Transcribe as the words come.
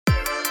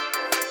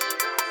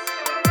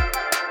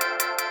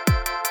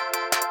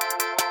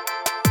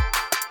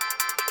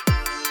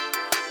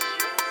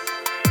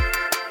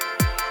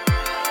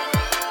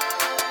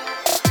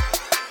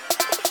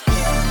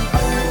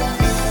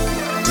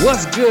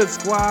What's good,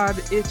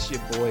 squad? It's your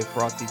boy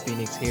Frosty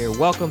Phoenix here.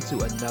 Welcome to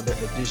another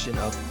edition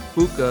of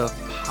Fuka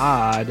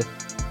Pod.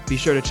 Be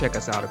sure to check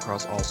us out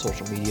across all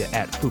social media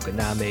at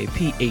Fukaname,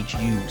 Pucaname.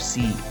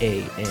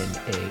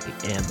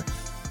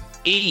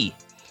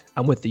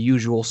 I'm with the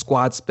usual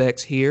squad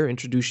specs here.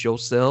 Introduce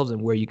yourselves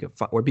and where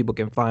people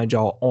can find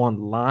y'all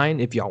online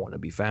if y'all want to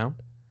be found.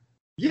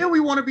 Yeah, we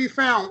want to be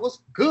found. What's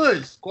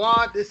good,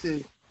 squad? This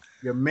is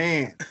your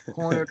man,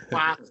 Corner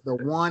Fox, the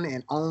one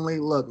and only.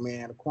 Look,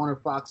 man, the Corner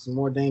Fox is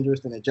more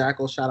dangerous than a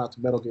jackal. Shout out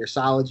to Metal Gear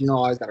Solid. You know,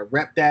 I always got to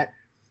rep that.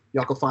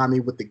 Y'all can find me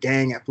with the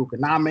gang at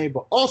Fukaname,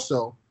 but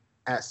also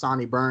at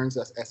Sonny Burns.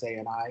 That's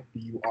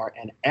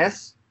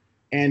SaniBurns.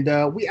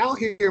 And we out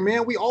here,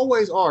 man. We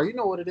always are. You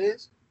know what it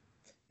is.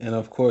 And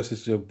of course,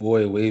 it's your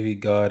boy Wavy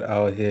God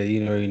out here.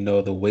 You already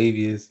know the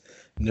waviest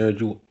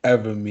nerd you'll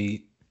ever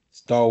meet.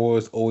 Star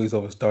Wars always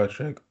over Star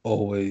Trek,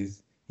 always.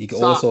 You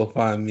can also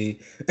find me.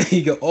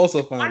 You can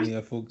also find me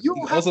at You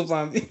can also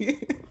find me.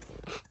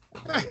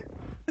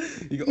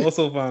 You can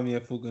also find me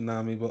at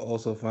Fukanami, but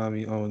also find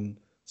me on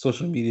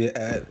social media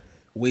at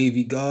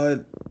Wavy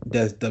God.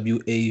 That's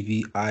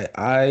WAVII_GAWD.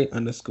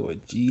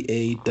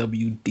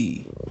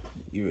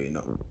 You already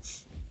know.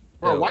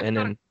 Bro,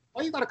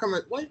 why you gotta come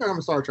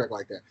to Star Trek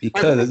like that?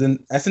 Because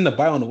that's in the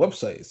bio on the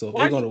website. So if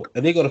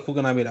they go to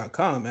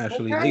Fukanami.com,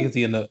 actually, they can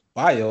see in the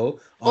bio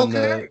on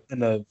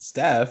the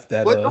staff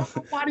that. But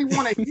nobody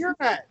want to hear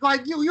that.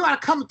 Like you gotta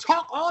come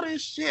talk all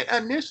this shit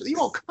initially. You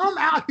gonna come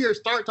out here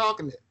start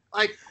talking it.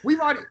 Like we've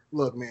already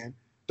look, man.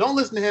 Don't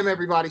listen to him,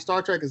 everybody.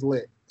 Star Trek is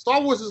lit. Star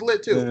Wars is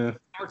lit too. Yeah.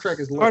 Star Trek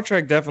is lit. Star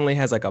Trek definitely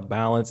has like a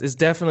balance. It's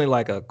definitely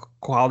like a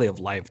quality of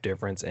life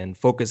difference and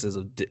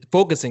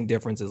focusing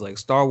differences. Like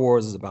Star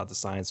Wars is about the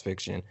science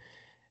fiction,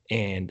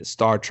 and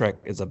Star Trek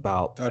is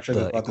about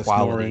the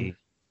equality.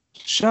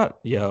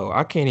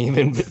 I can't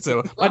even.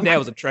 So my dad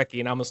was a Trekkie,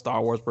 and I'm a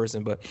Star Wars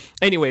person. But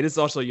anyway, this is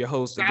also your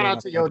host. Shout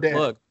out to your dad.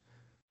 Look,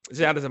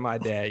 shout out to my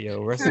dad,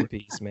 yo. Rest in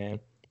peace, man.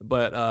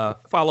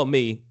 But follow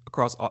me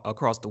across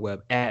the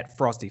web at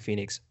Frosty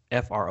Phoenix,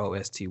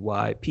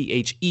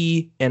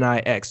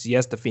 FROSTYPHENIX.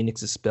 Yes, the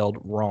Phoenix is spelled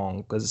wrong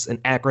because it's an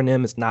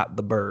acronym. It's not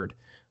the bird.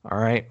 All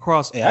right.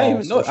 I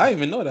didn't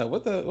even know that.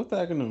 What the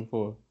acronym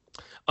for?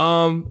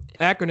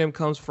 Acronym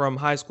comes from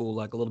high school,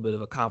 like a little bit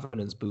of a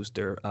confidence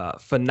booster.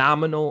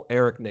 Phenomenal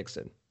Eric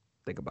Nixon.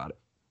 Think about it.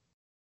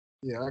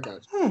 Yeah, I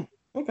got you.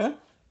 Okay.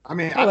 I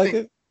mean, I like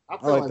it.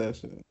 I like that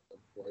shit.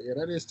 Yeah,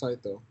 that is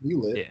tight though. You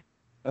lit. Yeah.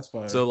 That's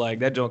fine. So like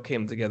that joke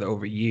came together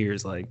over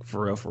years, like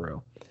for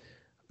real.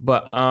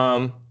 But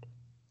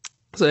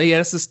so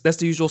yeah, that's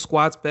the usual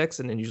squad specs,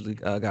 and then usually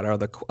got our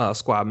other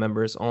squad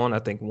members on. I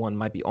think one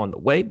might be on the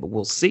way, but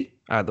we'll see.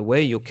 Either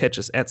way, you'll catch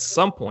us at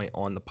some point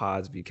on the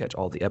pods if you catch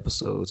all the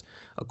episodes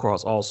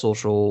across all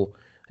social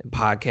and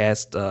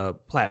podcast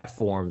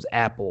platforms: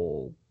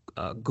 Apple,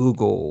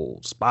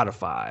 Google,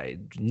 Spotify,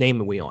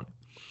 name it, we on.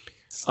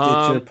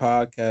 Stitcher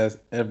podcast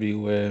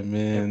everywhere,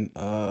 man.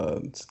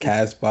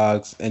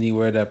 Castbox,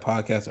 anywhere that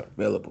podcasts are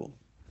available.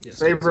 Yes,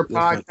 favorite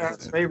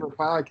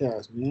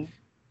podcast, man.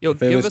 Yo,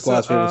 favorite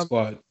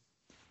squad.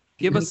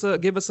 Give us a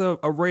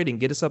rating.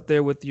 Get us up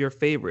there with your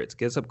favorites.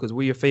 Get us up because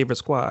we're your favorite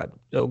squad.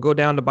 Yo, go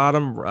down the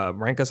bottom,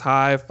 rank us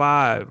high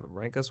 5,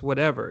 rank us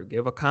whatever.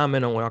 Give a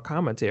comment on our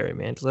commentary,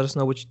 man. To let us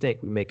know what you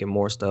think. We're making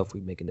more stuff.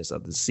 We're making this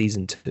up in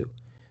season 2. You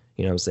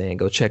know what I'm saying?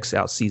 Go check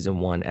out season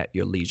 1 at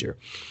your leisure.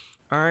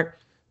 All right.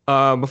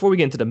 Before we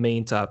get into the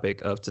main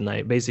topic of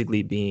tonight,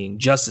 basically being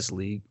Justice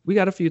League, we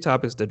got a few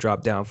topics to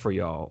drop down for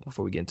y'all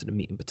before we get into the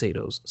meat and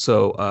potatoes.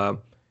 So,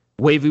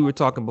 Wavy, we were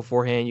talking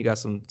beforehand. You got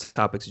some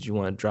topics that you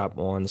want to drop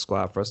on the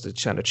squad for us to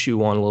kind of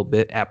chew on a little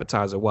bit,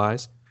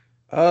 appetizer-wise?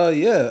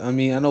 Yeah. I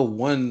mean, I know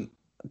one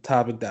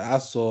topic that I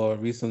saw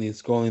recently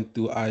scrolling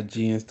through IG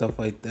and stuff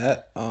like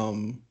that.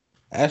 I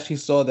actually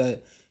saw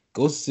that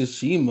Ghost of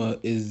Tsushima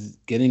is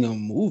getting a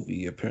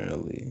movie,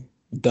 apparently,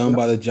 done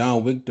by the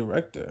John Wick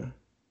director.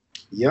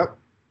 Yep,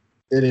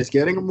 it is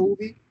getting a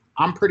movie.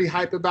 I'm pretty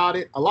hype about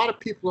it. A lot of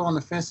people are on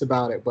the fence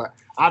about it, but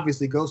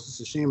obviously Ghost of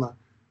Tsushima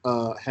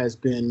has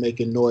been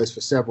making noise for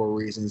several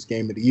reasons.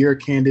 Game of the Year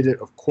candidate,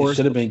 of course. It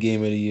should have been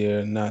Game of the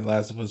Year, not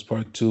Last of Us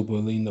Part 2,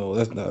 but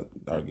let's not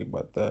argue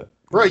about that.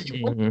 Bro,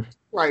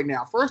 right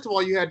now, first of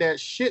all, you had that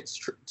shit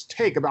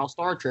take about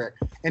Star Trek,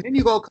 and then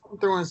you come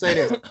through and say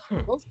that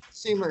Ghost of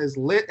Tsushima is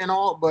lit and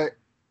all, but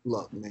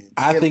look, man.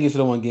 I think it should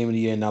have won Game of the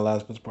Year, not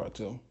Last of Us Part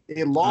 2.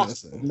 It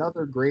lost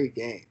another great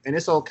game, and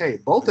it's okay.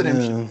 Both of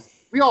them,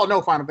 we all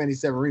know Final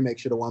Fantasy VII Remake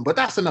should have won, but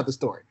that's another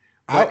story.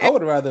 I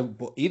would rather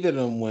either of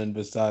them win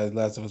besides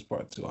Last of Us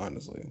Part 2,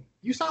 honestly.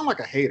 You sound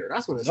like a hater.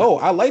 That's what it's No,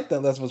 I like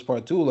that Last of Us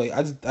Part 2. Like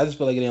I just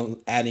feel like it didn't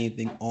add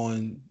anything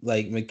on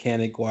like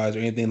mechanic wise or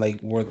anything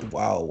like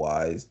worthwhile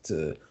wise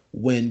to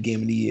win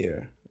Game of the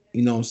Year.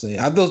 You know what I'm saying?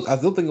 I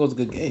still think it was a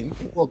good game.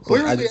 Well,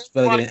 clearly I just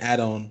feel like it didn't add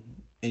on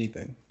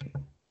anything.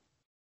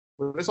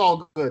 But it's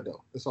all good,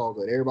 though. It's all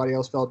good. Everybody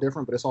else felt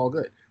different, but it's all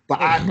good.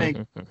 But I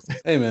think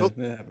hey, man,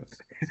 that happens.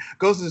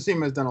 Ghost of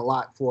Tsushima has done a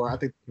lot for, I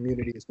think, the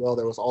community as well.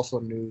 There was also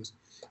news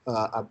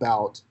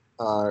about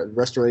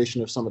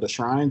restoration of some of the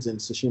shrines in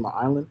Tsushima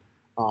Island.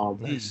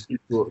 Nice.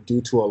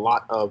 due to a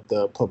lot of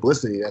the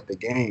publicity that the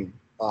game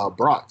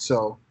brought.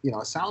 So,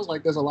 it sounds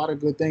like there's a lot of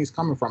good things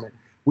coming from it.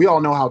 We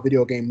all know how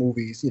video game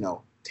movies,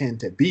 tend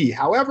to be.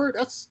 However,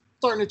 that's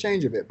starting to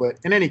change a bit. But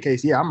in any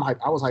case, yeah, I'm hyped.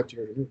 I was hyped to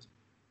hear the news.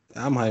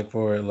 I'm hyped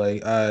for it.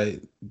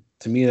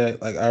 To me,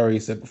 like I already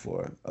said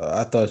before,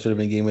 I thought it should have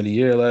been Game of the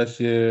Year last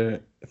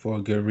year for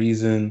a good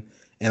reason.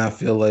 And I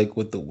feel like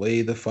with the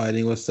way the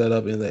fighting was set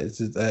up, and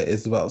that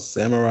it's about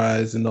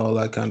samurais and all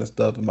that kind of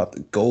stuff, about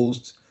the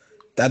ghosts.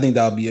 I think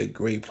that would be a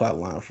great plot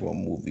line for a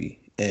movie,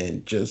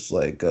 and just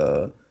like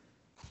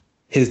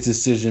his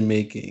decision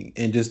making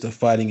and just the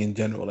fighting in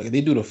general. Like if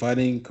they do the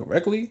fighting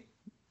correctly,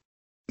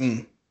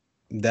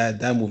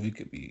 that movie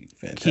could be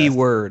fantastic.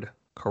 Keyword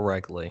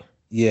correctly.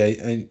 Yeah,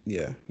 and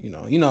yeah, you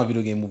know how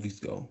video game movies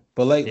go.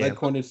 But like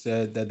Corner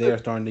said, that they are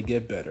starting to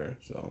get better.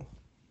 So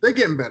they're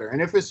getting better,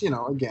 and if it's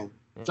again.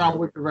 John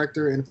Wick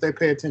director, and if they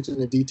pay attention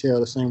to detail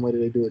the same way that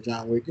they do at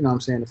John Wick, what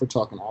I'm saying? If we're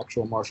talking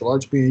actual martial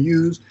arts being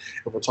used,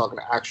 if we're talking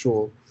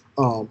actual,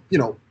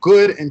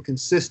 good and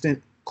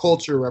consistent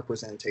culture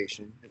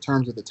representation in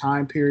terms of the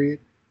time period,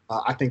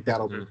 I think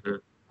that'll be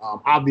good.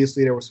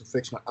 Obviously, there were some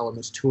fictional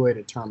elements to it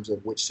in terms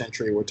of which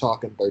century we're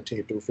talking,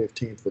 13th through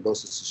 15th for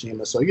Ghost of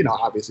Tsushima. So,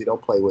 obviously they'll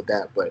play with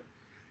that, but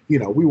we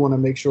want to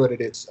make sure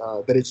that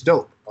it's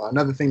dope.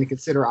 Another thing to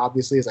consider,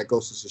 obviously, is that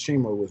Ghost of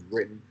Tsushima was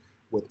written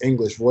with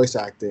English voice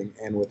acting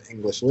and with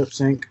English lip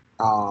sync.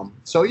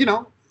 So,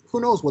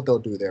 who knows what they'll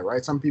do there,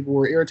 right? Some people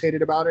were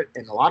irritated about it,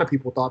 and a lot of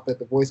people thought that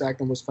the voice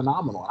acting was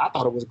phenomenal. I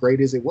thought it was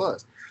great as it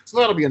was. So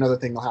that'll be another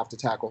thing they'll have to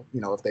tackle,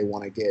 if they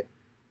want to get,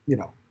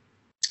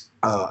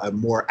 a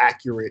more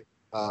accurate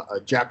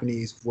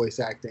Japanese voice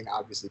acting,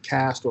 obviously,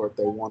 cast, or if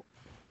they want,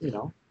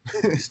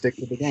 stick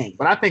with the game.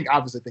 But I think,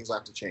 obviously, things will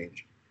have to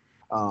change.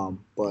 I'm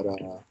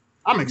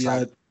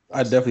excited. Yeah,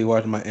 I definitely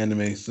watched my anime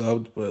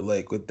subbed, but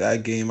like with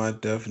that game, I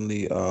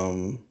definitely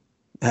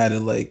had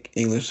it like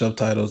English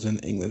subtitles and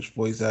English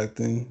voice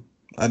acting.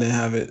 I didn't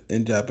have it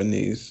in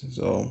Japanese,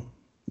 so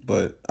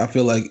but I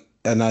feel like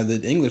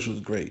the English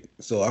was great,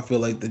 so I feel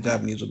like the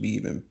Japanese will be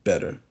even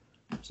better.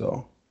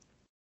 So,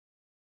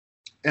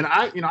 and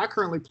I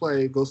currently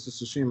play Ghost of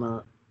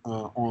Tsushima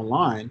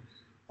online.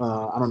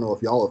 I don't know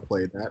if y'all have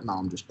played that. No,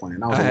 I'm just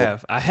playing. I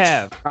have. I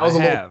have. I was a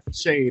little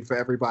shade for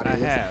everybody. I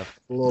have.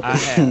 A little bit. I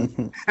have.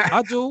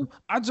 I do.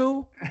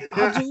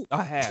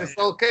 I have. It's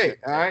okay.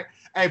 All right.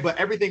 Hey, but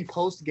everything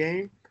post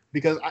game,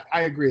 because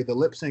I agree, the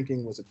lip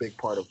syncing was a big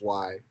part of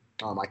why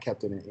I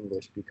kept it in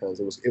English, because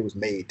it was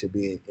made to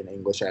be in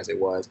English as it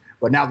was.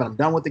 But now that I'm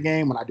done with the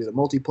game, when I do the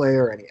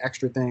multiplayer or any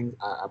extra things,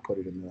 I put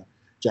it in the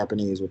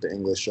Japanese with the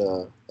English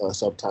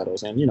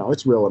subtitles, and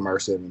it's real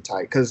immersive and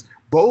tight, because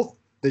both.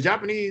 The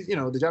Japanese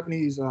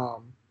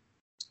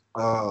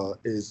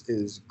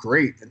is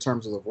great in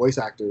terms of the voice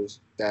actors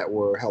that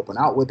were helping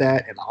out with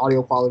that, and the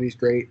audio quality is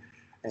great,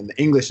 and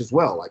the English as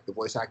well. Like the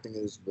voice acting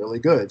is really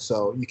good,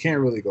 so you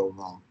can't really go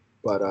wrong.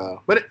 But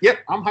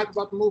I'm hyped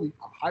about the movie.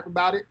 I'm hyped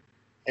about it,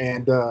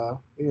 and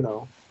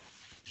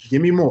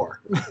give me more,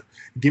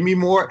 give me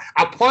more.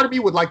 Part of me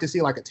would like to see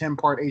like a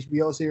 10-part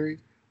HBO series,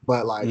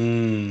 but like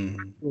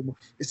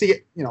see,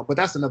 but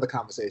that's another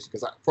conversation,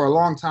 because for a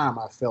long time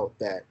I felt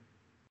that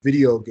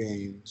video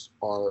games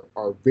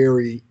are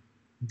very,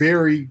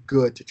 very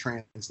good to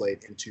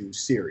translate into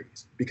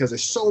series, because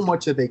there's so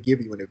much that they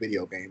give you in a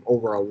video game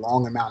over a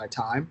long amount of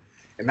time,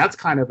 and that's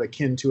kind of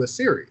akin to a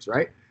series,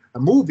 right? A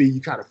movie,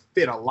 you kind of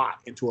fit a lot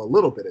into a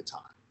little bit of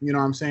time, you know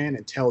what I'm saying,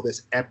 and tell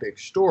this epic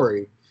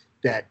story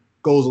that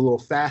goes a little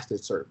fast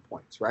at certain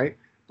points, right?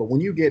 But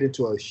when you get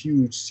into a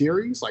huge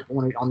series, like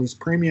on these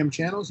premium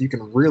channels, you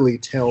can really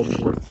tell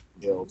more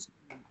details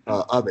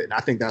of it, and I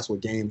think that's what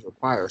games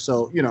require.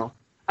 So,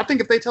 I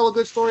think if they tell a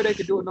good story, they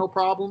could do it no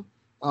problem.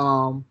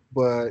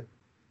 But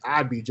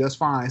I'd be just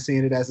fine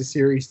seeing it as a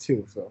series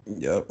too. So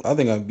yep, I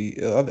think I think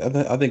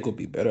it'll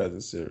be better as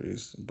a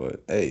series.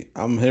 But hey,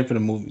 I'm here for the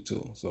movie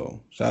too. So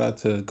shout out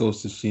to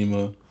Ghost of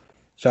Tsushima.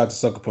 Shout out to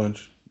Sucker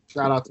Punch.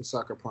 Shout out to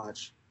Sucker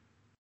Punch.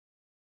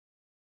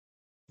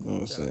 You know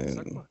what I'm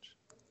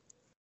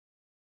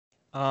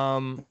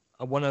saying?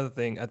 One other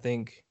thing, I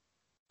think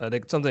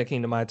something that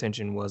came to my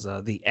attention was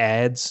the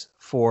ads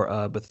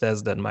for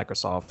Bethesda and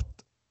Microsoft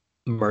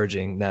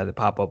merging now that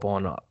pop up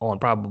on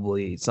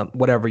probably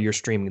whatever your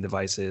streaming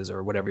device is,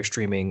 or whatever your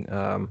streaming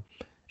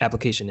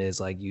application is,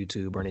 like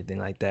YouTube or anything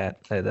like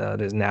that.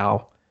 There's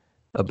now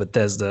a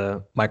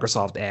Bethesda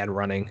Microsoft ad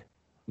running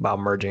about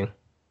merging.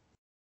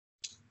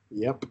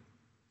 Yep,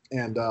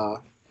 and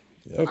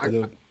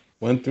it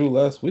went through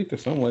last week or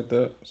something like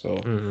that.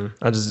 So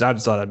I just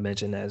thought I'd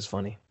mention that. It's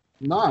funny.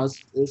 No,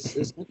 it's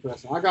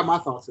interesting. I got my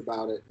thoughts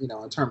about it.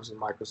 In terms of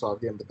Microsoft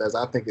getting Bethesda,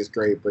 I think it's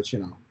great, but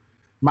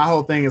my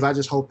whole thing is I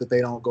just hope that they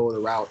don't go the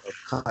route of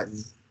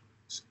cutting,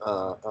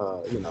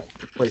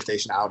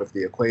 PlayStation out of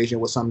the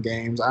equation with some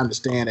games. I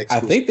understand. I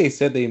think they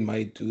said they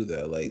might do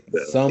that. Like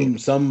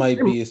some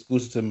might be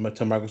exclusive to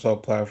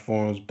Microsoft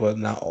platforms, but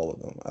not all of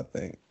them, I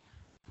think.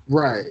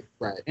 Right.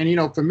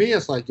 And for me,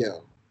 it's like,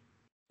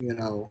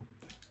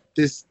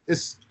 this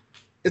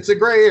it's a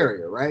gray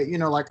area, right? You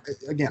know, like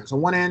again, so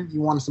one end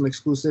you want some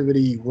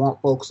exclusivity, you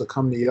want folks to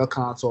come to your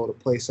console to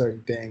play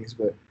certain things,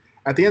 but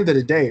at the end of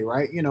the day,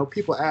 right? You know,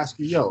 people ask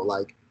you, yo,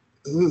 like,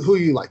 who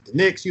you like? The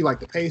Knicks, you like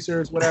the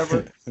Pacers, whatever.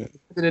 At the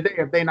end of the day,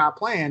 if they not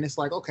playing, it's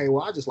like, okay,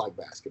 well, I just like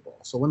basketball,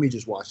 so let me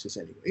just watch this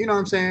anyway. You know what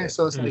I'm saying?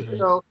 So it's like, you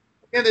know,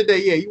 at the end of the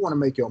day, yeah, you want to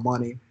make your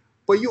money,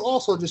 but you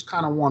also just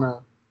kind of want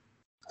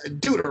to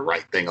do the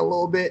right thing a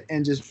little bit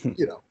and just,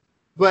 you know,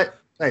 but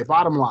hey,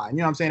 bottom line, you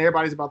know what I'm saying?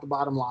 Everybody's about the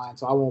bottom line,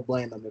 so I won't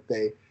blame them if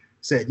they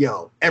said,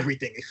 yo,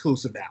 everything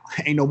exclusive now.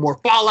 Ain't no more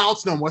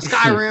Fallouts, no more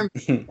Skyrim.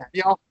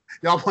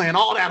 y'all playing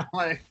all that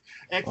on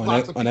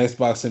Xbox. On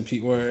Xbox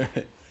and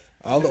Word.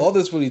 All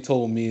this really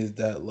told me is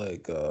that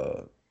like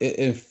it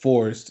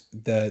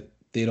enforced that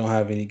they don't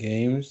have any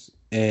games,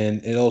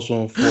 and it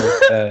also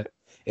enforced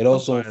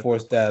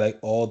that like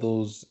all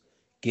those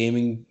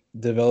gaming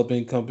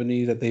developing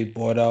companies that they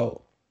bought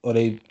out or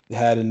they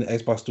had in the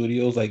Xbox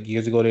studios like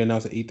years ago, they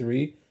announced at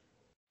E3.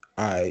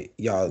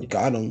 Y'all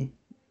got them.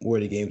 Where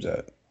the games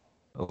at?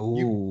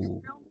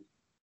 Oh,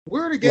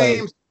 where are the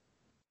games? Like,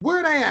 where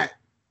are they at?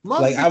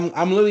 Like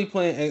I'm literally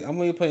playing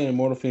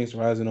Immortal Phoenix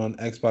Rising on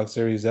Xbox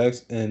Series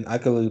X, and I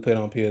could literally play it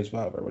on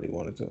PS5 if I really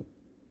wanted to.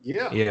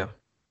 Yeah.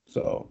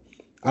 So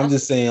I'm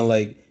just saying,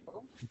 like,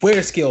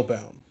 where's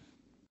Scalebound?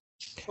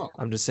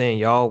 I'm just saying,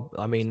 y'all.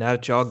 I mean, now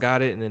that y'all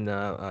got it, and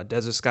then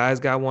Desert Skies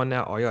got one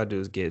now. All y'all do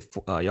is get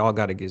y'all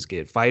gotta just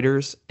get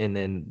Fighters, and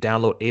then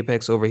download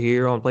Apex over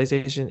here on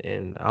PlayStation.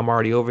 And I'm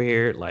already over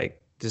here.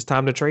 Like, it's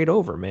time to trade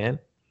over, man.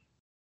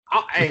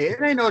 Hey, it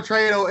ain't no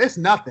trade. It's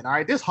nothing. All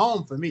right, this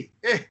home for me.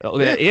 Yeah.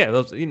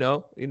 You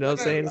know what I'm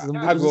saying.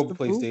 I grew up with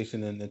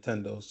PlayStation and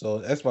Nintendo, so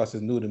Xbox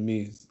is new to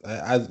me.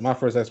 My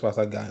first Xbox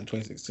I got in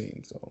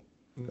 2016, so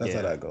that's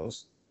how that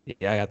goes.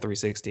 Yeah, I got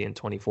 360 in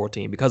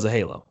 2014 because of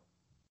Halo.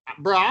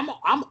 Bro,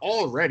 I'm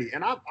already,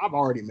 and I've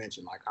already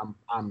mentioned, like,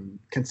 I'm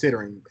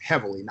considering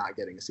heavily not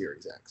getting a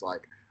Series X.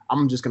 Like,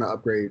 I'm just gonna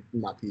upgrade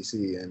my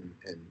PC and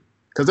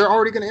because they're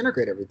already gonna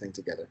integrate everything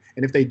together.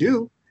 And if they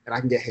do, and I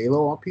can get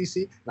Halo on PC,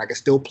 and I can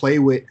still play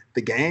with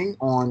the gang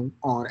on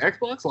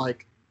Xbox,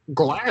 like,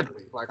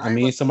 gladly. Like, I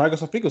mean, it's a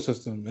Microsoft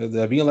ecosystem.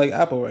 They're being like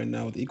Apple right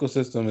now with the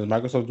ecosystem, and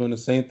Microsoft doing the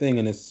same thing,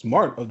 and it's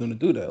smart of them to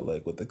do that,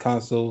 like with the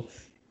console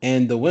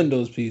and the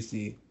Windows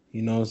PC.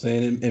 You know what I'm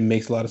saying? It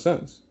makes a lot of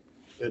sense.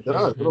 It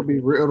does. It'll be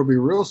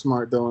real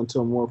smart though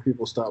until more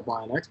people stop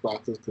buying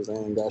Xboxes because they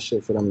ain't got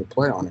shit for them to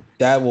play on it.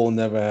 That will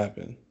never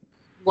happen.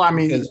 Well, I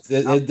mean,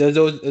 there's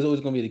always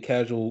going to be the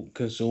casual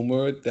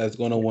consumer that's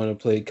going to want to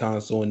play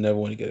console and never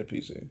want to get a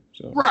PC.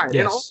 So. Right,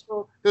 yes. And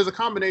also there's a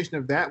combination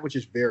of that, which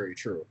is very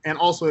true, and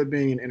also it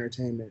being an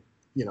entertainment,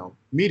 you know,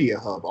 media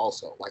hub.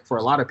 Also, like for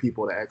a lot of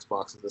people, the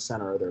Xbox is the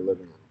center of their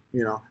living room.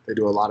 You know, they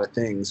do a lot of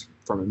things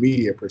from a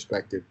media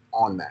perspective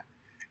on that,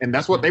 and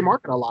that's what they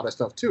market a lot of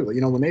stuff too.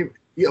 You know, when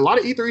a lot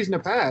of E3s in the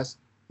past,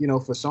 you know,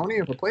 for Sony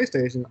and for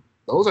PlayStation,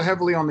 those are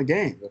heavily on the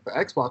games. But for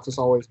Xbox, it's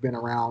always been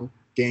around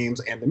games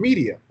and the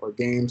media, or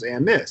games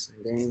and this,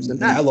 and games and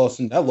that. I lost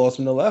them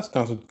the last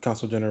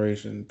console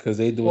generation because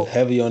they do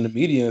heavy on the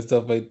media and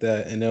stuff like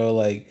that. And they were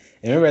like,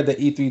 and remember at the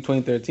E3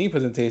 2013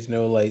 presentation, they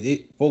were like,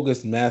 they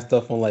focused mad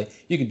stuff on like,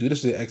 you can do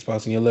this with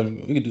Xbox in your living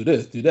room. You can do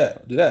this, do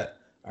that, do that.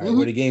 All right,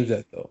 where the games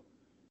at though?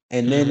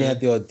 And then they had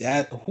the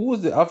audacity. Who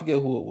was it? I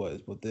forget who it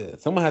was, but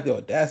someone had the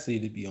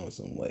audacity to be on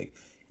some like,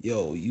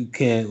 yo, you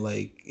can't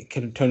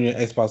turn your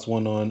Xbox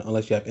One on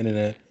unless you have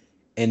internet.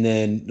 And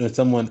then when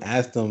someone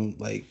asked them,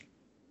 like,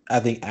 I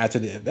think after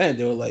the event,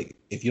 they were like,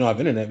 if you don't have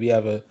internet, we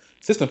have a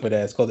system for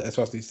that. It's called the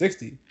Xbox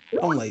 360.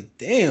 I'm like,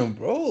 damn,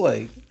 bro.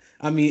 Like,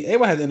 I mean,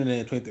 everyone has internet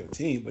in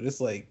 2013, but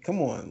it's like,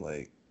 come on,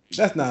 like,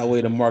 that's not a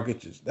way to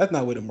market your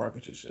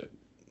shit.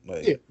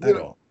 Like, at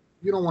all.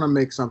 You don't want to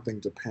make something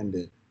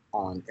dependent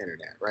on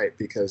internet, right?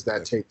 Because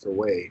that takes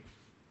away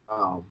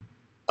a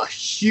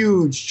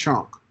huge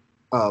chunk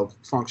of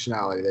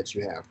functionality that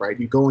you have, right?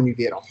 You go and you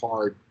get a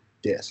hard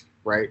disk,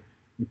 right?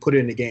 You put it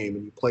in the game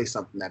and you play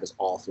something that is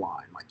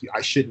offline. Like,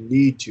 I shouldn't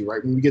need to,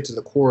 right? When we get to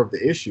the core of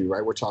the issue,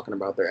 right, we're talking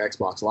about their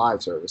Xbox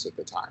Live service at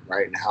the time,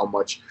 right? And how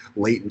much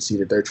latency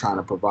that they're trying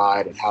to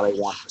provide and how they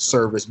want the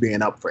service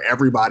being up for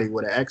everybody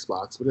with an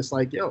Xbox. But it's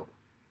like, yo,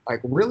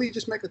 like, really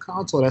just make a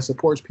console that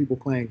supports people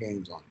playing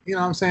games on it. You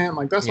know what I'm saying?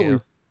 Like, that's what we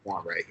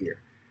want right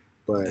here.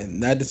 But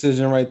and that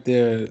decision right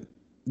there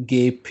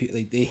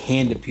they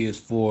handed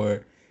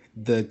PS4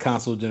 the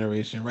console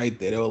generation right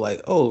there. They were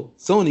like, "Oh,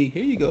 Sony,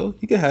 here you go.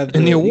 You can have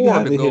the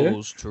award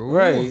goes to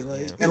right."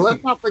 Like, and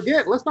let's not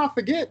forget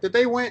that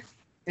they went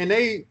and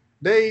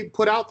they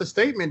put out the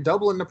statement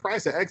doubling the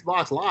price of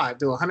Xbox Live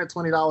to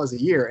 $120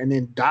 a year, and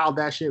then dialed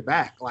that shit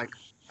back like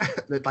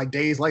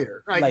days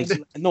later. Right?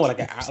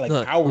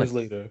 Hours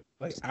later.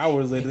 Like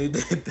hours later, they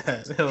did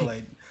that. They were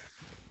like,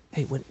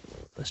 "Hey,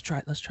 let's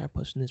try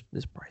pushing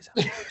this price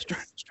out. Let's try."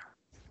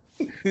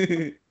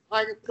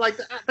 like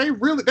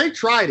they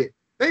tried it.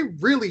 They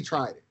really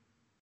tried it,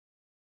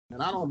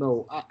 and I don't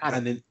know. I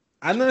understand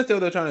what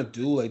they're trying to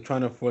do, like trying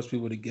to force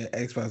people to get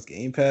Xbox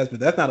Game Pass, but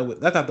that's not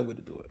the way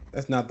to do it.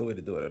 That's not the way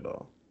to do it at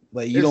all.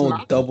 Like, you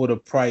don't double the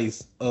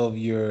price of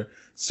your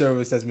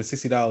service that's been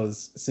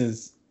 $60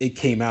 since it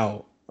came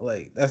out.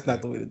 Like that's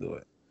not the way to do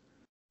it.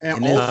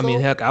 And then, also, I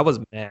mean, heck, I was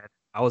mad.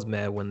 I was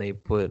mad when they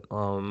put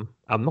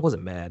I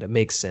wasn't mad. It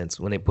makes sense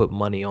when they put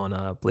money on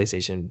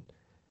PlayStation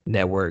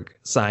Network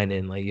sign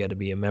in. Like you had to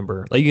be a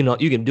member. Like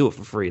you can do it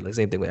for free. Like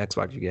same thing with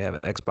Xbox. You can have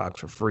an Xbox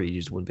for free. You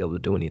just wouldn't be able to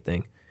do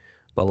anything.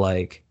 But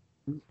like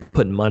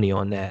putting money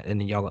on that and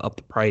then y'all up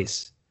the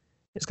price.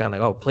 It's kind of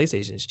like, oh,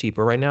 PlayStation is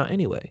cheaper right now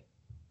anyway.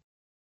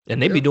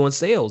 And they be doing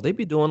sales. They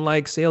be doing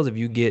like sales if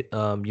you get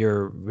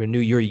renew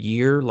your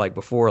year like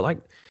before, like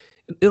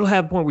it'll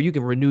have a point where you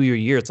can renew your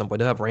year at some point.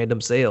 They'll have random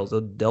sales.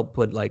 They'll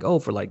put like, oh,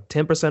 for like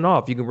 10%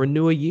 off, you can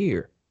renew a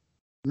year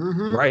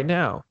right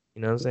now.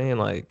 You know what I'm saying?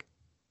 Like,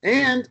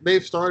 and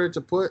they've started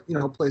to put,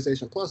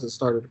 PlayStation Plus has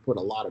started to put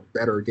a lot of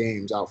better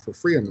games out for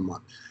free in the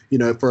month.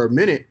 For a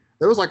minute,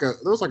 there was like a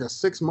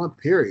 6-month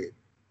period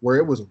where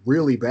it was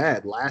really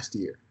bad last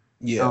year.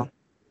 Yeah.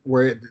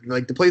 Where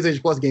like the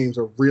PlayStation Plus games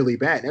are really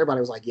bad. And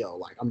everybody was like, yo,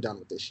 like I'm done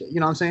with this shit. You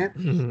know what I'm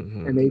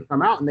saying? And they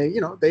come out and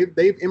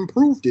they've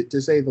improved it,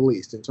 to say the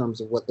least, in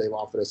terms of what they've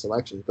offered as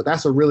selections. But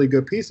that's a really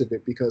good piece of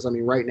it because, I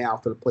mean, right now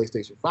for the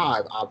PlayStation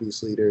 5,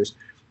 obviously there's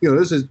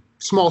a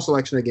small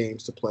selection of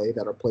games to play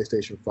that are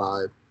PlayStation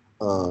 5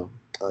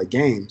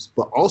 games,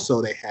 but also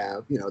they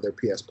have, their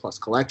PS Plus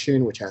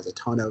collection, which has a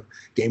ton of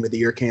Game of the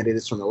Year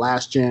candidates from the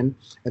last gen.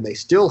 And they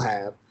still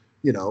have,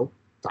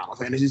 Final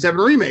Fantasy VII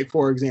Remake,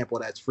 for example,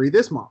 that's free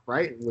this month,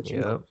 right? Which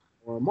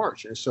or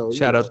March. And so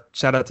shout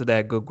out to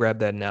that. Go grab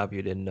that now if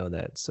you didn't know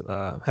that.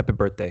 So, happy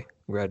birthday!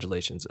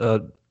 Congratulations.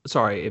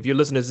 Sorry if you're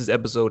listening to this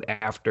episode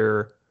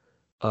after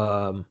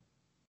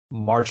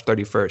March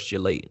 31st, you're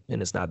late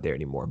and it's not there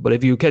anymore. But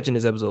if you're catching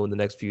this episode in the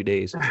next few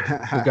days,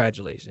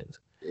 congratulations.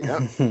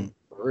 Yep, for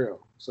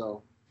real.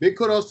 So big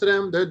kudos to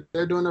them.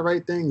 They're doing the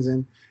right things,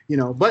 and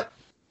but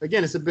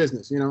again, it's a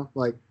business.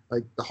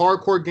 Like the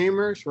hardcore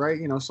gamers, right?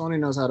 Sony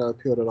knows how to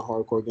appeal to the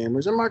hardcore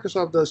gamers, and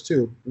Microsoft does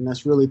too. And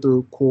that's really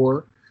through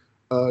core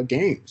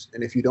games.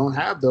 And if you don't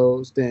have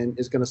those, then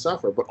it's going to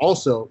suffer. But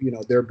also,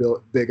 they're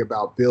big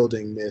about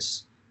building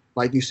this,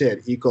 like you said,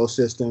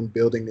 ecosystem,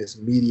 building this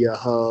media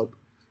hub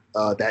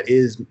that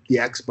is the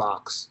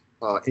Xbox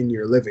in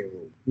your living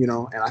room.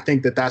 And I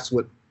think that's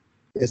what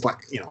it's like.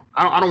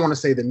 I don't want to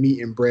say the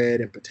meat and bread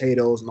and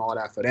potatoes and all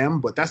that for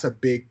them, but that's a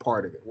big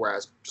part of it.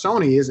 Whereas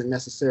Sony isn't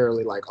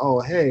necessarily like,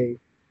 oh, hey,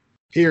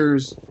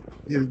 here's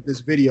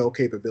this video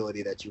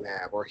capability that you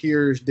have, or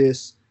here's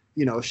this,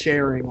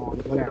 sharing on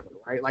whatever,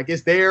 right? Like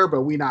it's there,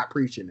 but we're not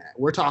preaching that.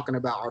 We're talking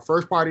about our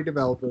first party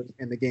developers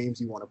and the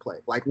games you want to play.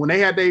 Like when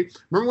remember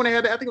when they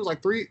had, I think it was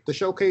like the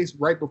showcase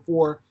right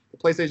before the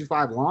PlayStation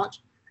 5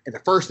 launch. And the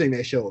first thing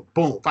they showed,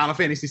 boom, Final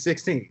Fantasy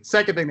 16.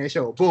 Second thing they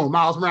showed, boom,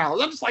 Miles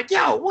Morales. I'm just like,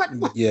 yo, what?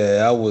 Yeah,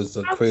 that was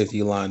a crazy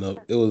lineup.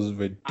 It was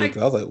ridiculous.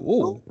 I was like,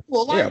 whoa.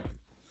 Well,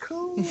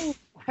 cool.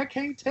 I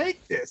can't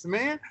take this,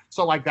 man.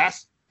 So like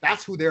that's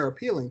who they're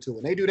appealing to.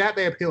 When they do that,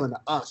 they're appealing to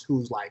us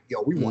who's like,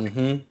 yo, we want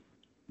it.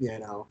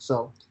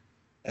 So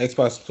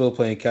Xbox still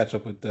playing catch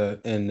up with that.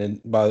 And then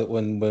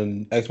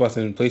when Xbox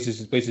and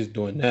PlayStation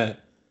doing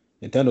that,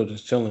 Nintendo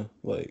just chilling.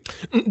 Like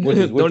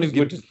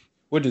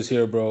we're just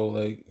here, bro.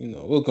 Like,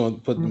 we're gonna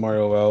put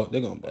Mario out. They're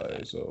gonna buy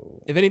it.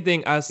 So if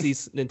anything, I see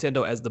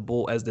Nintendo as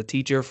the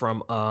teacher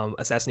from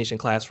Assassination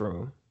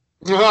Classroom.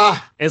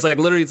 It's like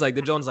literally, it's like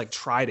the Jones like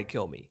try to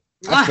kill me.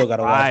 I still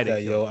gotta watch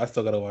that, yo. I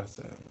still gotta watch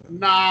that.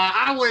 Nah,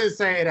 I wouldn't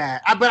say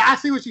that. But I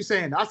see what you're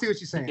saying.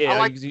 Yeah, I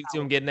like you see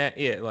him getting that.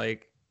 Yeah,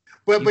 like.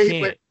 But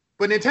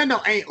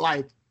Nintendo ain't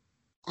like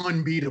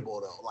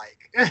unbeatable though.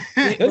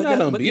 Like they're not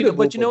unbeatable,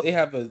 but they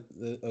have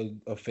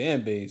a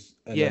fan base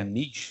and a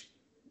niche.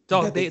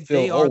 Dog,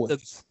 they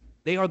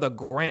are the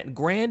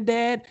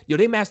granddad. Yo,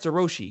 they Master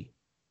Roshi.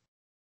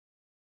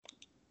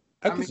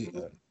 I can see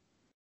that.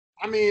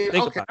 I mean,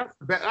 okay,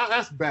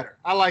 that's better.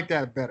 I like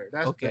that better.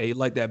 That's okay. Better. You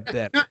like that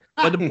better.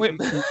 But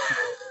the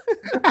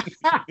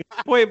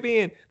point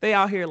being, they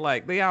out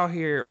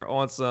here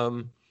on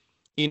some,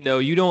 you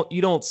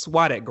don't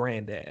swat at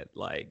granddad.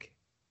 Like,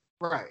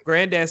 right.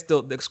 Granddad's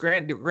still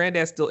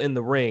in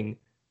the ring,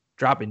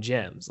 dropping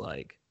gems.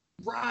 Like,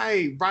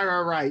 right.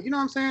 You know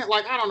what I'm saying?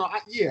 Like, I don't know.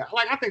 I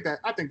think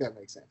that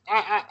makes sense.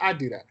 I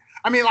do that.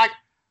 I mean,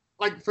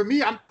 like for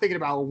me, I'm thinking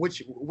about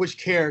which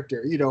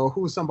character,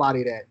 who's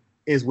somebody that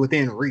is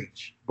within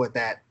reach, but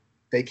that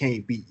they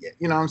can't beat yet.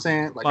 You know what I'm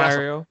saying? Like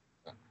Mario.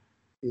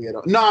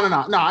 No.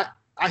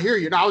 I hear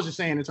you. No, I was just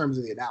saying in terms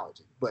of the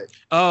analogy, but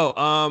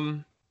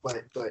but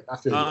I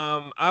feel you.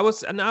 I would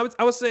say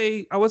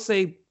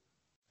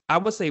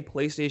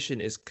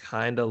PlayStation is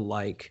kind of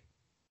like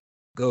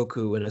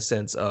Goku in a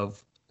sense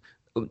of,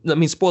 I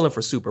mean, spoiling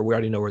for Super, we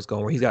already know where it's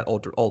going. Where he's got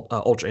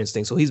ultra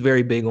instinct, so he's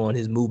very big on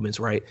his movements,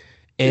 right?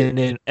 And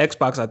then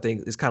Xbox, I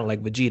think, is kind of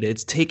like Vegeta.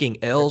 It's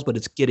taking L's, but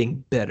it's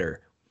getting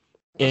better.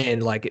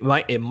 And like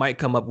it might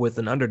come up with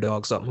an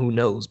underdog, something, who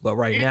knows? But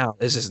right now,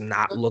 it's just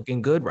not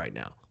looking good right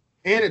now.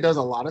 And it does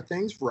a lot of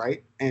things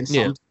right, and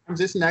sometimes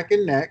it's neck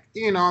and neck.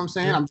 You know what I'm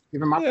saying? I'm just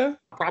giving my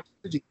props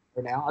to Vegeta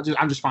right now.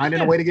 I'm just finding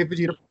a way to give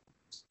Vegeta.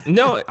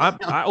 No,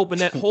 I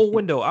opened that whole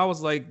window. I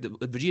was like,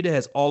 Vegeta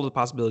has all the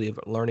possibility of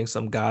learning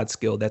some god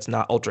skill that's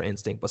not Ultra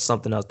Instinct, but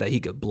something else that he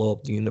could blow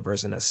up the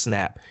universe in a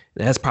snap.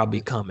 And that's probably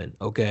coming.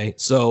 Okay,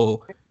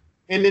 so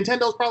And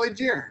Nintendo's probably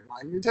jeering.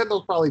 Like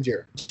Nintendo's probably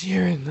jeering.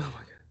 Jiren, oh my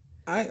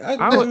god, I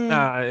I would,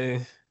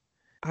 mm,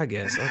 I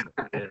guess.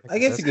 I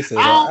guess you could say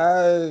I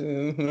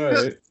that. All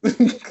right.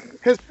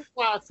 Because that's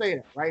why I say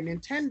that, right?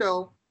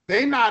 Nintendo,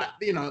 they not,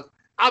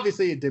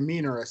 obviously a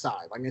demeanor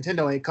aside. Like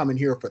Nintendo ain't coming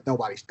here for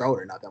nobody's throat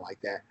or nothing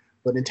like that.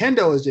 But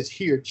Nintendo is just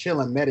here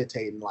chilling,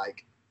 meditating,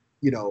 like,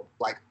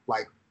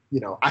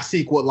 I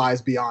seek what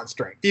lies beyond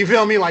strength. You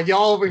feel me? Like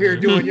y'all over here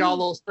doing y'all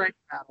little strength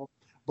battle,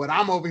 but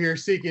I'm over here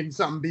seeking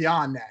something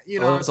beyond that.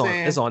 You know what I'm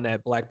saying? It's on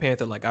that Black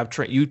Panther. Like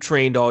you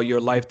trained all your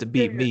life to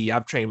beat me.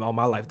 I've trained all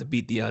my life to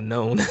beat the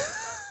unknown.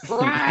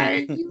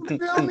 Right? You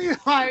feel me?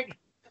 Like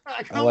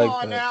come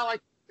on now.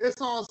 Like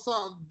it's on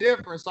something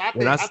different. So I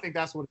think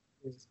that's what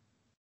it is.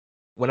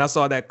 When I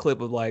saw that clip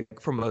of like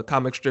from a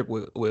comic strip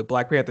with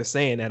Black Panther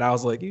saying that, I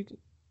was like,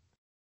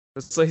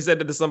 so he said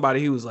that to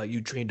somebody. He was like,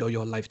 you trained all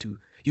your life to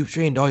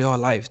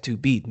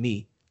beat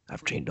me.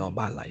 I've trained all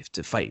my life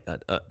to fight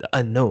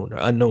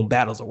unknown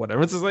battles or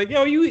whatever. It's just like,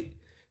 yo,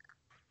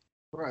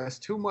 bro, it's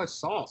too much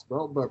sauce,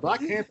 bro. But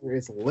Black Panther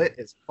is lit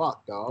as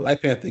fuck, dog.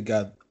 Black Panther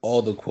got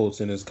all the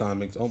quotes in his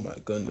comics. Oh my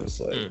goodness!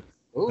 Like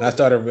when I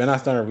started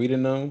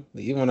reading them,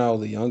 like, even when I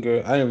was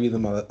younger, I didn't read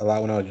them a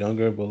lot when I was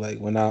younger, but like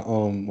when I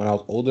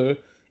was older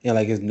and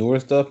like his newer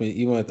stuff, and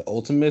even like the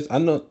Ultimates, I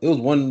know it was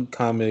one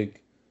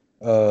comic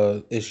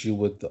issue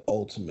with the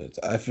Ultimates.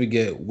 I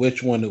forget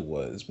which one it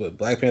was, but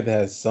Black Panther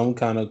has some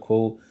kind of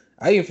quote.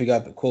 I even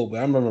forgot the quote, but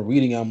I remember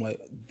reading it, I'm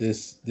like,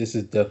 this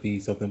is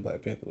definitely something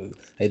Black Panther was.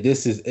 Like,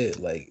 this is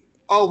it. Like,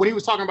 oh, when he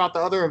was talking about the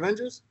other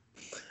Avengers?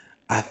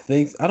 I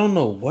don't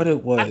know what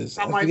it was.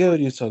 I forget what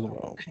he was talking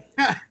about.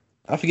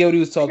 I forget what he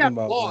was talking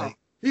about. Like,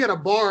 he had a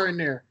bar in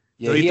there.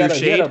 Yeah, he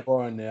had a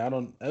bar in there.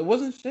 It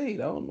wasn't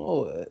shade. I don't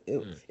know.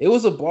 It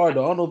was a bar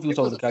though. I don't know if he was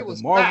talking to Captain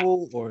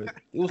Marvel or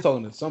he was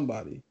talking to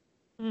somebody.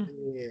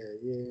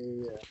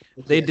 Yeah.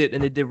 They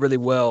did really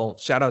well.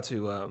 Shout out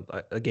to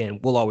again,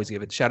 we'll always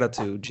give it. Shout out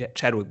to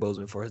Chadwick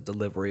Boseman for his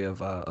delivery of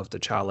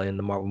T'Challa in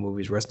the Marvel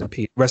movies. Rest in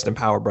peace, rest in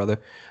power, brother.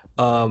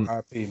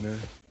 R.I.P. man.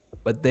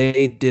 But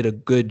they did a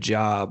good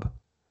job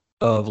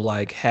of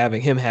like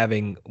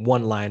having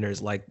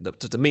one-liners. Like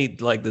to me,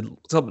 like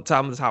some of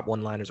the top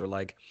one-liners were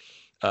like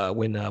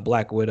when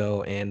Black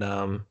Widow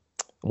and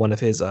one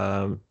of his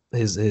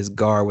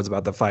guard was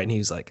about to fight, and he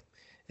was like,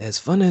 "As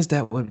fun as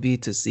that would be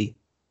to see."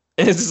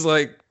 It's just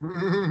like, you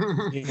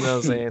know what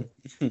I'm saying?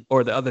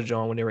 Or the other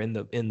John when they were in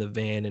the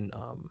van and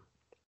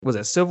was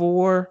that Civil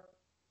War?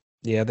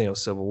 Yeah, I think it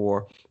was Civil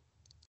War.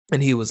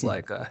 And he was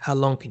like, "How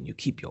long can you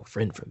keep your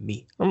friend from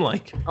me?" I'm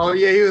like, oh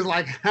yeah, he was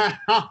like,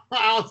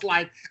 I was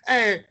like,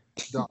 hey,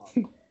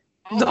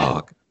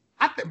 dog.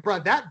 I think, bro,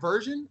 that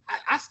version,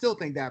 I still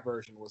think that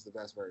version was the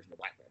best version of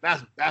Black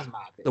Panther. That's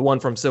my opinion. The one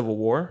from Civil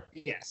War?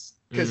 Yes,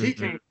 because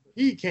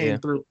he came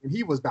through and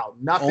he was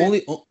about nothing. Only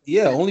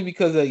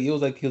because it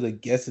was like he was a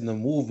guest in the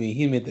movie.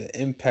 He made the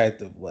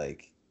impact of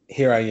like,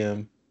 here I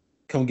am,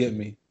 come get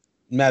me.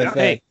 Matter of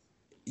fact,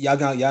 y'all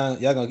not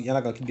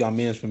gonna keep y'all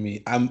mans from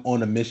me. I'm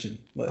on a mission.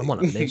 Like, I'm on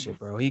a mission,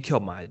 bro. He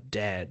killed my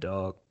dad,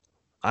 dog.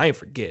 I ain't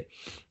forget.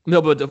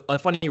 No, but a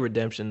funny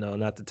redemption though,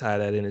 not to tie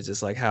that in, is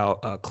just like how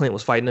Clint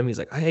was fighting him. He's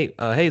like, hey,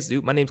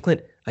 dude, my name's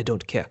Clint. I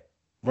don't care.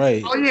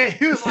 Right. Oh yeah,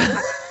 he was like,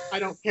 I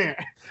don't care.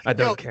 I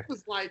don't care. It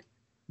was like,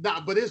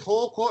 nah, but his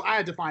whole quote, I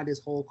had to find his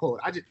whole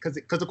quote. I just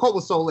because the quote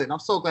was so lit, and I'm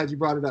so glad you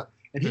brought it up.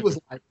 And he was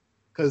like,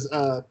 because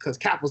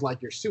Cap was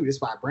like, your suit is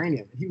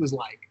vibranium. And he was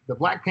like, the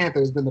Black Panther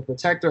has been the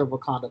protector of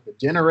Wakanda for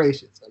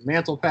generations, a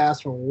mantle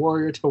passed from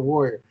warrior to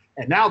warrior.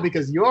 And now,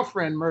 because your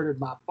friend murdered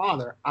my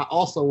father, I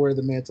also wear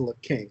the mantle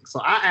of king. So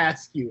I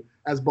ask you,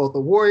 as both a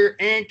warrior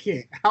and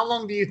king, how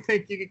long do you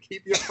think you can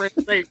keep your friend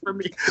safe from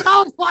me?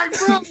 I was like,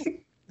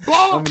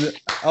 bro,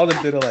 I would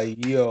have been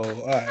like, yo,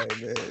 all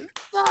right, man.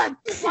 God,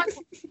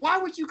 why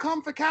would you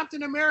come for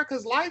Captain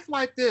America's life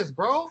like this,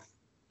 bro?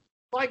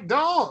 Like,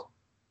 dog.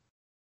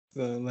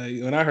 So,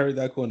 like, when I heard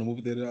that quote in the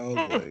movie theater, I was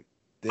like,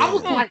 damn, I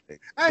was like, hey,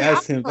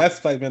 that's him. That's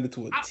Spider-Man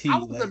to a T. I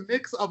was a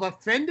mix of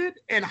offended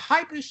and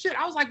hype and shit.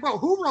 I was like, bro,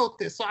 who wrote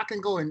this so I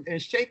can go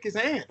and shake his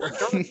hand?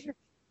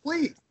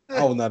 Please.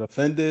 I was not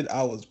offended.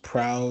 I was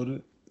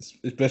proud,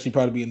 especially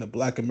proud of being a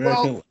Black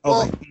American. I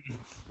was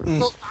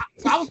so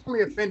I was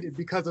only offended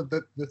because of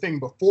the thing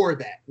before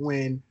that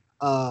when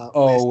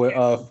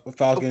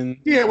Falcon.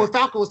 Yeah, when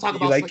Falcon was talking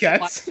about like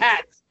cats.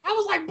 I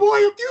was like, boy,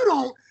 if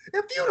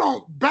you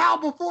don't bow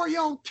before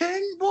your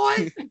king,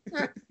 boy.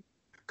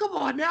 Come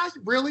on now,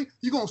 really?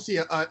 You gonna see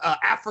a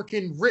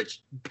African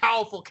rich,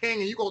 powerful king,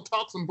 and you gonna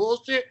talk some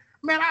bullshit?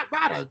 Man, I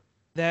gotta.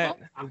 That.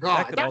 Oh my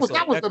God,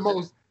 that was the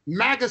most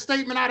MAGA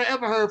statement I'd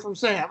ever heard from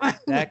Sam.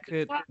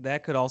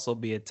 that could also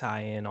be a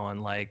tie-in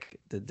on like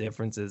the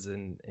differences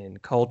in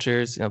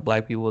cultures. You know,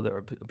 Black people that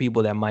are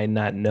people that might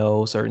not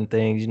know certain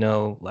things. You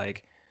know,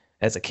 like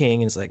as a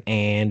king, it's like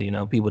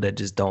people that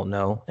just don't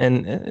know,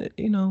 and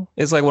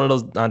it's like one of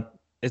those.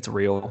 It's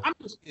real.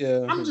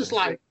 I'm just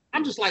like.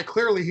 I'm just like,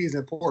 clearly he's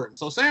important.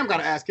 So Sam got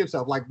to ask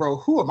himself, like, bro,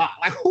 who am I?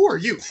 Like, who are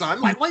you,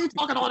 son? Like, why are you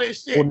talking all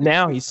this shit? Well,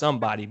 now he's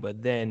somebody,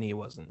 but then he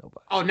wasn't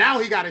nobody. Oh, now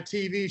he got a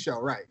TV show,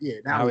 right? Yeah,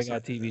 now he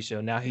got a TV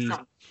show. Now he's.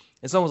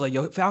 And someone was like,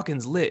 "Yo,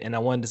 Falcon's lit," and I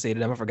wanted to say to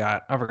them, I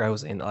forgot who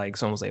was saying, like,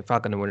 someone was saying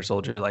Falcon and Winter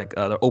Soldier, like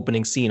the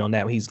opening scene on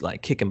that, when he's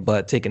like kicking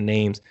butt, taking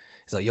names.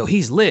 It's like, yo,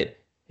 he's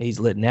lit. And he's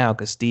lit now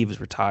because Steve is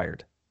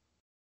retired.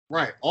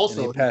 Right.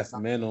 Also, and they passed the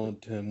man on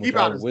to him, which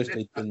I wish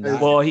they did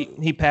not. Well,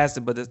 he passed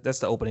it, but that's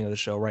the opening of the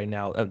show right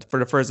now. For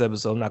the first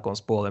episode, I'm not going to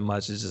spoil it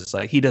much. It's just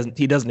like he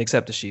doesn't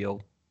accept the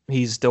shield.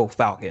 He's still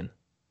Falcon.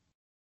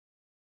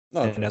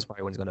 No, and that's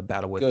probably when he's going to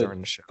battle with during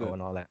the show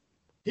and all that.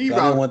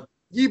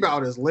 He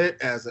about as lit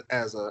as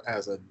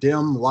a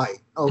dim light.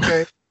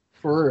 Okay,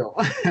 for real.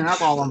 And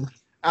that's all I'm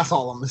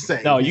gonna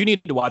say. No, you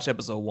need to watch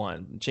episode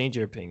 1. Change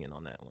your opinion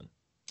on that one.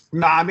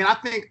 Nah, I mean, I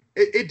think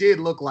it did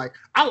look like,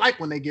 I like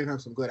when they give him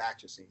some good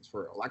action scenes,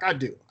 for real. Like, I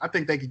do. I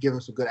think they could give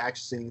him some good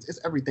action scenes. It's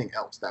everything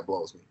else that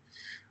blows me.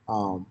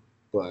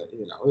 But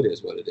you know, it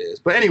is what it is.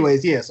 But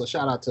anyways, yeah. So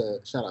shout out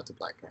to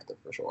Black Panther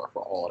for sure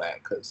for all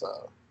that, because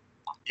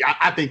yeah,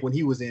 I think when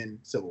he was in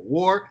Civil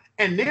War,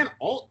 and then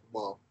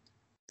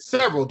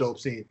several dope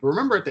scenes. But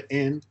remember at the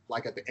end,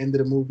 like at the end of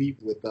the movie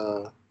with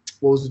what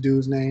was the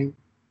dude's name?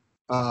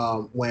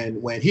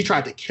 When he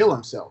tried to kill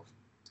himself,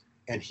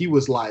 and he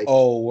was like,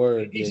 "Oh,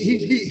 word!"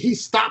 He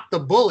stopped the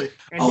bullet.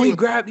 And he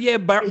grabbed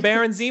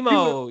Baron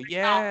Zemo.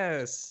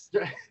 Yes.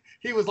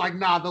 He was like,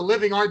 "Nah, the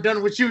living aren't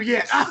done with you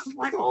yet." I was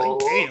like, "Oh,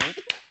 damn."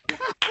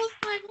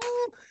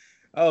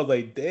 I was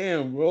like,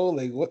 "Damn, bro!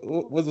 Like,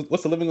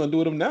 what's the living gonna do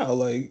with him now?"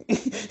 Like,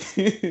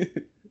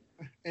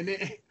 and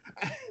then.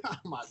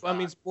 I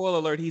mean, spoiler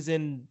alert, he's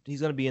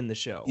gonna be in the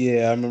show.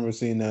 Yeah, I remember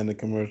seeing that in the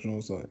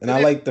commercial. So, and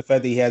I like the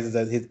fact that he has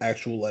his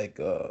actual like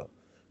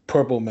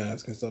purple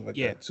mask and stuff like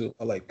that too.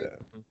 I like that.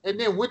 And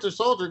then Winter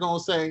Soldier gonna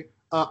say,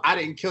 "I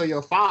didn't kill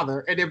your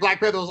father," and then Black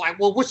Panther was like,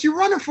 "Well, what you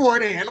running for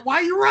then? Why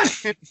are you running?"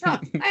 He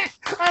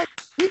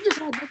just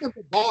had nothing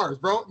but bars,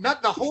 bro.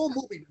 Not the whole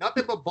movie,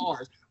 nothing but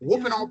bars,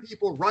 whooping on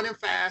people, running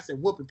fast,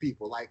 and whooping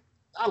people. Like,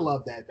 I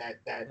love that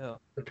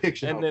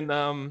depiction. And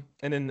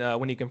then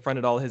when he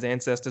confronted all his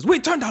ancestors, we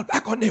turned our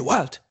back on the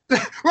world.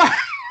 Right.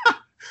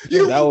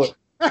 Yeah,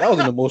 that was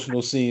an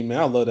emotional scene, man.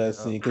 I love that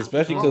scene,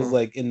 especially because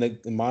like in the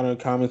modern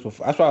comics,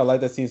 before I probably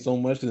like that scene so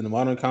much. Because in the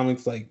modern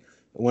comics, like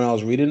when I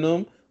was reading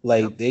them,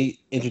 like they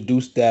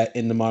introduced that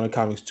in the modern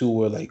comics too,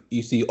 where like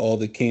you see all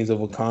the kings of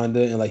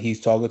Wakanda, and like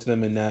he's talking to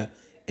them in that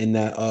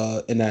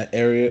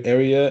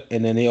area,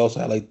 and then they also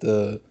had like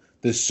the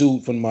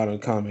suit from modern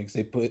comics.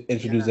 They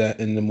introduced that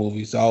in the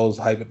movie, so I was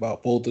hyped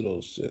about both of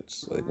those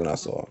shits. Like when I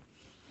saw it.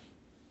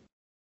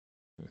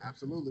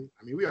 Absolutely.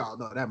 I mean, we all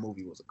know that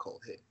movie was a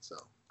cult hit. So.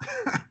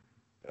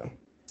 Yeah.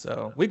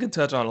 So we could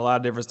touch on a lot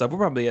of different stuff. We'll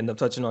probably end up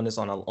touching on this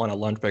on a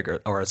lunch break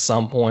or at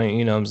some point.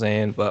 You know what I'm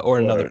saying? Or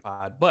another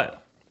pod.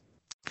 But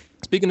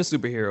speaking of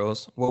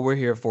superheroes, what we're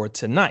here for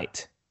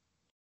tonight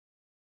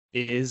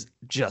is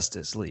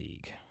Justice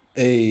League.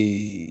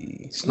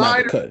 A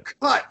Snyder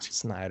cut.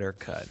 Snyder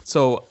cut.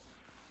 So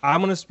I'm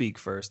gonna speak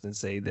first and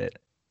say that.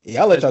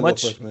 Yeah, I'll let y'all go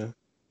first, man.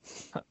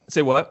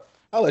 Say what?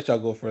 I'll let y'all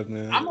go first,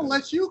 man. I'm gonna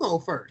let you go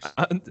first.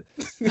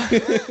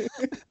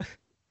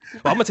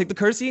 Well, I'm gonna take the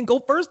courtesy and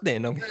go first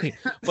then. Okay.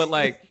 But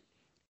like,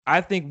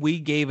 I think we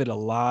gave it a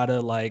lot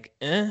of like,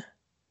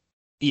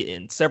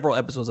 in several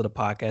episodes of the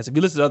podcast. If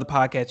you listen to other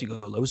podcasts, you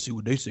go, let's see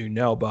what they say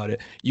now about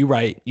it. You're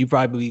right. You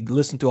probably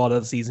listen to all the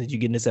other seasons. You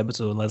get in this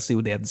episode and let's see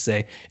what they have to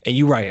say. And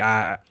you're right.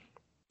 I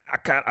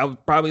was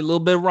probably a little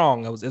bit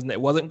wrong.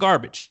 It wasn't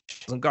garbage.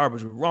 It wasn't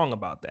garbage. We're wrong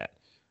about that.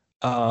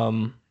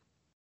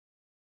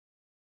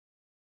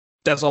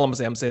 That's all I'm gonna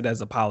say. I'm saying that as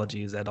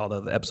apologies at all the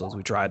other episodes.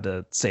 We tried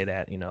to say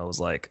that, you know, it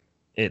was like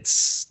it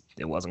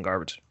wasn't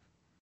garbage.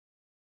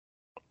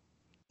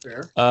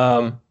 Fair.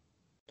 So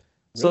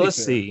let's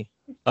see.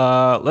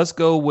 Let's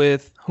go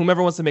with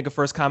whomever wants to make a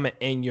first comment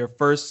and your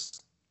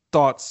first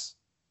thoughts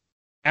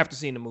after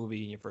seeing the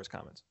movie and your first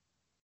comments.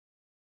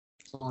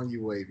 It's on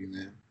you, Wavy,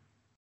 man.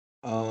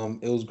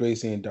 It was great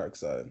seeing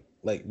Darkseid.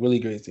 Like really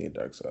great seeing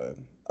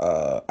Darkseid.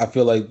 I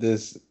feel like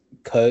this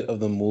cut of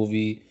the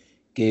movie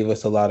gave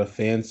us a lot of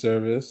fan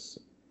service.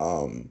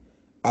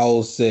 I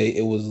will say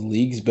it was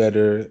leagues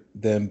better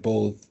than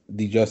both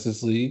the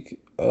Justice League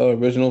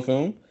original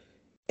film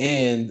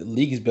and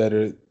leagues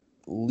better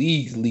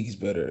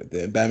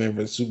than Batman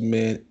vs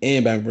Superman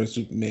and Batman vs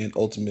Superman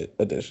Ultimate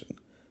Edition.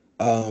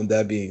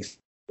 That being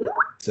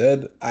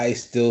said, I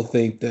still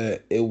think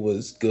that it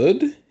was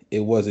good.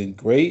 It wasn't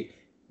great.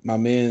 My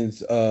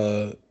man's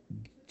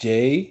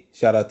Jay,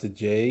 shout out to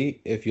Jay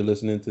if you're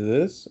listening to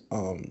this.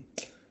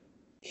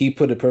 He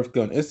put it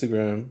perfectly on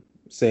Instagram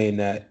saying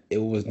that it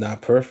was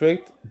not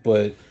perfect,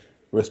 but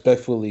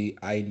respectfully,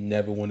 I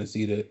never want to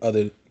see the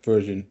other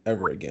version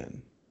ever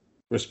again.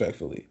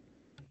 Respectfully.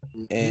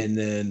 And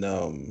then,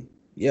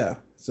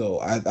 so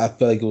I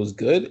felt like it was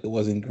good. It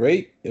wasn't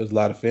great. It was a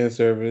lot of fan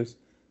service.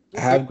 I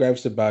have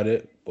gripes about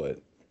it,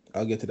 but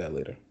I'll get to that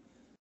later.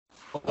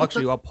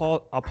 Actually, I'll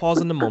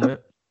pause in a moment.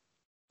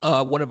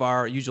 One of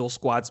our usual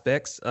squad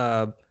specs,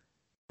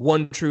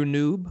 One True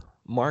Noob,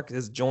 Mark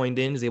has joined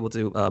in. Is able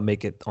to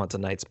make it on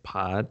tonight's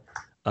pod.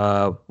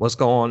 What's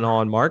going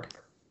on, Mark?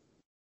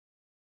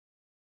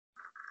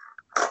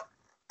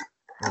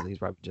 Oh, he's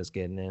probably just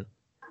getting in.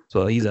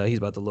 So he's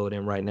about to load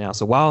in right now.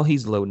 So while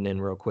he's loading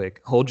in real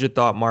quick, hold your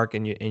thought, Mark,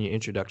 in your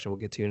introduction. We'll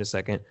get to you in a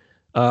second.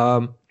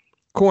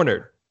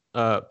 Cornered,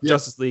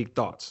 Justice League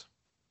thoughts.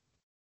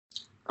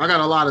 I got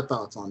a lot of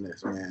thoughts on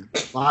this, man.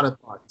 A lot of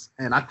thoughts.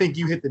 And I think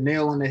you hit the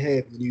nail on the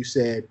head when you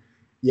said,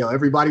 yo,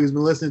 everybody who's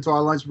been listening to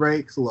our lunch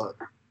breaks,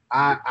 look,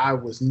 I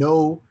was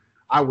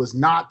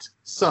not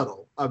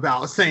subtle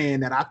about saying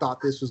that I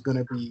thought this was going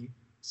to be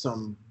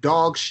some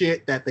dog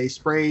shit that they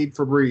sprayed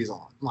Febreze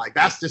on. Like,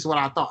 that's just what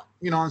I thought.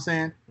 You know what I'm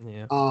saying?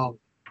 Yeah.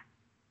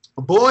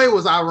 Boy,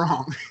 was I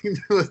wrong.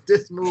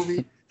 This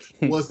movie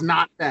was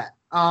not that.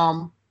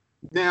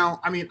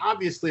 Now, I mean,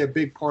 obviously a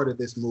big part of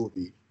this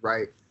movie,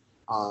 right,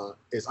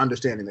 is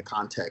understanding the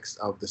context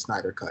of the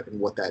Snyder Cut and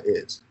what that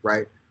is,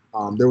 right?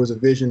 There was a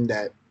vision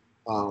that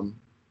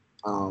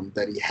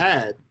that he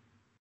had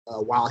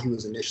while he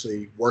was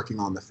initially working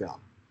on the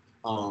film.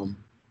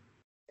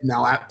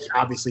 Now,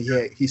 obviously,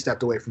 he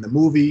stepped away from the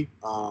movie.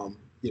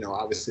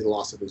 Obviously, the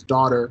loss of his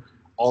daughter,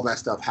 all that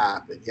stuff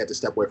happened. He had to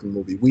step away from the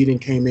movie. Whedon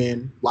came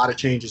in. A lot of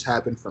changes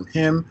happened from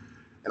him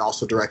and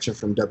also direction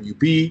from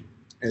WB.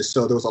 And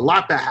so there was a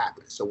lot that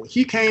happened. So when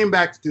he came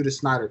back to do the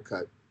Snyder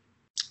Cut,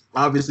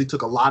 obviously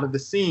took a lot of the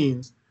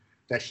scenes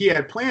that he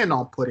had planned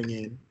on putting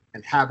in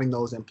and having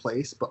those in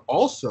place, but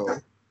also,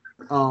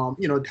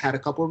 had a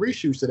couple of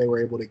reshoots that they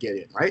were able to get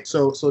in, right?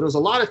 So there's a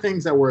lot of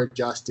things that were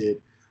adjusted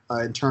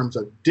in terms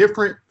of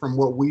different from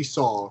what we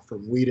saw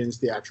from Whedon's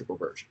theatrical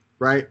version,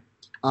 right?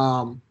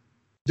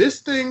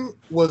 This thing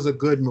was a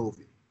good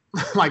movie.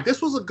 Like,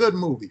 this was a good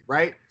movie,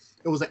 right?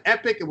 It was an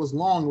epic. It was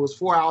long. It was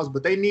 4 hours,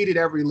 but they needed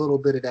every little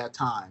bit of that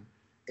time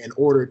in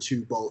order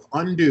to both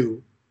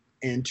undo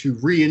and to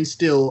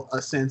reinstill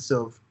a sense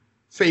of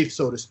faith,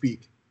 so to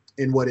speak,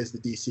 in what is the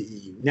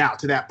DCEU. Now,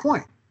 to that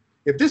point,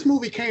 if this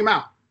movie came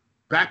out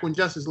back when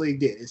Justice League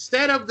did,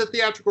 instead of the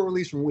theatrical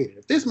release from Whedon,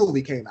 if this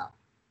movie came out,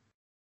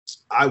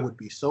 I would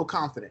be so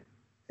confident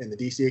in the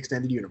DC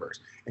Extended Universe.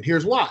 And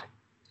here's why.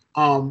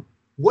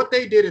 What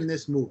they did in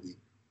this movie,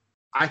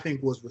 I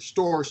think, was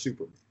restore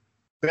Superman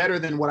better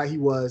than what he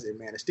was in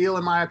Man of Steel,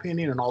 in my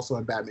opinion, and also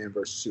in Batman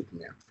vs.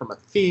 Superman. From a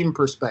theme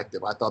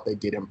perspective, I thought they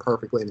did him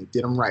perfectly and they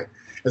did him right,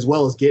 as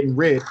well as getting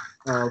rid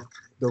of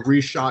the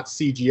reshot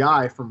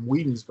CGI from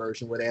Whedon's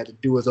version where they had to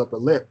do his upper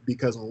lip,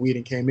 because when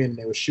Whedon came in and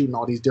they were shooting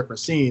all these different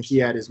scenes, he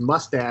had his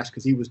mustache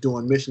because he was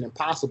doing Mission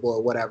Impossible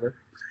or whatever,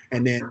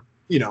 and then,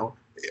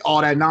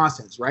 all that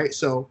nonsense, right?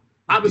 So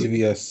obviously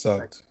BVS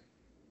sucked.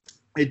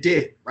 It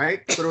did,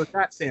 right? So there was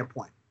that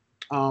standpoint.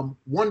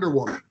 Wonder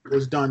Woman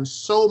was done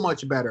so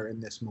much better in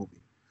this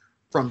movie,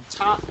 from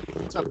top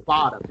to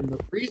bottom. And the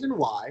reason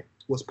why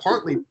was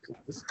partly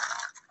because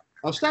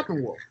of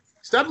Steppenwolf.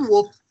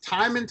 Steppenwolf,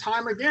 time and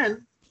time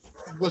again,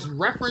 was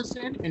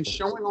referencing and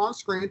showing on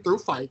screen through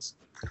fights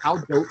how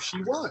dope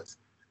she was.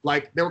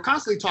 Like, they were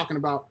constantly talking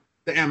about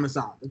the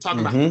Amazon and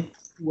talking about who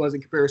she was in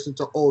comparison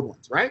to old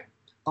ones, right?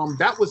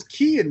 That was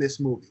key in this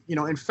movie.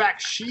 In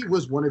fact, she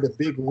was one of the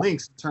big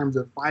links in terms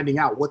of finding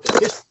out what the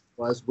history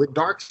was with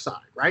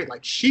Darkseid, right?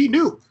 Like, she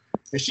knew,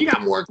 and she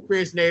got more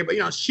experience than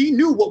everybody. She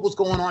knew what was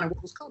going on and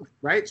what was coming,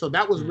 right? So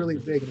that was really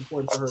big and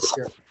important for her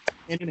character.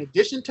 And in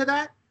addition to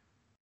that,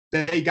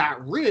 they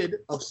got rid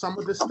of some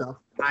of the stuff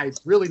I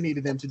really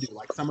needed them to do,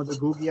 like some of the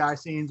googly eye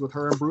scenes with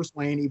her and Bruce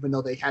Wayne, even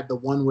though they had the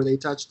one where they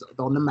touched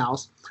on the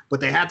mouse, but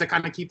they had to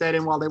kind of keep that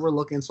in while they were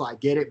looking, so I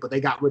get it. But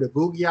they got rid of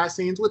googly eye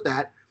scenes with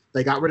that.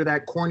 They got rid of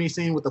that corny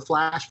scene with the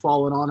Flash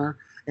falling on her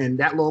and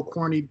that little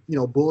corny,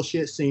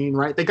 bullshit scene,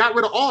 right? They got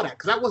rid of all that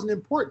because that wasn't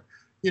important.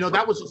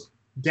 That was just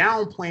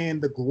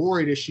downplaying the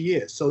glory that she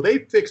is. So they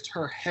fixed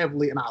her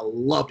heavily, and I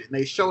loved it. And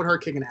they showed her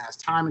kicking ass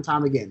time and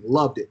time again.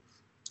 Loved it.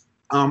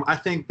 I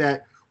think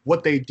that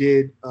what they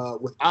did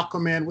with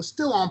Aquaman was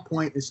still on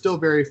point and still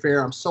very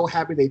fair. I'm so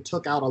happy they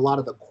took out a lot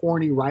of the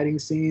corny writing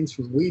scenes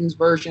from Whedon's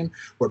version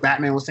where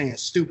Batman was saying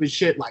stupid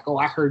shit like, oh,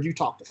 I heard you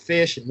talk to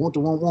fish and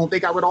won't. They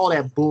got rid of all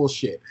that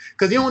bullshit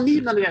because you don't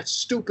need none of that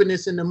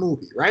stupidness in the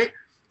movie, right?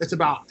 It's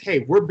about, hey,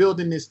 we're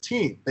building this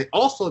team. They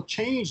also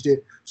changed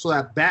it so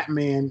that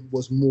Batman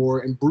was more,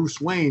 and Bruce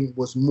Wayne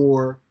was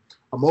more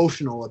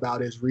emotional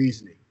about his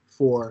reasoning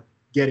for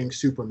getting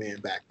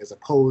Superman back, as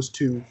opposed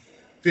to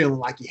feeling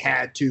like he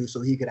had to so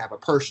he could have a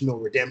personal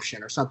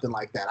redemption or something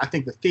like that. I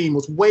think the theme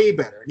was way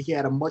better, and he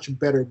had a much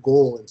better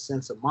goal and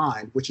sense of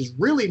mind, which is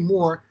really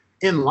more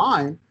in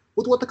line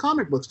with what the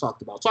comic books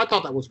talked about. So I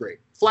thought that was great.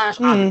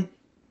 Flash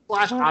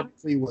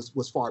obviously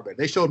was far better.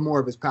 They showed more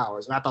of his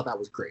powers, and I thought that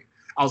was great.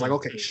 I was like,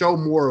 okay, show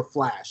more of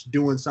Flash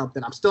doing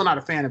something. I'm still not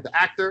a fan of the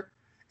actor,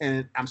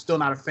 and I'm still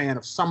not a fan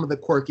of some of the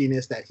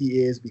quirkiness that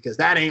he is, because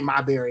that ain't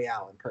my Barry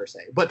Allen per se.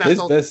 But that's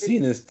his best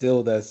scene is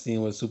still that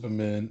scene with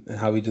Superman and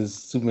how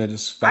Superman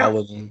just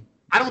followed him.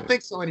 I don't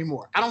think so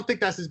anymore. I don't think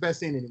that's his best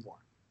scene anymore.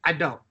 I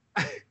don't.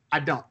 If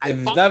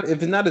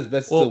it's not his best,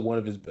 it's still one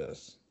of his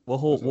best. We'll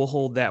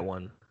hold that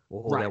one.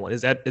 We'll hold that one.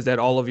 Is that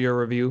all of your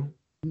review?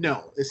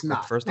 No, it's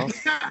not. First off,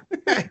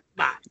 It's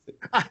not.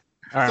 All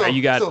right, So-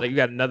 you got so- you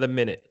got another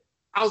minute.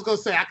 I was gonna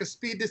say I could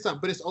speed this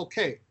up, but it's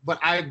okay. But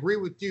I agree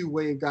with you,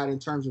 Wade got in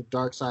terms of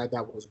Darkseid.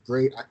 That was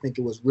great. I think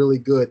it was really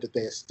good that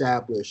they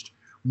established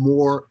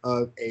more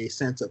of a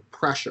sense of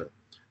pressure.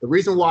 The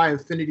reason why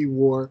Infinity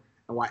War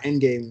and why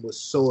Endgame was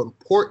so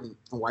important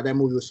and why that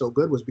movie was so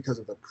good was because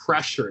of the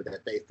pressure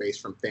that they faced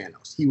from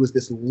Thanos. He was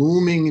this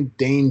looming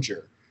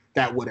danger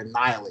that would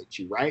annihilate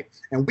you, right?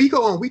 And we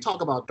go and we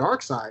talk about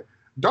Darkseid.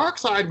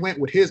 Darkseid went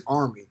with his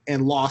army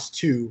and lost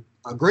to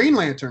a Green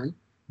Lantern,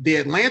 the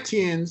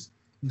Atlanteans,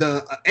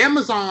 the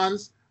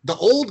Amazons, the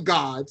old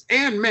gods,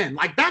 and men.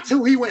 Like, that's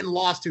who he went and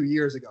lost to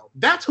years ago.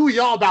 That's who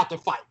y'all about to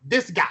fight.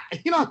 This guy.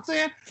 You know what I'm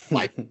saying?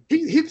 Like,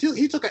 he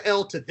took an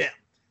L to them,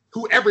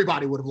 who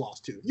everybody would have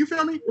lost to. You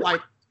feel me?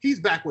 Like, he's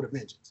back with a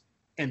vengeance.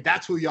 And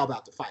that's who y'all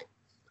about to fight.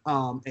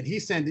 And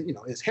he's sending,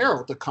 his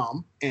herald to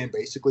come and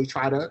basically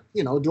try to,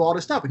 do all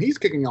this stuff. And he's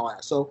kicking y'all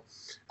ass. So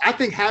I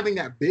think having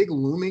that big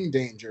looming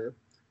danger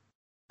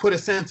put a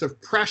sense of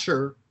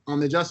pressure on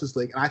the Justice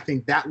League. And I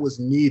think that was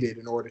needed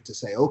in order to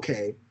say,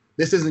 okay,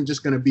 this isn't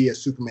just going to be a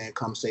Superman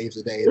comes, saves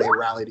the day, they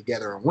rally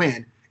together and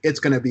win. It's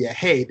going to be a,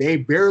 hey, they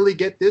barely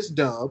get this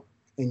dub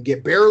and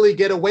barely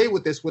get away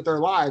with this with their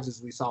lives,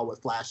 as we saw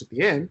with Flash at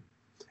the end.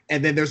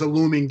 And then there's a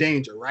looming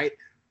danger, right?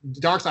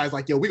 Darkseid's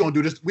like, yo, we're going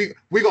to do this.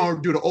 We're going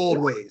to do the old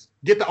ways.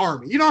 Get the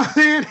army. You know what I'm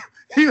saying?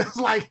 He was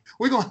like,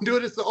 we're going to do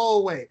this the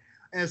old way.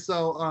 And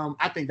so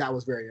I think that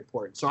was very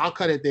important. So I'll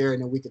cut it there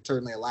and then we can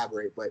certainly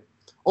elaborate. But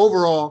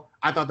overall,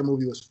 I thought the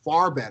movie was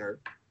far better.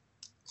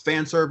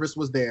 Fan service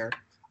was there.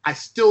 I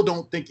still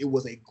don't think it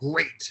was a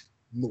great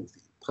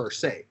movie per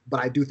se, but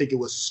I do think it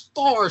was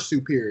far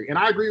superior. And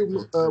I agree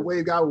with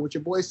Wade Guy with what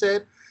your boy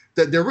said.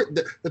 The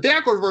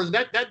theatrical version,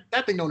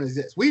 that thing don't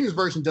exist. Whedon's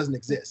version doesn't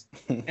exist.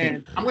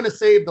 And I'm going to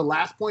save the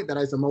last point that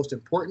is the most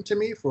important to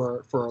me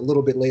for a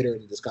little bit later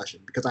in the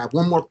discussion, because I have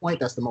one more point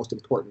that's the most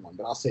important one,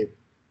 but I'll save it.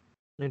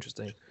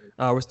 Interesting.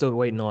 We're still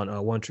waiting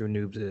on One True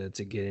Noob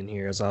to get in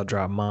here, so I'll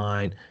drop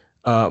mine.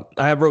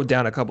 I wrote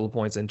down a couple of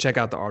points, and check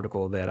out the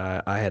article that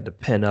I had to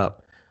pin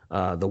up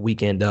the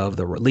weekend of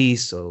the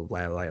release. So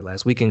like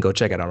last weekend, go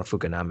check it out on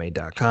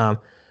fukaname.com.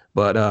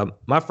 But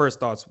my first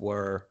thoughts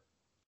were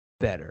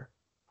better.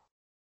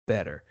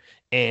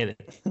 And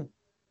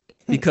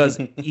because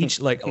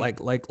each, like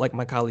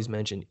my colleagues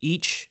mentioned,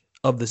 each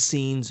of the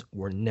scenes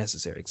were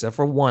necessary, except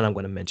for one I'm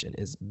going to mention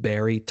is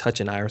Barry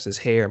touching Iris's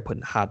hair and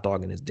putting a hot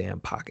dog in his damn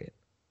pocket.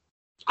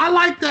 I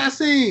like that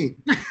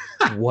scene.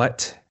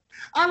 What?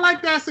 I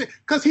like that scene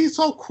because he's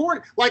so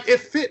corny. Like, it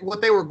fit what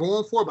they were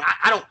going for, but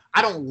I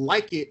don't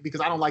like it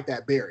because I don't like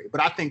that Barry.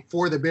 But I think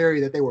for the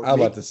Barry that they were, I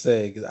was about to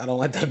say, because I don't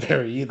like that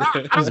Barry either.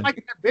 I don't like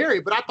that Barry,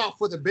 but I thought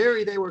for the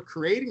Barry they were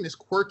creating, this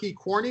quirky,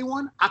 corny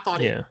one, I thought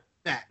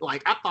that.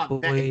 Like, I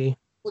thought that.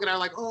 Look at that,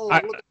 like, look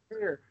at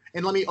her.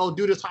 And let me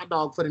do this hot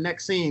dog for the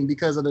next scene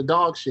because of the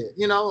dog shit.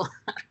 I don't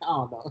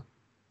know.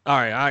 All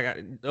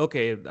right,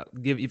 okay.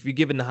 If you're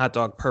giving the hot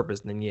dog purpose,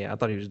 then yeah, I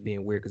thought he was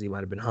being weird because he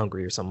might have been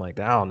hungry or something like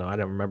that. I don't know. I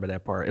don't remember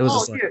that part. It was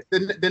just like,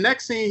 the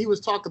next scene, he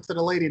was talking to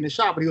the lady in the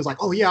shop, and he was like,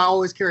 "Oh yeah, I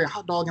always carry a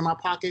hot dog in my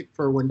pocket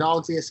for when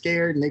dogs get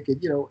scared and they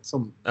could,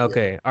 some."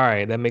 Okay, all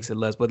right, that makes it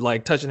less. But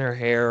like touching her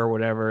hair or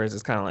whatever is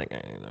just kind of like,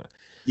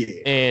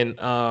 Yeah. And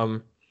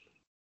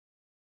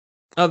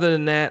other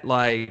than that,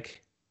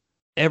 like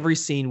every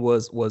scene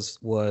was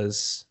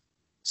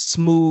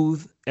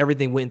smooth.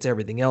 Everything went into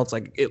everything else,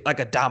 like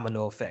a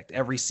domino effect.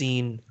 Every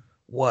scene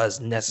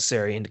was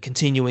necessary in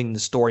continuing the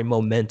story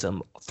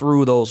momentum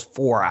through those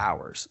 4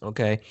 hours.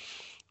 Okay.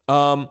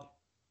 To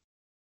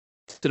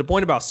the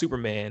point about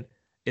Superman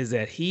is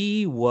that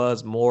he definitely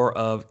was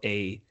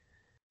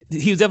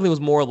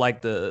more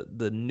like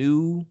the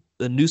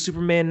new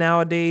Superman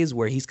nowadays,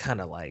 where he's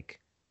kind of like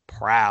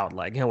proud,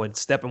 like when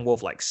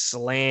Steppenwolf like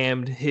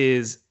slammed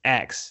his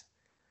axe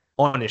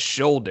on his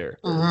shoulder,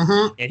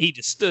 and he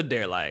just stood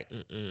there like,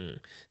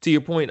 To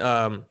your point,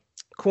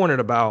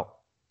 Cornered, about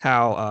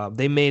how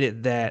they made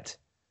it that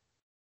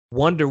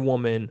Wonder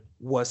Woman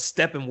was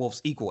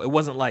Steppenwolf's equal. It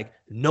wasn't like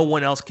no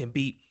one else can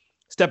beat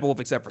Steppenwolf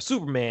except for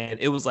Superman.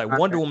 It was like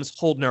Wonder Woman's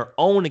holding her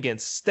own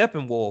against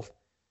Steppenwolf,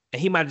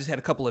 and he might have just had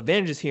a couple of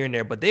advantages here and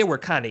there, but they were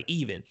kind of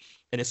even.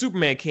 And then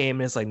Superman came,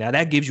 and it's like, now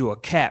that gives you a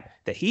cap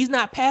that he's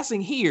not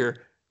passing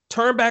here.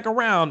 Turn back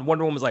around.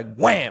 Wonder Woman's like,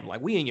 wham, like,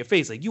 we in your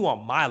face, like, you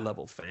on my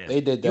level, fam. They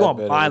did that. You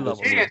on my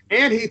level.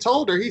 And he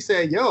told her, he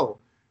said, yo,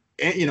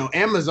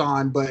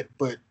 Amazon, but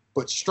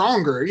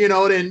stronger,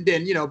 than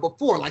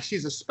before. Like,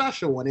 she's a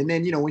special one. And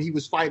then, when he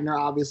was fighting her,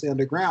 obviously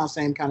underground,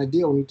 same kind of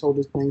deal. When he told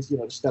her things,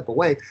 to step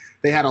away,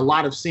 they had a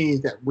lot of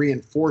scenes that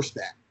reinforced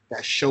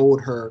that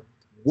showed her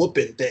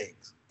whooping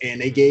things, and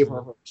they gave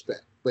her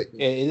respect. But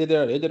yeah, it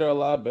did her a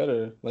lot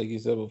better, like you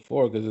said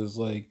before, because it's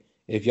like,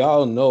 if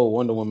y'all know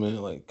Wonder Woman,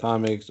 like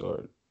comics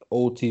or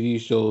old TV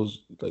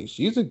shows, like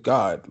she's a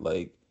god,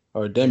 like,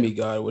 or a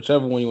demigod,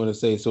 whichever one you want to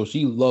say. So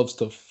she loves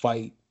to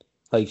fight.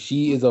 Like,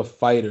 she is a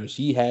fighter.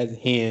 She has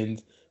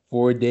hands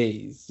for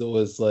days. So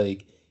it's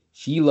like,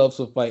 she loves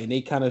to fight. And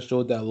they kind of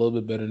showed that a little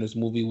bit better in this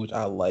movie, which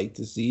I like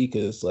to see,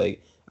 because it's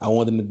like, I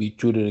want them to be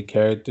true to the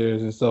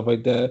characters and stuff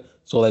like that.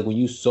 So like when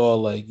you saw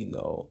like,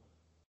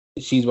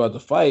 she's about to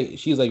fight,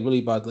 she's like really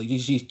about to, like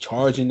she's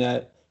charging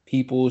at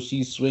people,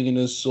 she's swinging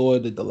the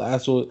sword, the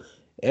lasso,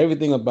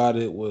 everything about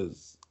it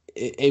was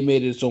it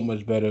made it so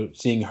much better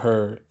seeing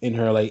her in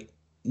her like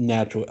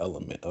natural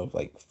element of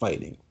like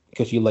fighting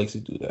because she likes to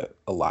do that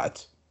a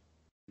lot.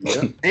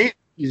 Yeah, and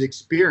she's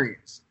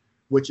experienced,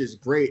 which is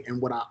great.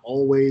 And what I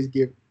always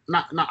give,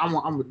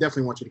 I'm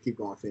definitely want you to keep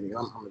going, Phoenix.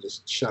 I'm gonna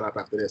just shut up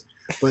after this.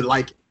 But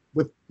like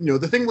with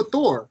the thing with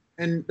Thor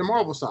and the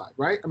Marvel side,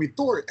 right? I mean,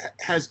 Thor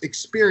has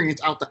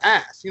experience out the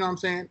ass. You know what I'm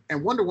saying?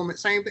 And Wonder Woman,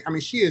 same thing. I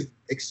mean, she is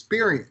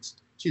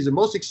experienced. She's the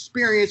most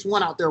experienced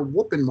one out there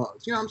whooping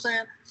mugs. You know what I'm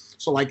saying?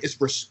 So like, it's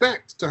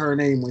respect to her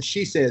name when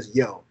she says,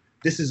 "Yo,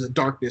 this is a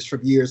darkness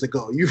from years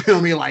ago." You feel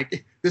me?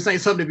 Like this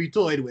ain't something to be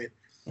toyed with.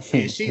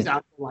 And she's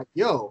out there like,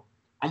 "Yo,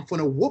 I'm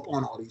gonna whoop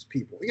on all these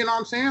people." You know what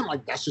I'm saying?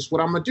 Like that's just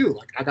what I'm gonna do.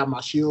 Like I got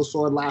my shield,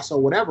 sword, lasso,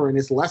 whatever, and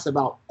it's less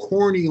about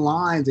corny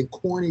lines and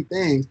corny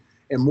things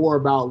and more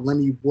about let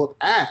me whoop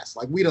ass.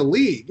 Like we the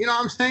league. You know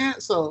what I'm saying?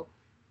 So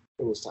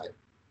it was tight.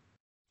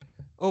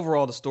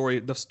 Overall,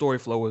 the story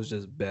flow was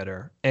just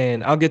better,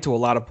 and I'll get to a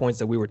lot of points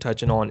that we were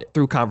touching on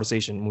through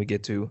conversation when we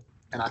get to.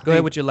 And go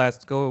ahead with your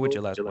last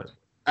point.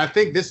 I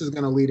think this is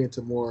going to lead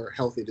into more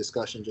healthy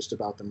discussion just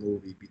about the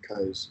movie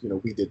because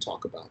we did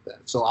talk about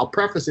that. So I'll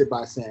preface it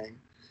by saying,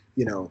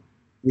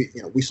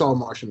 we saw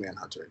Martian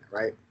Manhunter in it,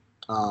 right?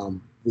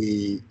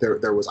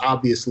 There was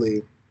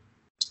obviously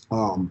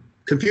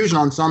confusion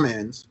on some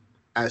ends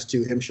as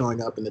to him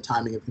showing up and the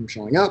timing of him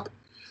showing up,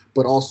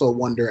 but also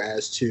wonder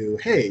as to,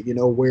 hey,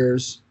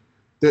 there's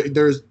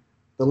the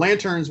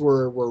lanterns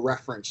were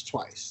referenced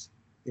twice,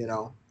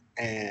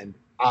 and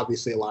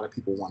obviously a lot of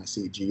people want to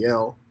see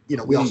GL.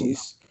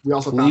 We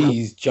also found out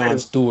John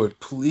Stewart,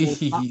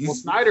 please. Well,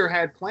 Snyder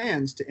had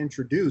plans to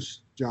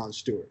introduce John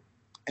Stewart,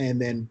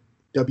 and then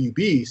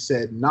WB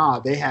said, nah,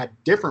 they had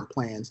different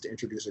plans to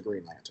introduce a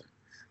Green Lantern.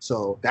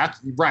 So that's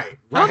right.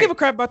 I don't give a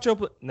crap about your.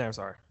 No,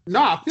 sorry.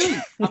 No, I feel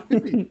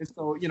you. And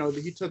so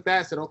he took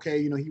that, said,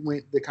 okay, he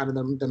went the kind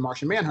of the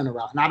Martian Manhunter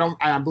route, and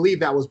I believe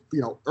that was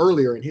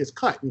earlier in his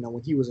cut,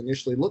 when he was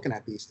initially looking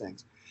at these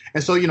things,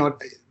 and so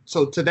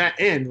so to that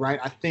end, right,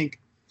 I think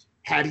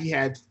had he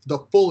had the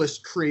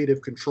fullest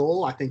creative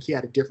control, I think he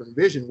had a different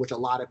vision, which a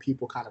lot of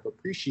people kind of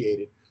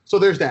appreciated. So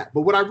there's that.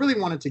 But what I really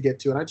wanted to get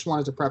to, and I just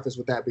wanted to preface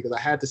with that because I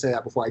had to say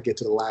that before I get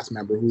to the last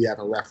member who we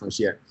haven't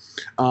referenced yet,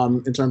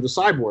 in terms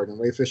of Cyborg and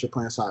Ray Fisher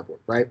playing Cyborg,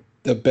 right?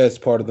 The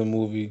best part of the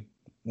movie,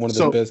 one of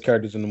the best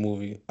characters in the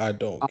movie. I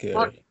don't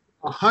care.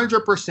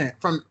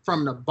 100%.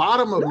 From the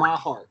bottom of my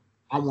heart,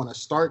 I want to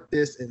start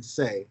this and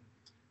say,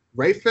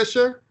 Ray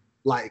Fisher,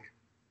 like,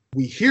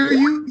 we hear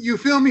you. You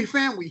feel me,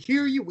 fam? We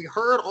hear you. We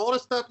heard all the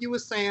stuff you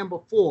was saying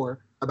before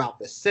about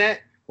the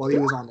set while he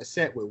was on the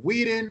set with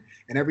Whedon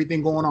and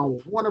everything going on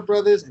with Warner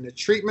Brothers and the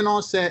treatment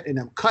on set and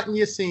them cutting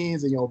your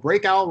scenes and your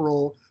breakout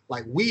role.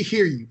 Like, we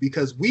hear you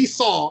because we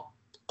saw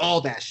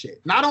all that shit.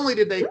 Not only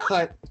did they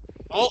cut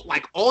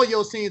all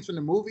your scenes from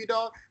the movie,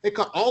 dog, they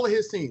cut all of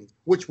his scenes,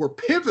 which were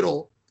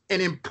pivotal and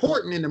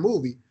important in the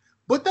movie,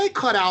 but they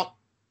cut out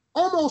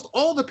almost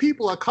all the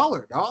people of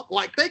color, dog.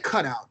 Like, they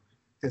cut out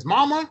his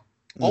mama,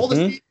 all the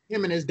scenes,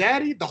 him and his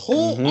daddy, the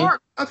whole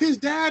arc of his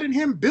dad and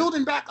him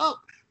building back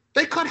up.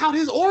 They cut out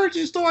his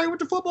origin story with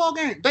the football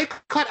game. They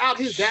cut out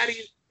his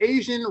daddy's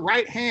Asian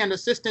right-hand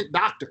assistant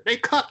doctor. They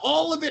cut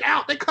all of it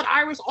out. They cut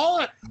Iris, all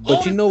that.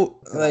 But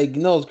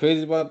what's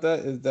crazy about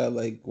that is that,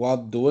 like, while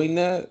doing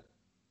that,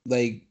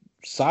 like,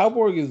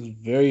 Cyborg is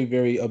very,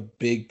 very a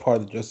big part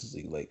of the Justice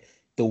League. Like,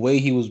 the way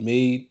he was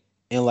made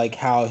and, like,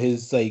 how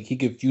his, like, he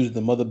could fuse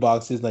the mother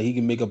boxes. Like, he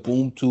can make a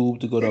boom tube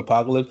to go to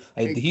Apocalypse.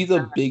 Like, he's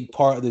a big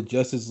part of the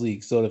Justice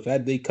League. So the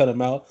fact they cut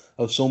him out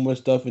of so much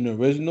stuff in the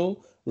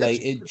original,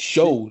 like, it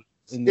showed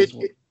in this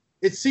one.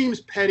 It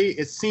seems petty.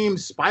 It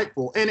seems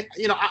spiteful. And,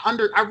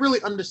 I really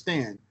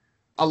understand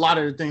a lot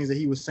of the things that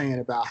he was saying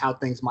about how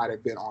things might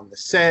have been on the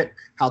set,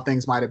 how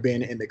things might have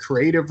been in the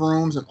creative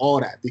rooms and all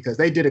that, because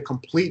they did a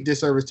complete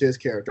disservice to his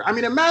character. I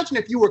mean, imagine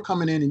if you were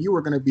coming in and you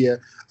were going to be an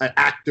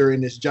actor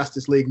in this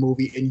Justice League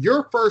movie in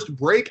your first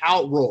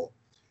breakout role,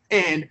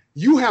 and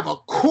you have a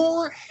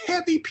core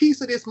heavy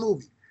piece of this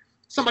movie.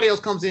 Somebody else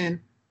comes in,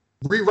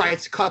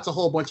 rewrites, cuts a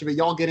whole bunch of it.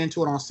 Y'all get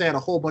into it on set. A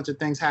whole bunch of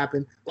things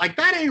happen. Like,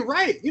 that ain't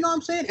right. You know what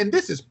I'm saying? And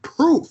this is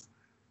proof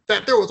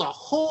that there was a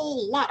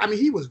whole lot. I mean,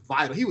 he was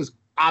vital. He was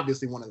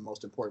obviously one of the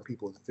most important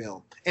people in the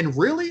film. And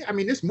really, I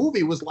mean, this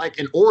movie was like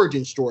an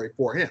origin story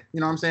for him.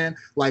 You know what I'm saying?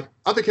 Like,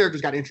 other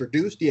characters got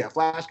introduced. Yeah,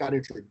 Flash got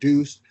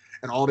introduced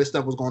and all this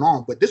stuff was going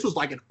on. But this was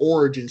like an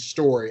origin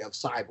story of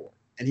Cyborg.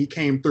 And he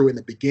came through in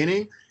the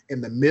beginning. In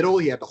the middle,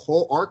 he had the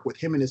whole arc with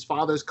him and his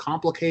father's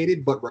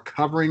complicated but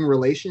recovering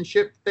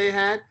relationship they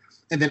had.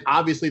 And then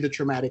obviously the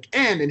traumatic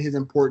end and his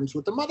importance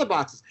with the mother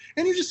boxes.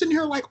 And you're just sitting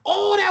here like,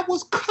 oh, that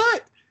was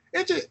cut.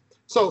 It just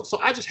so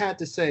I just had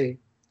to say,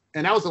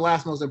 and that was the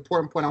last most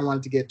important point I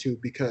wanted to get to,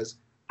 because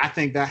I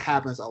think that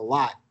happens a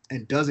lot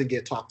and doesn't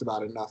get talked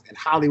about enough in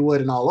Hollywood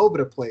and all over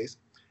the place.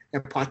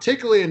 And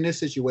particularly in this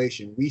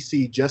situation, we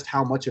see just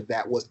how much of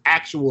that was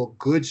actual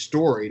good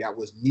story that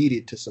was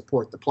needed to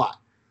support the plot.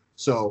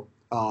 So,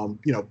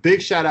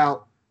 big shout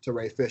out to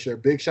Ray Fisher.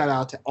 Big shout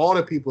out to all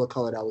the people of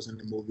color that was in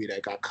the movie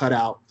that got cut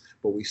out.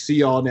 But we see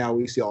y'all now.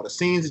 We see all the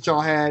scenes that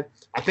y'all had.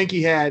 I think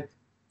he had,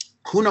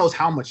 who knows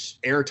how much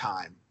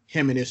airtime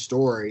him and his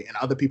story and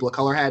other people of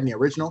color had in the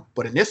original.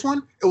 But in this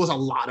one, it was a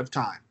lot of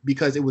time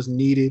because it was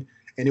needed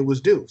and it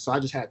was due. So I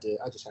just had to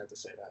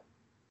say that.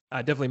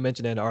 I definitely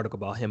mentioned in an article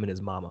about him and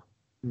his mama.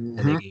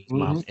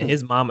 Mm-hmm. And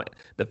his mama,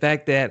 the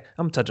fact that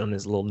I'm touching on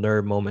this little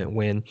nerd moment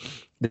when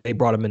they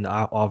brought him in the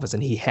office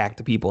and he hacked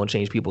the people and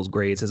changed people's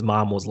grades. His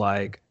mom was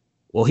like,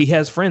 well, he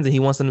has friends and he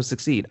wants them to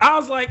succeed. I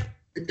was like,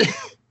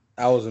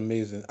 that was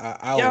amazing.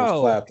 I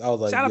was clapped. I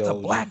was like, shout out to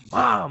black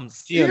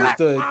moms. She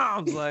understood.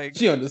 Moms, like,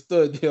 she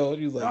understood, yo.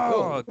 She was like,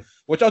 yo,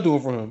 what y'all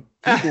doing for him?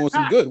 He's doing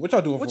some good. What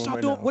y'all doing for him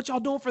right now? What y'all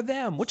doing for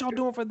them? What y'all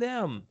doing for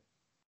them?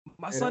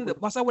 My son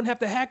wouldn't have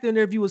to hack them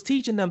if he was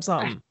teaching them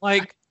something.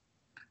 Like,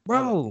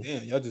 bro.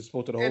 Damn, y'all just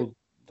spoke to the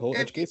whole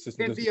education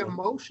system. And the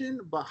emotion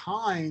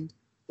behind,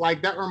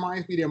 like, that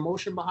reminds me, the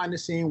emotion behind the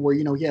scene where,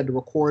 he had the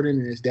recording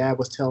and his dad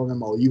was telling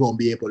him, oh, you're going to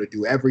be able to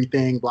do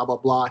everything, blah, blah,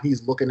 blah.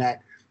 He's looking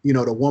at,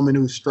 the woman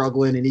who's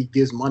struggling and he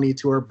gives money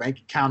to her bank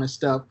account and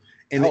stuff.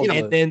 And,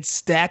 and then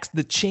stacks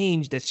the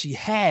change that she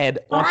had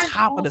on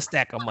top of the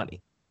stack of money.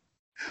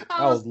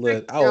 That was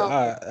lit. That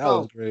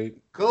was great.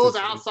 Goes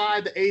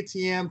outside the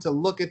ATM to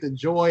look at the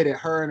joy that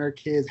her and her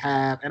kids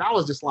have. And I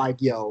was just like,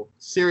 yo,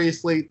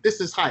 seriously, this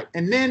is hype.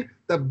 And then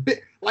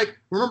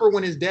remember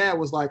when his dad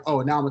was like,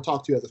 oh, now I'm going to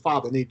talk to you as a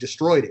father. And he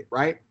destroyed it,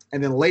 right?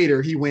 And then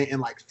later he went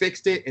and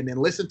fixed it and then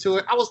listened to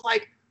it. I was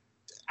like,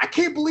 I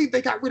can't believe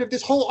they got rid of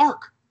this whole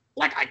arc.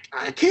 Like,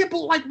 I can't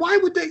believe, why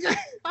would they?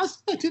 I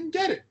didn't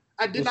get it.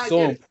 It was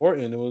so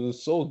important. It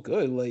was so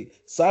good. Like,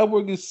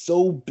 Cyborg is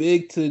so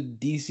big to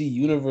DC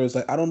Universe.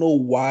 Like, I don't know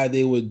why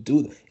they would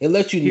do that. It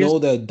lets you know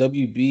that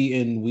WB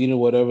and Whedon,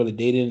 whatever, they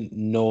didn't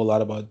know a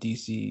lot about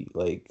DC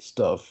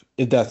stuff.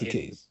 If that's the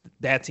case,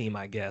 that team,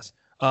 I guess.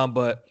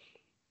 But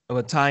I'm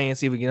gonna tie in,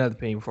 see if we get another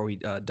opinion before we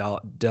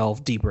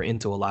delve deeper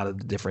into a lot of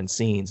the different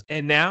scenes.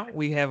 And now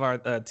we have our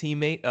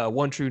teammate,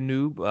 One True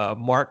Noob,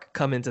 Mark,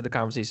 come into the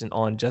conversation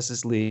on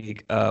Justice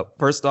League.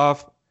 First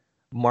off,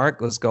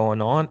 Mark, what's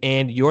going on?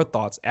 And your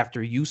thoughts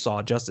after you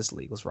saw Justice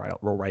League. Let's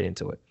roll right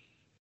into it.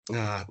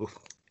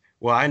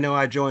 Well, I know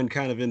I joined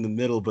kind of in the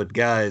middle, but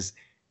guys,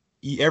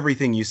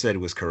 everything you said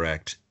was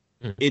correct.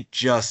 It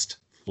just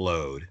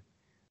flowed.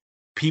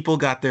 People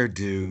got their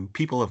due.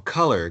 People of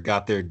color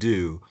got their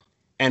due.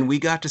 And we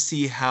got to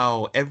see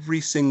how every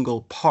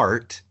single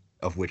part,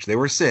 of which there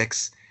were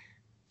 6,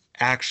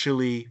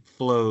 actually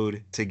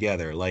flowed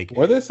together. Like,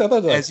 were there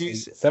 7 to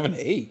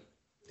 8?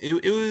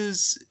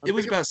 It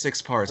was about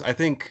 6 parts. I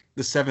think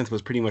the 7th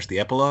was pretty much the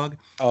epilogue.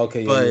 Oh,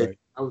 okay, but right.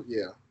 Oh,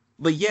 yeah.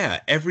 But yeah,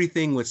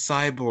 everything with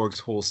Cyborg's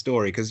whole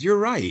story, because you're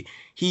right,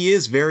 he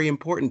is very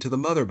important to the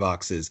mother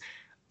boxes.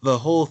 The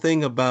whole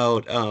thing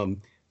about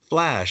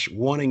Flash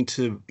wanting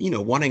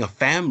a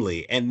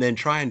family and then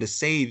trying to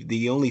save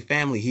the only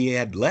family he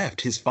had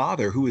left, his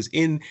father, who was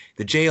in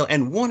the jail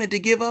and wanted to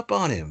give up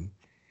on him.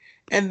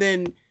 And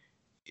then,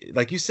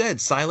 like you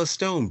said, Silas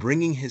Stone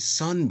bringing his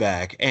son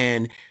back.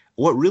 And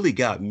what really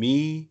got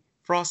me,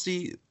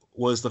 Frosty,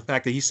 was the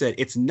fact that he said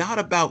it's not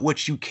about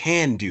what you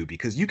can do,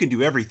 because you can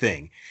do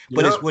everything,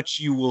 but it's what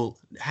you will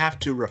have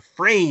to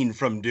refrain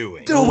from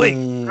doing.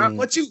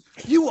 What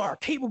you are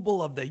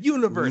capable of the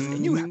universe,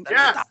 and you have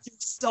to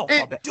stop yourself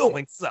from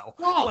doing so.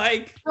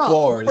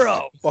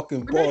 Bro,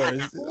 fucking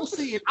bars.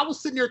 I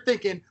was sitting there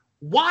thinking,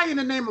 why in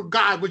the name of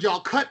God would y'all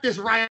cut this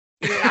right?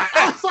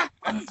 I was like,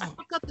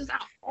 cut this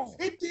out.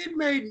 It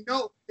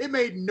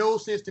made no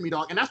sense to me,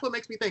 dog. And that's what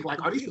makes me think, like,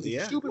 are these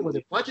people stupid? Was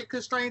it budget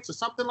constraints or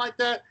something like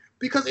that?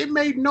 Because it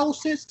made no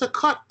sense to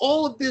cut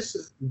all of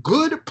this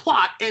good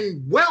plot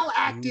and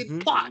well-acted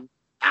plot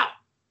out.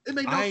 It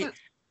made no sense.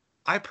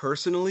 I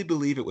personally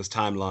believe it was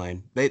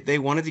timeline. They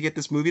wanted to get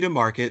this movie to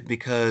market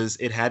because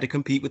it had to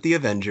compete with the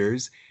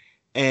Avengers.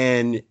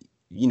 And,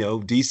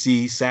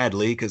 DC,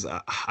 sadly, because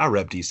I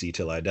rep DC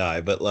till I die,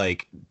 but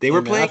they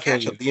were playing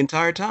catch up the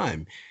entire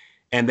time.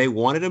 And they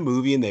wanted a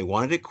movie and they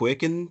wanted it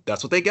quick, and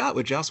that's what they got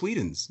with Joss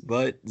Whedon's.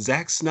 But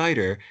Zack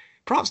Snyder,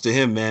 props to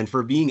him, man,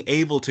 for being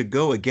able to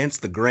go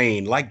against the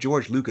grain like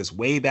George Lucas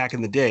way back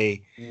in the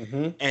day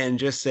and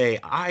just say,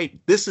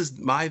 this is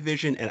my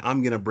vision and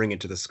I'm going to bring it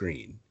to the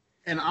screen.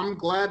 And I'm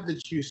glad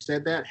that you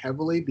said that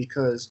heavily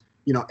because,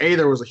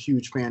 there was a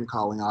huge fan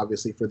calling,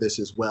 obviously, for this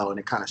as well. And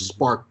it kind of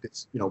sparked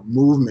this,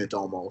 movement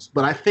almost.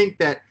 But I think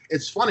that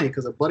it's funny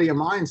because a buddy of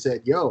mine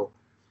said,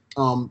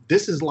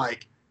 this is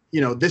like,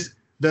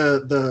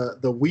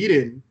 the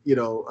Whedon,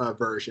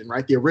 version,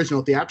 right? The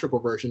original theatrical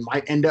version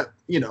might end up,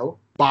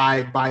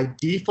 by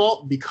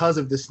default, because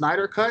of the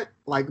Snyder cut,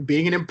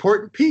 being an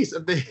important piece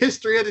of the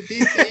history of the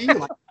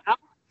DCU.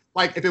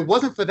 like if it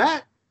wasn't for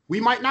that, we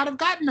might not have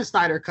gotten the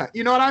Snyder cut.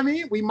 You know what I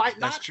mean? We might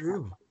not. That's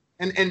true.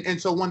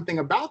 And so one thing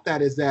about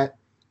that is that,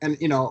 and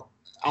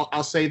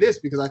I'll say this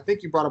because I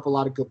think you brought up a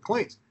lot of good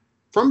points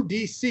from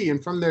DC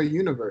and from their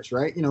universe,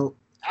 right?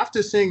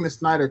 after seeing the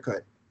Snyder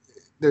cut,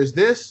 there's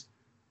this.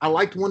 I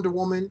liked Wonder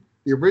Woman,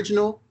 the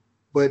original,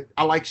 but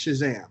I like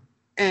Shazam.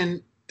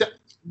 And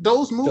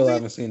those movies. Still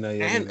haven't seen that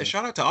yet. And a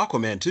shout out to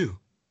Aquaman too.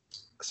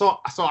 So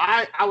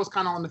I was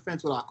kind of on the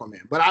fence with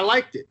Aquaman, but I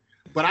liked it.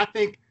 But I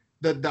think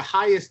the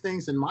highest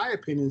things, in my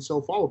opinion,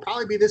 so far would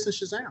probably be this and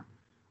Shazam.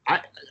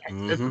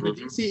 The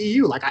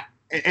DCEU, like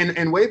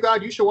and Wave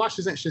God, you should watch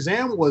Shazam.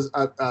 Shazam was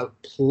a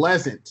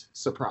pleasant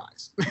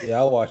surprise. Yeah,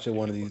 I'll watch it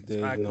one of these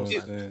days.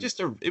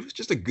 It was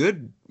just a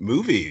good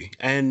movie,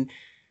 and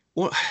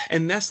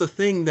that's the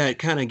thing that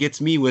kind of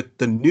gets me with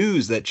the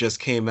news that just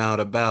came out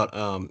about.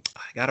 I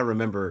gotta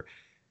remember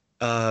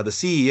the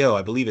CEO.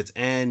 I believe it's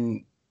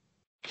Anne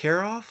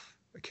Carioff.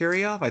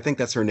 I think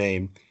that's her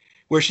name.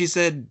 Where she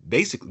said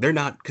basically they're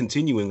not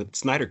continuing with the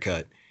Snyder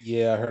Cut.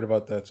 Yeah, I heard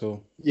about that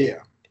too.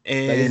 Yeah.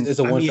 And it's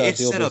a one-shot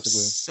deal, set up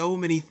basically. so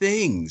many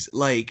things.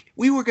 Like,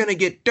 we were gonna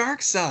get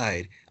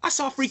Darkseid. I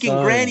saw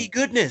freaking Granny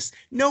Goodness.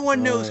 No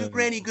one knows who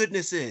Granny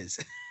Goodness is.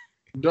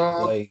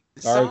 Dog, Like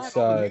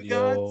Darkseid,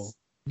 yo.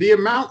 the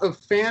amount of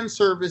fan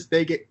service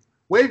they get.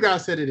 Wave God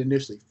said it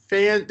initially.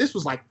 This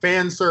was like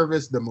fan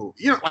service, the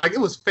movie. You know, like it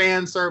was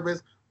fan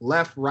service,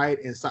 left, right,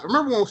 and side.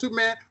 Remember when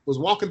Superman was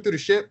walking through the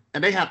ship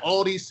and they had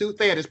all these suits?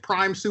 They had his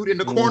prime suit in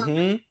the corner.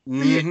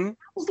 Mm-hmm. I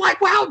was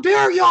like, well, how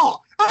dare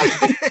y'all?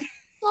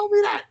 Tell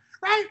me that,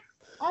 right?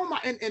 Oh my,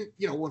 and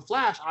you know, when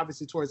Flash,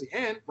 obviously towards the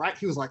end, right,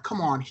 he was like,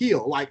 come on,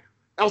 heal. Like,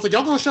 I was like,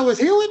 y'all gonna show us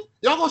healing?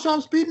 Y'all gonna show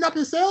him speeding up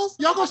his cells?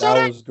 Y'all gonna show that?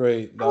 That was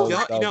great.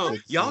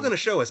 Y'all gonna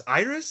show us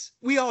Iris?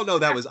 We all know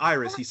that was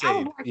Iris he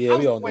saved. Yeah,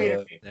 we all know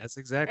that. That's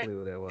exactly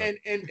what that was.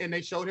 And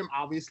they showed him,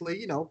 obviously,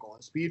 you know,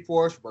 going Speed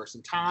Force,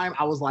 reversing time.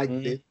 I was like,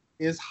 this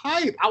is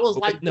hype. I was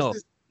like, no. this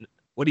is.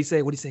 What'd he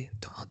say?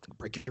 Don't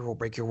break your rule,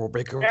 break your rule,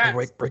 break your rule,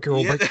 Yes. break your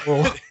rule, break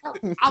your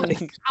rule.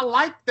 I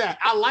like that.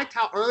 I liked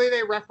how early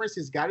they referenced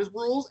he's got his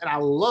rules, and I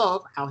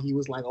love how he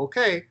was like,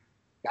 okay,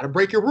 gotta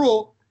break your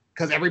rule,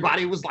 because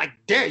everybody was like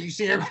dead. You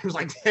see, everybody was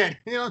like dead.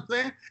 You know what I'm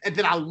saying? And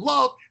then I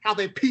love how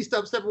they pieced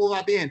up Steppenwolf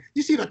at the end.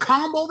 You see the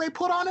combo they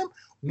put on him?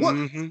 What?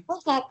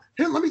 First off,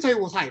 let me tell you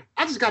what's hype.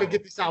 I just got to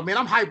get this out, man.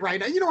 I'm hype right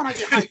now. You know when I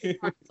get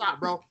hype,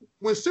 bro?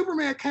 When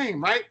Superman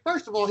came, right?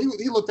 First of all, he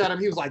looked at him.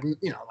 He was like,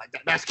 you know, like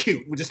that's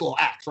cute with this little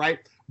axe, right?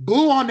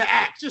 Blew on the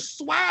axe, just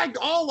swagged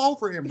all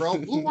over him, bro.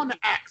 Blew on the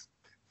axe,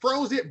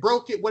 froze it,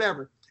 broke it,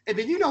 whatever. And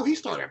then, you know, he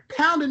started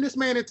pounding this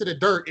man into the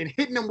dirt and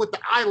hitting him with the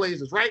eye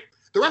lasers, right?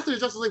 The rest of the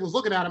Justice League was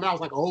looking at him, and I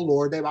was like, oh,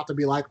 Lord, they about to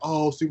be like,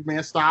 oh,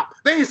 Superman, stop.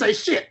 They didn't say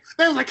shit.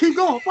 They was like, keep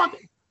going, fuck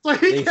it. So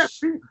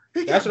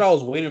that's what I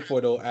was waiting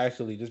for, though,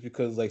 actually, just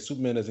because, like,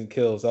 Superman doesn't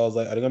kill. So I was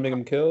like, are they going to make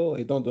him kill?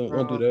 Like, don't do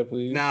that,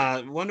 please.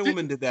 Nah, Wonder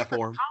Woman did that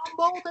for him.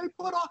 Combo they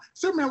put on.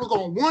 Superman was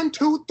going 1,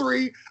 2,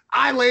 3,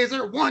 eye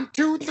laser, 1,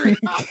 2, 3.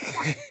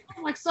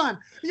 I'm like, son,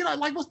 you know,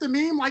 like, what's the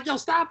meme? Like, yo,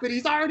 stop it.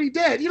 He's already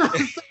dead. You know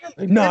what I'm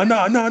saying?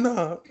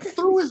 No.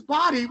 Through his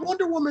body,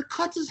 Wonder Woman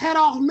cuts his head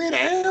off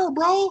midair,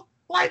 bro.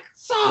 Like,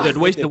 son.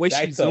 The way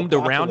she zoomed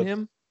around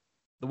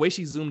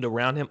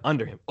him,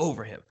 under him,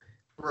 over him.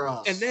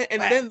 Bro. And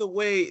then the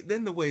way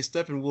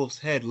Steppenwolf's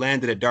head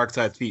landed at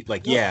Darkseid's feet,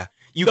 like, yeah,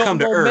 you come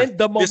to Earth.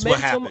 This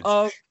what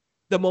happens.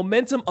 The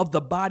momentum of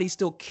the body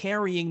still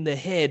carrying the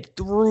head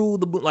through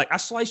the like I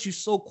sliced you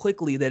so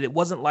quickly that it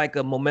wasn't like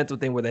a momentum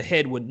thing where the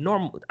head would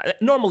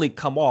normally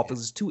come off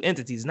because it's two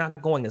entities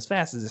not going as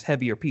fast as this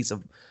heavier piece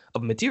of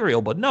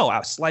material. But no,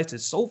 I sliced it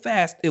so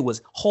fast it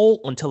was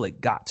whole until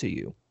it got to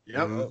you.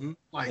 Yep.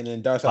 Like, and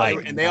then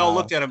Darkseid, and they all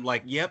looked at him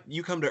like, "Yep,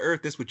 you come to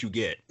Earth, this what you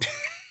get."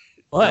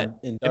 But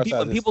and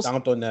people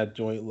stomped on that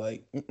joint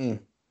like.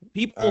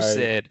 People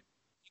said,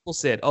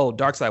 "Oh,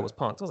 Darkseid was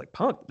punked." I was like,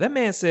 "Punked?" That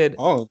man said,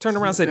 turned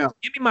around and said,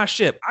 "Give me my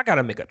ship. I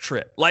gotta make a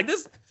trip." Like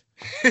this.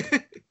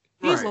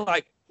 He's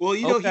like, well,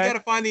 you know, you got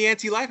to find the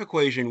anti-life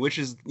equation, which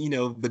is, you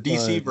know, the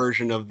DC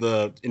version of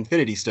the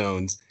Infinity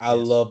Stones. I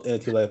loved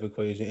anti-life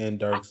equation and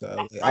Darkseid.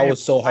 Like, I was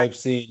so hyped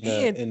seeing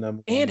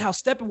that. And how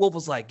Steppenwolf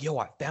was like, "Yo,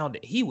 I found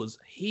it." He was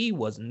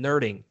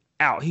nerding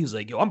out. He was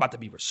like, "Yo, I'm about to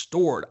be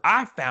restored.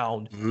 I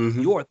found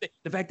your thing."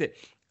 The fact that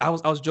I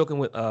was joking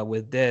with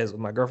Dez, with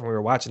my girlfriend, we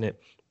were watching it.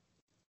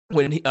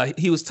 When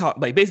he was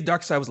talking, like basically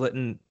Darkseid was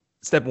letting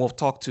Steppenwolf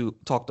talk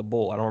to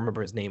Bull. I don't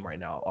remember his name right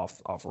now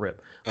off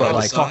rip, but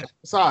like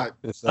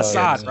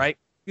Assad, right?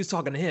 He was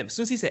talking to him. As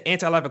soon as he said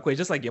anti-life equation,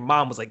 just like your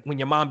mom was like, when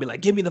your mom be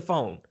like, "Give me the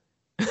phone."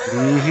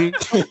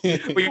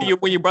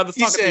 when your brother's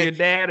talking to your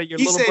dad or your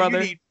little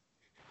brother.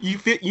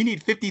 You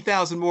need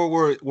 50,000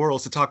 more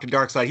worlds to talk to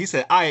Darkseid. He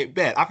said, "I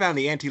bet I found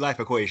the anti-life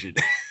equation."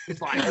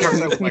 It's like,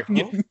 Darkseid was like,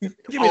 "Give me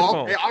the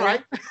phone." Okay, all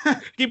right.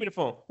 Give me the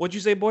phone. What'd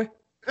you say, boy?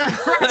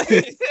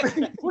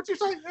 What you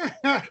say?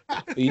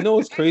 You know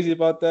what's crazy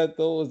about that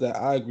though is that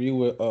I agree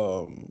with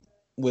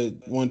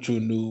One True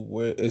Noob,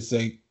 where it's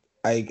like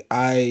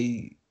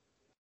I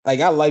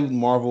like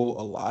Marvel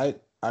a lot.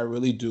 I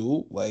really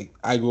do. Like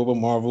I grew up with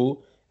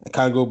Marvel. I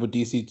kind of grew up with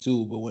DC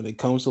too. But when it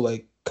comes to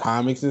like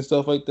comics and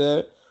stuff like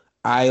that,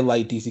 I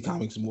like DC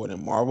Comics more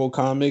than Marvel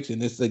Comics.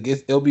 And it's like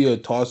it'll be a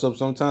toss up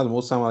sometimes.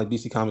 Most of the time I like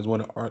DC Comics more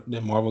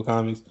than Marvel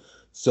Comics.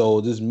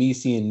 So just me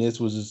seeing this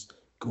was just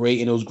great,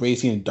 and it was great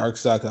seeing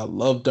Darkseid. I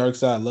love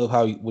Darkseid. I love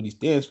what he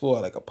stands for.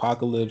 Like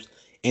Apocalypse,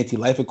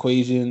 Anti-Life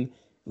Equation.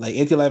 Like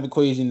Anti-Life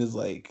Equation is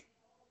like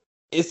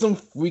it's some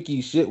freaky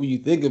shit when you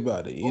think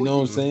about it. You know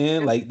what I'm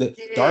saying? Like the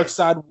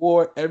Darkseid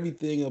War,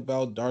 everything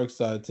about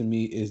Darkseid to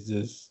me is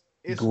just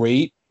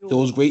great. So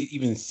it was great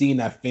even seeing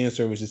that fan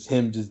service, just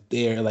him just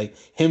there, like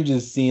him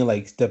just seeing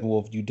like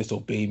Steppenwolf, you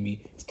disobey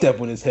me, step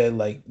on his head,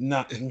 like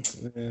not.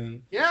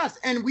 Yes,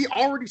 and we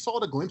already saw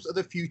the glimpse of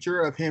the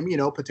future of him,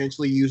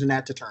 potentially using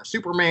that to turn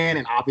Superman,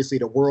 and obviously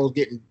the world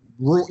getting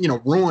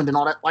ruined and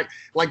all that.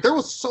 Like there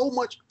was so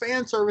much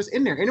fan service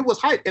in there, and it was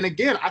hype. And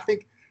again, I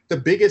think the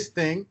biggest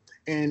thing,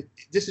 and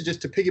this is just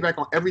to piggyback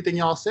on everything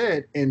y'all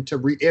said, and to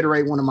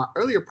reiterate one of my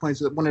earlier points,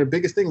 that one of the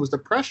biggest things was the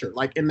pressure.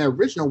 Like in the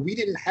original, we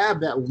didn't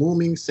have that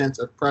looming sense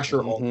of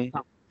pressure all the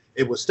time.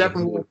 It was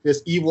Steppenwolf,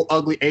 this evil,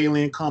 ugly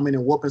alien coming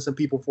and whooping some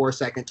people for a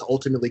second to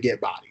ultimately get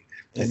bodied.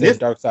 And this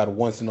Darkseid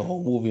once in the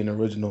whole movie in the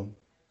original.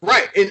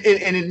 Right, and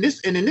in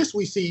this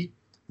we see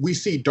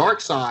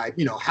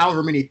Darkseid,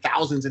 however many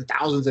thousands and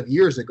thousands of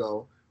years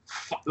ago,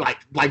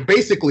 like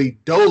basically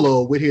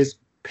Dolo with his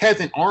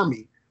peasant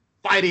army,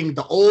 fighting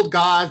the old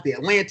gods, the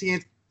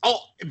Atlanteans,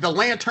 the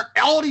Lantern,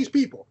 all these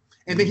people.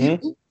 And then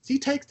he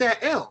takes that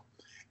L.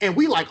 And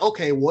we like,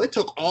 okay, well, it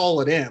took all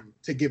of them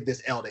to give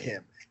this L to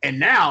him. And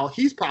now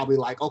he's probably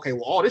like, okay,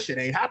 well, all this shit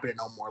ain't happening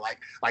no more. Like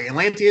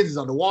Atlanteans is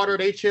underwater,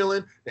 they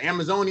chilling. The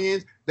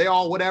Amazonians, they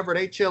all whatever,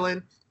 they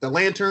chilling. The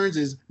Lanterns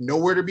is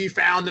nowhere to be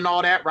found and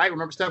all that, right?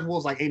 Remember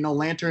Steppenwolf's like, ain't no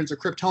Lanterns or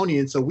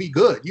Kryptonians, so we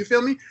good. You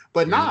feel me?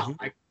 But nah,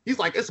 like he's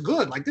like, it's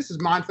good. Like this is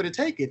mine for the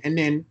taking. And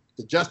then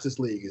the Justice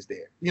League is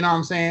there. You know what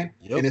I'm saying?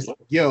 Yep. And it's like,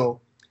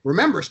 yo,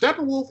 remember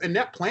Steppenwolf and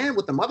that plan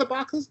with the mother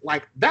boxes?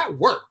 Like that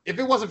worked. If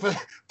it wasn't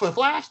for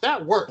Flash,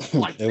 that worked.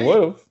 Like it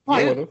would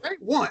have. They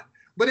won.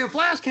 But then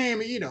Flash came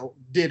and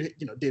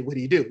did what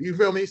he do. You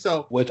feel me?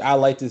 So which I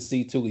like to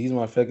see too. He's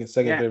my second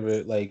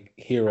favorite like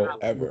hero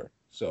ever.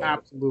 So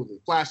absolutely,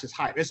 Flash is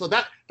hype. And so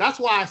that's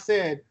why I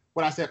said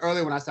what I said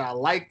earlier when I said I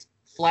liked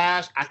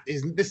Flash.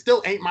 This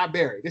still ain't my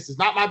Barry. This is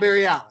not my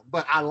Barry Allen,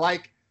 but I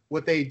like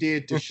what they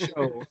did to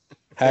show.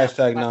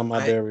 Hashtag not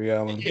my Barry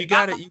Allen. You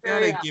gotta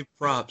give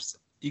props.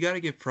 You gotta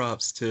give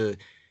props to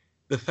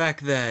the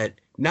fact that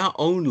not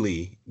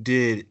only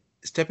did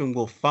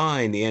Steppenwolf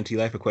find the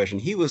anti-life equation,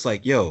 he was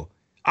like, yo,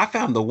 I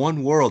found the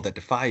one world that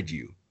defied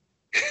you.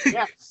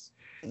 Yes.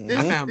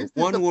 I found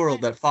one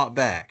world that fought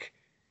back.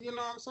 You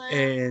know what I'm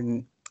saying?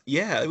 And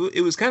yeah,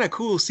 it was kind of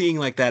cool seeing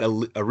like that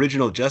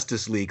original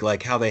Justice League,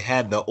 like how they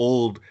had the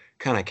old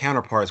kind of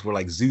counterparts where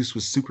like Zeus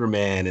was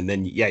Superman, and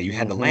then you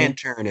had the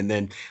Lantern, and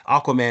then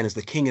Aquaman is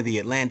the king of the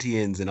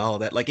Atlanteans and all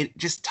that. Like it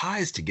just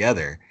ties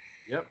together.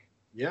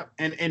 Yep.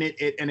 And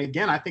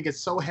again, I think it's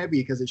so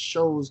heavy because it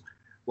shows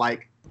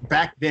like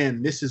back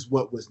then this is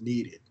what was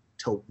needed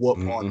to whoop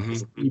on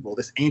this evil,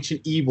 this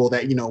ancient evil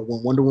that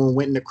when Wonder Woman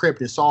went in the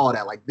crypt and saw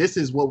that, like this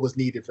is what was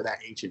needed for that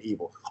ancient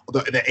evil,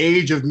 the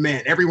age of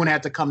men. Everyone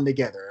had to come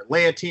together.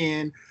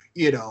 Leviathan,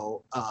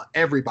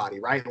 everybody,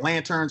 right?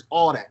 Lanterns,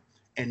 all that.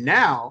 And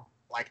now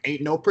like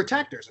ain't no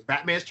protectors.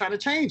 Batman's trying to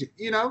change it,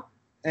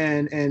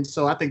 and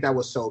so I think that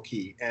was so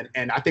key.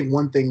 And I think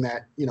one thing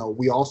that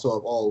we also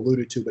have all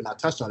alluded to but not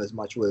touched on as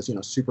much was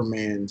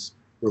Superman's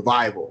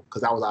revival,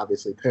 because that was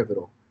obviously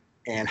pivotal.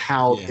 And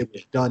how it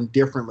was done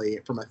differently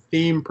from a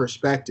theme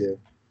perspective,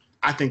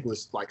 I think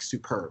was like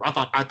superb. I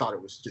thought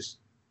it was just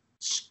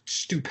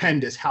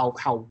stupendous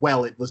how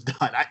well it was done.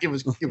 I thought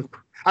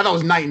it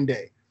was night and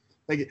day.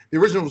 Like the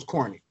original was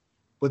corny,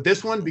 but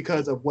this one,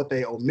 because of what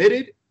they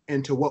omitted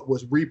and to what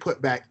was re-put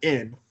back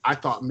in, I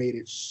thought made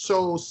it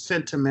so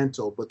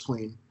sentimental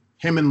between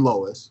him and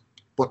Lois.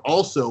 But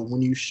also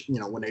when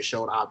when they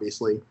showed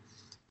obviously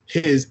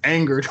his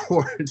anger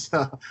towards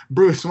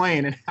Bruce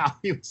Wayne and how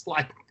he was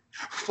like,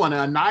 fun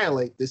to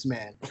annihilate this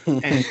man,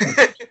 and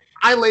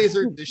I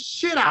lasered the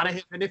shit out of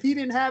him. And if he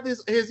didn't have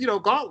his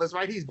gauntlets,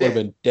 right, he's dead.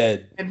 Been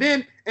dead. And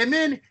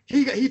then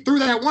he threw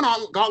that one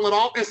gauntlet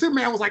off, and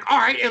Superman was like, all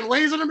right, and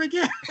lasered him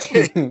again.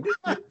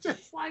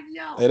 Just like,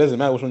 yo, it doesn't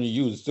matter which one you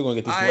use, it's still gonna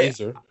get this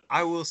laser.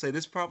 I will say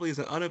this probably is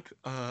an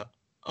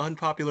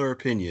unpopular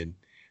opinion,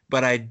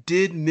 but I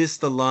did miss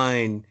the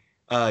line.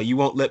 You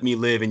won't let me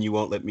live and you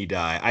won't let me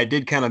die. I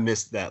did kind of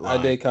miss that line.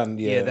 I did kind of,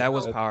 yeah. That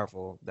was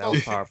powerful. That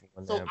was powerful.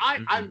 So I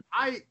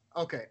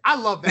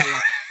love that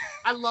line.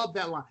 I love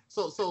that line.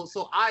 So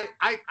I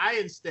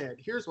instead,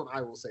 here's what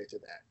I will say to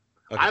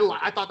that. Okay.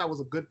 I thought that was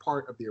a good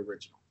part of the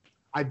original.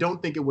 I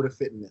don't think it would have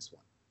fit in this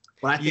one,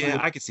 but I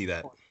think I could see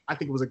that. I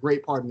think it was a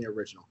great part in the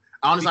original.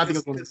 Honestly, I think it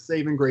was one of the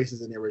saving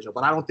graces in the original,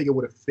 but I don't think it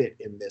would have fit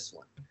in this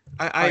one.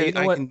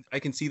 I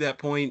can see that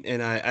point,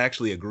 and I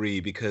actually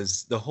agree,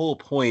 because the whole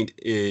point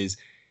is,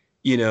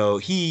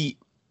 he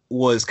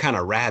was kind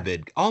of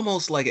rabid,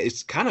 almost like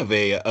it's kind of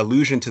a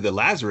allusion to the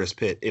Lazarus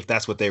Pit, if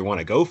that's what they want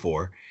to go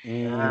for.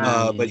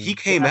 But he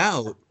came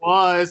out.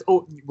 Was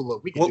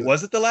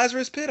it the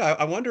Lazarus Pit?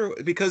 I wonder,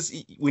 because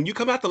when you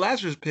come out the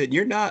Lazarus Pit,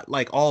 you're not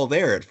like all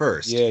there at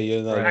first. Yeah,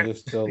 you're not. Right? You're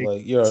still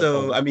like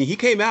So I mean, he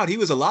came out. He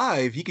was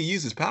alive. He could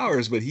use his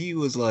powers, but he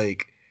was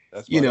like,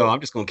 I'm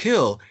just gonna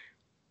kill.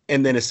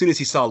 And then as soon as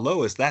he saw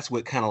Lois, that's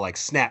what kind of like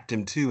snapped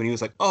him too. And he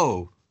was like,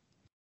 oh,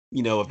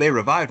 if they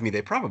revived me,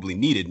 they probably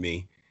needed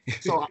me.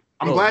 So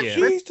I'm glad yeah.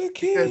 She's the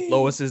key.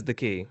 Lois is the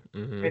key.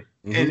 Mm-hmm.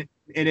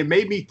 And it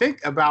made me think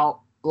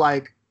about,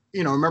 like,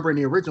 remember in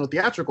the original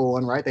theatrical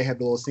one, right? They had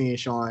the little scene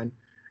showing,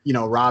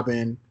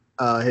 Robin,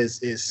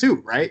 his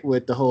suit, right,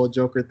 with the whole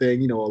Joker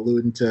thing,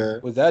 alluding to.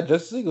 Was that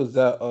Justice League or was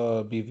that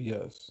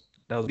BVS?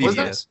 That was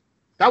BVS.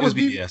 That was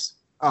BVS.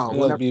 Oh, it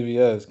was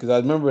BVS because I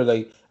remember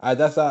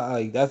that's how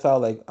I think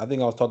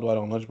I was talking about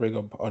it on lunch break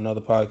or another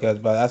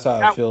podcast, but that's how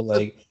I feel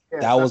like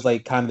that was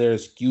like kind of their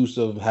excuse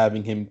of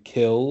having him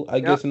kill,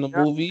 I guess, in the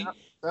movie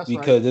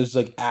because it's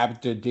like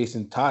after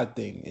Jason Todd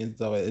thing and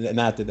stuff, and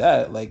after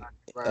that, like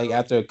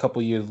after a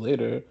couple years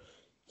later,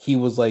 he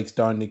was like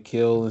starting to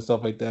kill and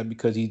stuff like that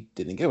because he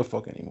didn't give a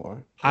fuck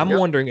anymore. I'm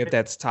wondering if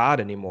that's Todd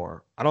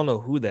anymore. I don't know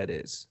who that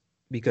is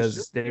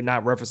because they're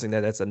not referencing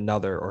that that's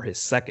another or his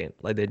second.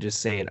 Like they're just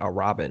saying a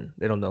Robin.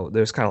 They don't know.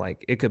 There's kind of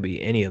like it could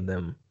be any of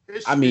them.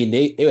 I mean,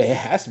 it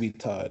has to be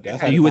Todd.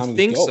 That's how you would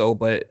think so,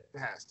 but it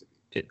has to be.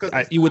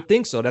 You would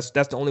think so. That's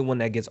the only one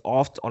that gets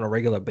off on a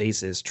regular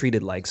basis,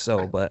 treated like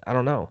so. But I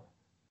don't know.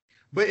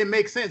 But it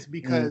makes sense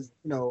because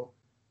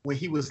when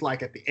he was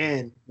like at the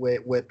end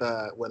with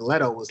when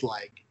Leto was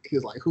like, he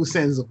was like, "Who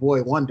sends a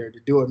boy wonder to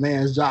do a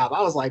man's job?"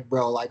 I was like,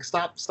 "Bro, like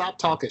stop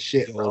talking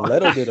shit, bro."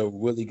 Leto did a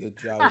really good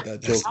job with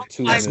that Joker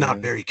too. That's not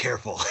very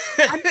careful.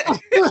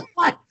 He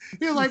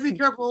was like, "Be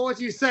careful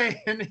what you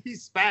say," and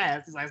he's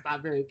fast. He's like, "It's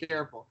not very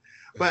careful."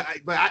 But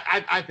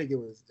I think it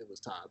was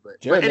Todd.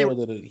 But Jared anyway,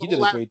 Leto did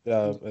a great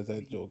job as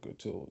that Joker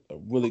too. A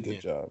really good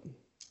job.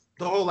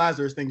 The whole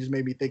Lazarus thing just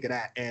made me think of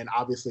that, and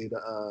obviously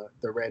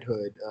the Red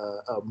Hood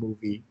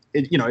movie.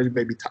 It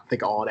made me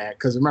think of all that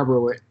because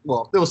remember,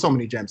 there was so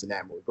many gems in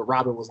that movie. But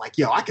Robin was like,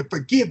 "Yo, I can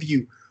forgive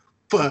you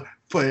for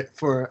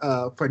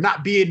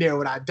not being there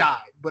when I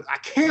died, but I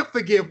can't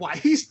forgive why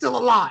he's still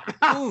alive."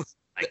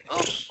 Like,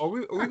 are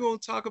we going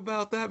to talk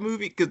about that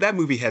movie? Because that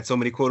movie had so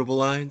many quotable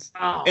lines.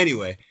 Oh.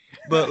 Anyway,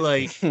 but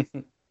like,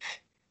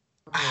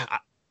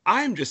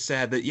 I'm just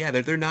sad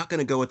that they're not going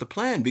to go with the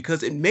plan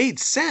because it made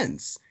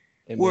sense.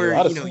 Where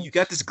you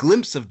got this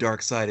glimpse of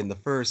Darkseid in the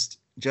first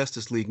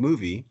Justice League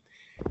movie,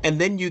 and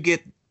then you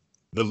get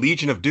the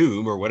Legion of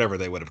Doom or whatever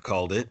they would have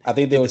called it. I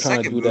think they were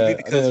trying to do that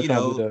because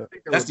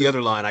that's the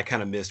other line I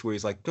kind of missed where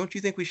he's like, "Don't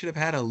you think we should have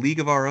had a League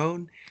of our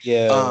own?"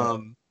 Yeah.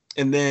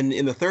 And then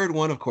in the third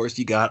one, of course,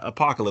 you got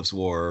Apocalypse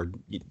War.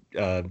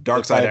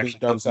 Darkseid actually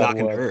comes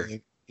knocking to Earth.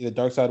 Yeah,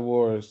 Darkseid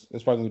Wars.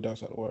 It's probably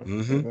Darkseid War.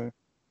 Mm-hmm.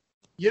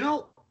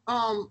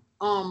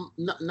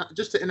 Not,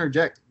 just to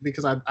interject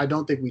because I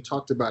don't think we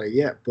talked about it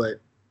yet, but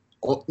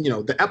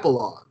the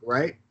epilogue,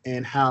 right?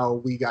 And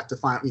how we got to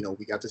find,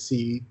 we got to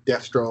see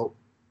Deathstroke,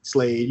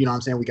 Slade, you know what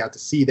I'm saying? We got to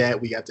see that.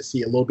 We got to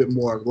see a little bit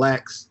more of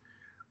Lex,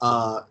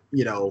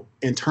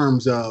 in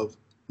terms of,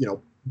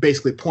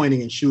 basically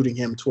pointing and shooting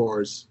him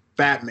towards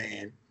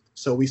Batman.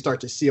 So we start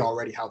to see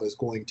already how there's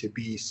going to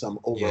be some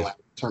overlap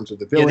in terms of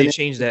the villain. Yeah,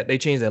 they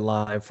changed that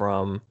line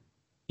from,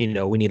 we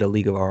need a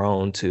League of our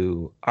own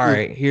to, all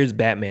right, here's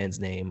Batman's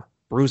name,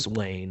 Bruce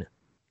Wayne,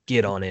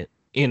 get on it,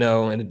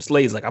 and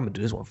Slade's like, I'm gonna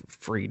do this one for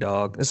free,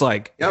 dog. It's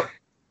like, yep.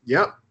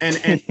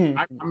 And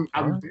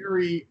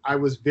I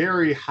was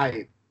very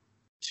hyped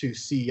to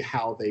see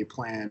how they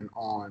planned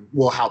on,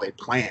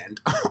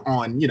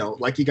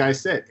 like you guys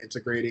said,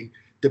 integrating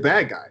the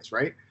bad guys,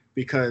 right?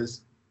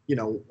 Because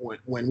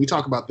when we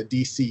talk about the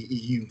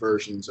DCEU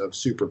versions of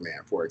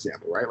Superman, for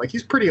example, right? Like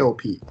he's pretty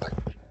OP. Like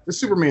the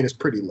Superman is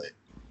pretty lit.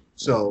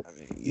 So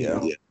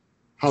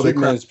how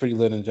Superman is pretty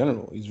lit in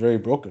general. He's very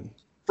broken.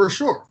 For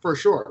sure.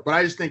 But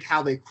I just think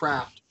how they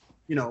craft,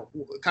 kind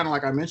of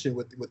like I mentioned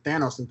with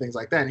Thanos and things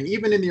like that, and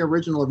even in the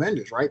original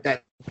Avengers, right?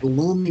 That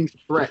looming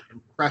threat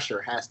and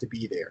pressure has to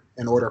be there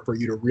in order for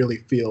you to really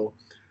feel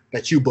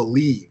that you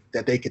believe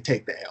that they could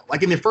take the L.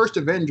 Like in the first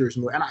Avengers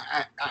movie, and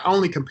I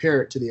only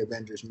compare it to the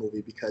Avengers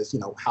movie because,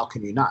 how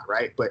can you not,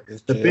 right? But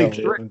the big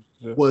threat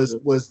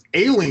was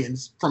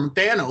aliens from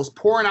Thanos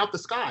pouring out the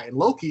sky, and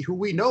Loki, who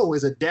we know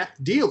is a death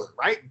dealer,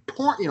 right?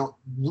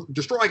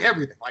 Destroying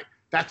everything. Like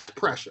that's the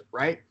pressure,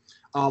 right?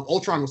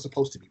 Ultron was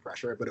supposed to be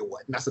pressure, but it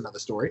wasn't. That's another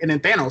story. And then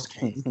Thanos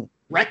came,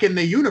 wrecking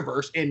the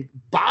universe, and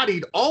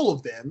bodied all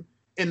of them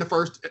in the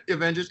first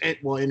Avengers, and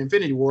in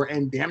Infinity War,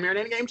 and damn near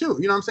in Endgame too.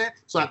 You know what I'm saying?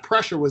 So that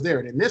pressure was there.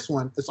 And in this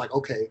one, it's like,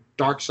 okay,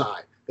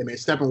 Darkseid. They made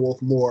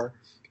Steppenwolf more,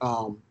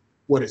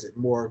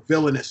 more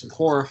villainous and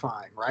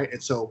horrifying, right?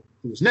 And so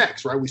who's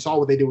next, right? We saw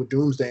what they did with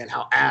Doomsday and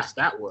how ass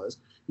that was.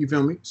 You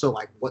feel me? So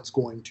like, what's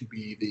going to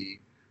be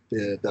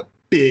the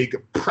big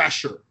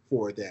pressure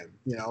for them?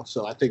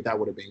 So I think that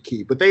would have been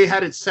key. But they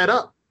had it set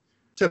up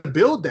to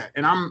build that,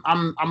 and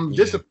I'm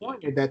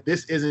disappointed that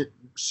this isn't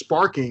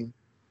sparking,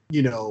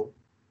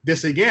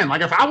 this again.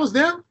 Like if I was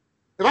them,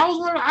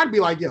 I'd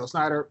be like, yo,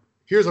 Snyder,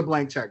 here's a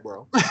blank check,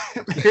 bro.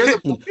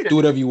 Do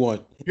whatever you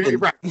want.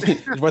 Right.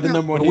 The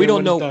number one. We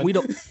don't know.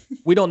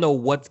 We don't know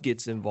what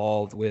gets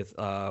involved with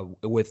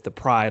the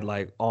Pride,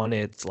 like on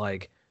its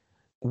like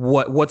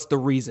what's the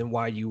reason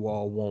why you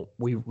all won't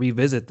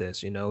revisit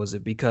this? Is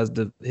it because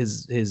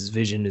his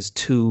vision is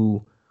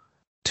too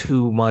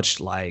too much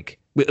like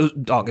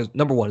dog.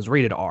 Number one is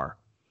rated R.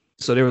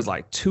 So there was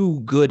like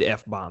 2 good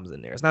F bombs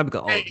in there. It's not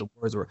because the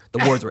words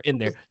were in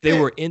there. They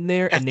were in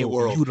there and they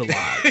were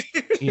utilized.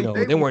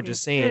 They weren't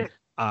just saying,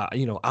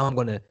 I'm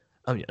gonna,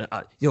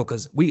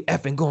 because we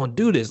effing gonna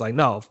do this. Like,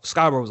 no,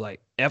 Skybro was like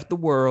F the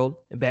world,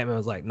 and Batman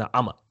was like, no,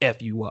 I'm gonna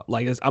F you up.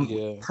 Like,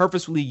 I'm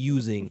purposefully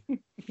using.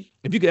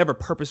 If you could ever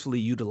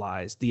purposefully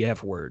utilize the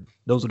F word,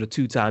 those are the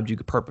 2 times you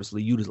could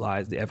purposely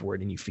utilize the F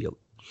word and you feel it.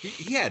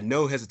 He had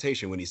no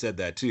hesitation when he said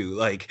that too.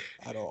 Like,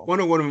 At all.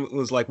 Wonder Woman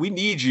was like, "We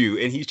need you,"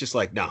 and he's just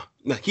like, "Nah."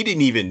 He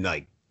didn't even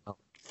like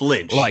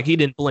flinch. Like, he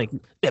didn't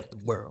blink. F the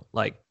world.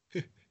 Like,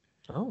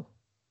 oh,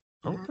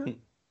 okay.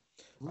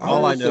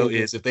 All I know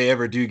is if they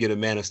ever do get a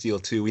Man of Steel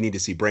 2, we need to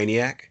see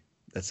Brainiac.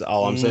 That's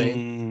all I'm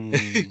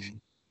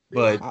saying.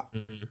 But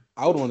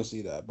I would want to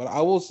see that. But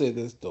I will say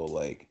this though,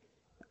 like,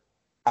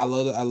 I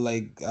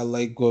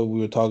like what we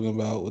were talking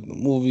about with the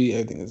movie.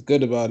 Everything is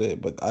good about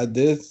it, but I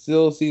did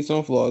still see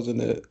some flaws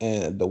in it.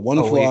 And the one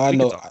flaw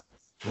the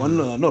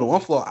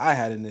one flaw I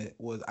had in it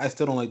was I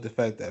still don't like the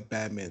fact that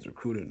Batman's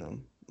recruiting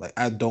them. Like,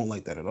 I don't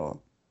like that at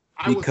all.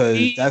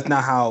 Because that's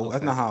not how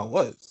it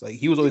was. Like,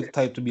 he was always the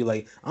type to be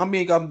like, I'm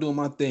doing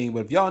my thing,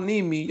 but if y'all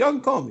need me, y'all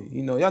can call me.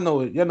 Y'all know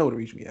where to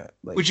reach me at.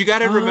 Like, but you got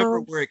to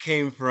remember where it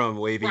came from,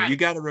 Wavy. Right. You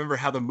got to remember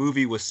how the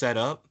movie was set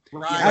up.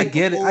 Right. I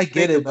get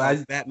it.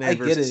 But Batman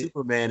versus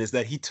Superman is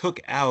that he took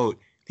out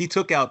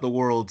the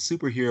world's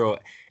superhero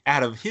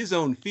out of his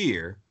own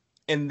fear,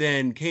 and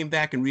then came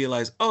back and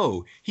realized,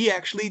 oh, he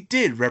actually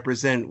did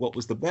represent what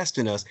was the best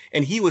in us,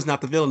 and he was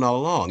not the villain all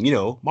along.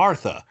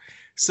 Martha.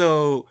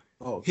 So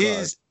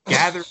his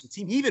gathering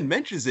team. He even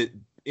mentions it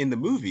in the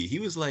movie. He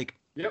was like,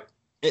 "Yep."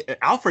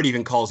 Alfred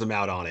even calls him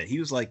out on it. He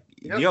was like,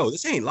 "Yo,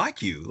 this ain't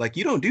like you. Like,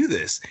 you don't do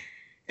this."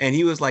 And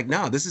he was like,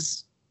 "Nah, this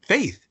is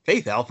faith,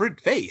 Alfred,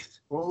 faith."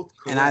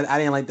 And I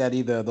didn't like that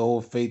either. The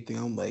whole faith thing.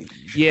 I'm like,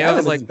 yeah, I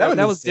was like,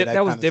 that was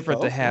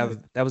different to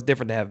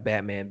have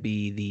Batman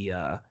be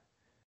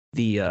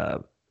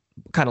the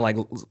kind of like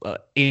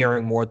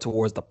airing more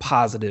towards the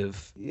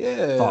positive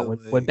thought.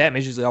 When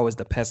Batman's usually always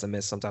the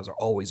pessimist, sometimes will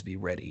always be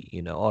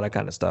ready, all that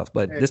kind of stuff.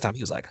 But this time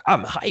he was like,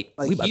 I'm hyped.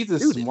 Like, he's the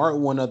smart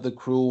one of the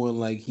crew, and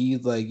like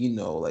he's like,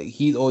 like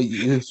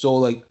he'll show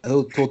like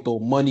he'll throw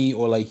money,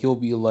 or like he'll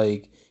be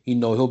like,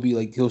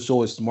 he'll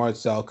show his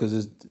smarts out because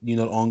it's an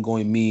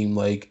ongoing meme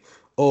like,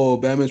 oh,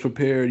 Batman's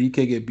prepared, he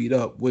can't get beat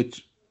up,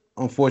 which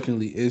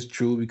unfortunately is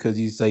true because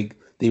he's like,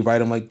 they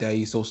write him like that.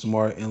 He's so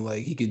smart, and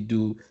like he could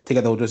take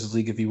out the whole Justice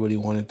League if he really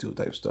wanted to,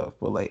 type stuff.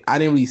 But like, I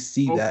didn't really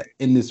see that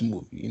in this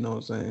movie. You know what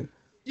I'm saying?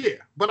 Yeah,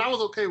 but I was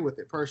okay with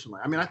it personally.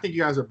 I mean, I think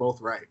you guys are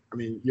both right. I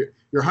mean, you're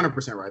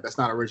 100% right. That's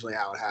not originally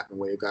how it happened.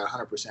 Where you got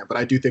 100%, but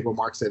I do think what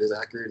Mark said is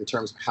accurate in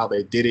terms of how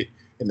they did it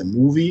in the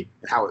movie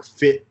and how it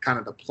fit kind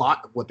of the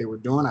plot of what they were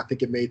doing. I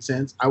think it made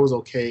sense. I was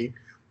okay.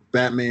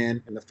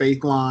 Batman and the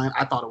faith line,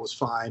 I thought it was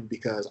fine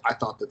because I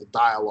thought that the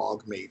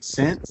dialogue made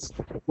sense.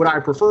 Would I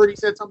prefer he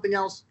said something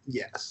else?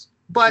 Yes.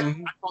 But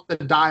I thought the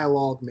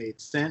dialogue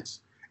made sense.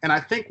 And I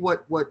think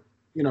what was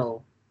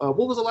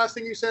the last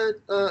thing you said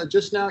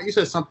just now? You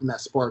said something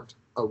that sparked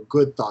a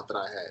good thought that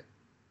I had.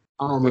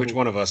 I don't remember. Which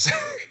one of us?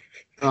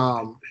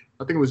 I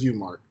think it was you,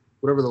 Mark.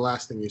 Whatever the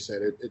last thing you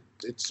said,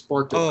 it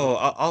sparked.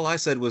 All I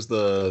said was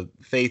the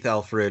faith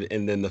Alfred,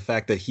 and then the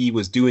fact that he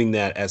was doing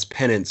that as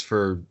penance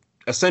for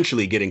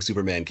essentially getting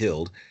Superman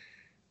killed.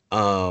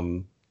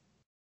 Other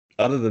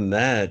than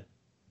that,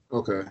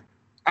 okay,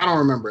 I don't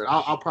remember it.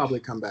 I'll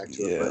probably come back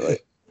to it. But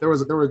there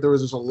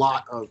was just a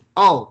lot of.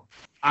 Oh,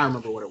 I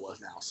remember what it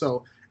was now.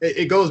 So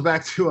it goes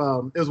back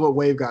to it was what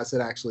Wave God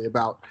said actually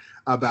about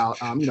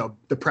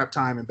the prep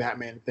time and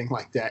Batman and things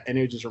like that, and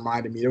it just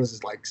reminded me. There was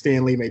this like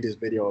Stan Lee made this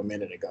video a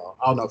minute ago.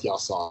 I don't know if y'all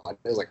saw it.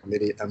 It was like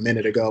a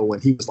minute ago when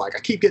he was like, I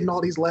keep getting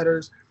all these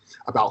letters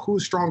about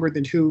who's stronger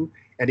than who.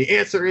 And the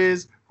answer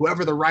is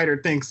whoever the writer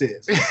thinks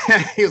is.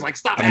 He was like,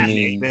 stop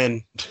asking,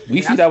 man.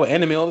 We see that with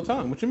anime all the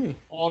time. What you mean?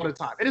 All the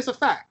time. And it's a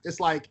fact. It's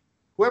like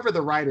whoever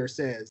the writer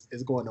says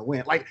is going to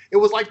win. Like, it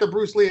was like the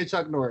Bruce Lee and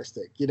Chuck Norris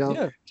thing,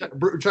 Yeah.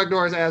 Chuck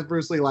Norris asked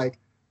Bruce Lee, like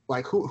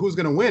who's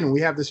going to win when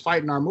we have this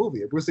fight in our movie?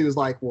 And Bruce Lee was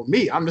like, well,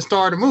 me. I'm the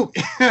star of the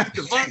movie.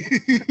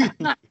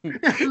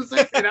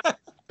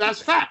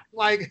 That's fact.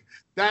 Like,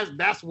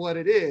 that's what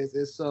it is.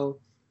 And so...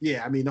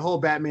 yeah, I mean, the whole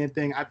Batman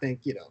thing, I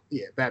think,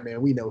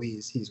 Batman, we know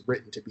he's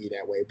written to be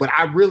that way. But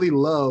I really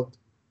loved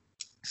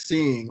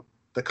seeing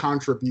the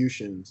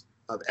contributions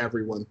of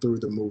everyone through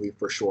the movie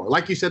for sure.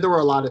 Like you said, there were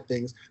a lot of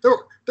things. There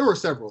were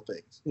several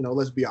things,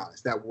 let's be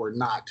honest, that were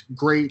not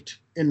great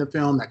in the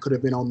film, that could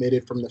have been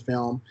omitted from the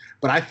film.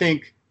 But I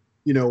think,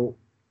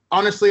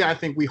 honestly, I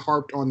think we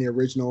harped on the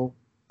original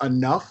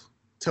enough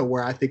to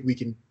where I think we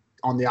can,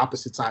 on the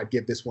opposite side,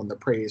 give this one the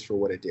praise for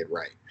what it did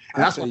right.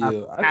 And that's what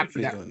I'm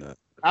happy that.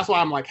 That's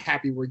why I'm like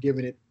happy we're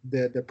giving it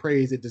the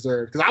praise it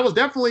deserves. Because I was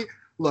definitely,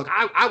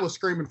 I was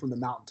screaming from the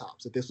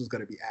mountaintops that this was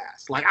going to be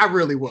ass. Like, I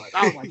really was.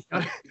 I was like,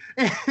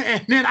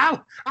 and then I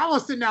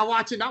was sitting there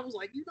watching. I was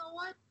like, you know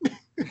what?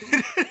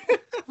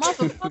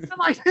 Motherfucker,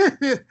 like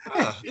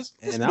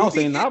and I was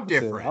saying the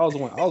opposite. I was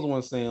the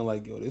one saying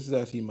like, yo, this is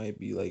actually might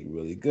be like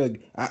really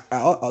good.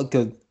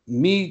 Cause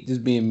me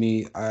just being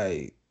me,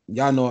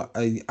 y'all know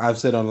I've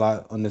said a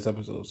lot on this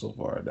episode so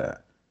far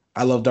that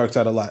I love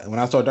Darkseid a lot. And when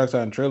I saw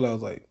Darkseid in the trailer, I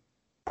was like,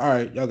 all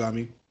right, y'all got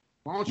me.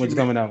 When's it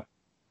coming out?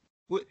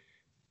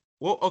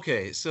 Well,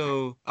 okay,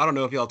 so I don't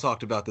know if y'all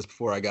talked about this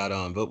before I got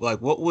on, but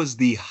like, what was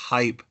the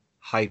hype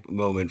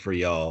moment for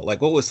y'all?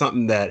 Like, what was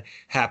something that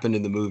happened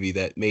in the movie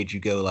that made you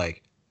go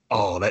like,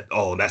 oh,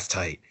 that's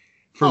tight?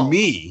 For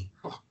me,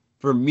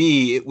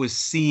 it was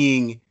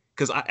seeing,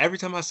 because every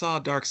time I saw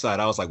Darkseid,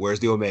 I was like, where's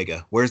the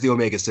Omega? Where's the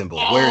Omega symbol?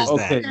 Where's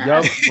that?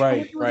 Yup,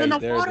 right,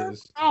 there it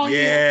is. Oh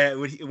yeah,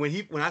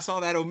 when I saw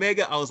that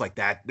Omega, I was like,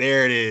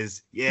 there it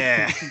is.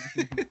 Yeah.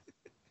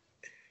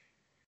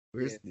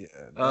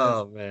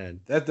 Oh man,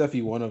 that's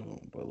definitely one of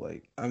them. But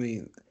like, I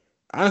mean,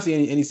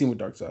 honestly, any scene with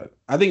Darkseid,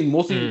 I think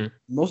mostly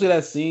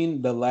that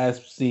scene, the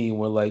last scene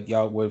where like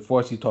y'all, where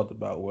Forrest talked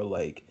about, where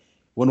like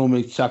Wonder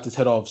Woman chopped his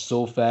head off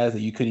so fast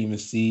that you couldn't even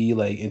see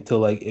like until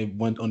like it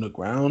went on the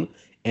ground,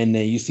 and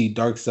then you see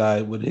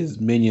Darkseid with his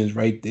minions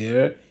right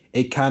there.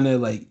 It kind of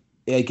like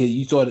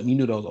you saw it, you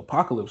knew that was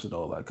Apocalypse and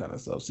all that kind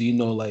of stuff. So you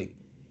know, like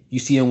you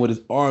see him with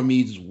his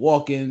army just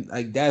walking.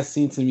 Like that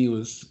scene to me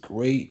was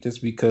great,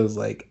 just because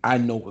like I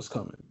know what's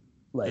coming.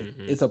 Like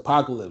it's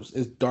Apocalypse,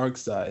 it's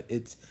Darkseid,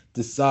 it's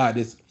Decide.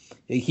 It's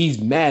he's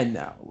mad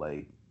now.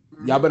 Like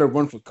y'all better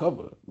run for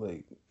cover.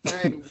 Like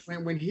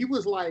when he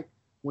was like,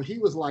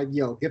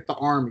 yo, get the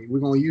army, we're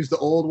gonna use the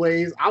old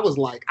ways. I was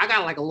like, I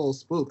got like a little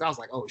spooked. I was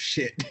like, oh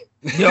shit.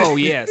 Yo,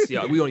 yes,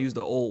 yeah, we gonna use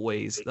the old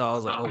ways. I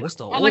was like, oh, what's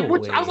the old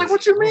ways? I was like,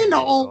 what you mean the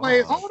old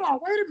ways? Hold on,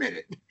 wait a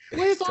minute.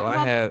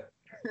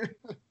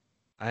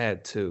 I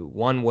had two.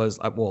 One was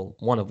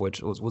one of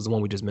which was the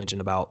one we just mentioned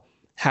about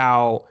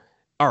how.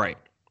 All right,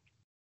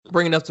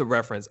 bringing up to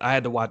reference, I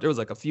had to watch. There was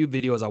like a few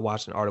videos I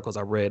watched and articles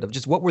I read of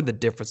just what were the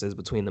differences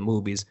between the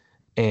movies,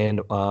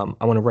 and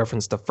I want to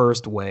reference the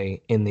first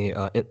way in the.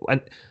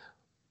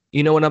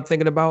 You know what I'm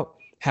thinking about?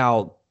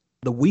 How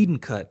the Whedon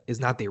cut is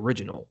not the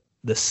original.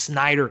 The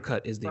Snyder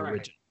cut is the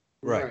original.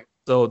 Right.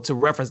 So to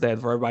reference that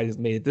for everybody who's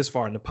made it this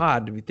far in the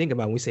pod, to be thinking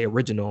about when we say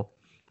original.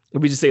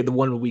 We just say the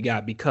one we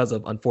got because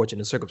of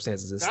unfortunate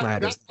circumstances in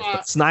Snyder's.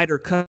 Snyder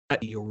cut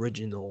the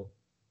original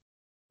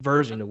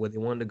version of what they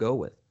wanted to go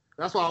with.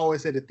 That's why I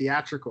always say the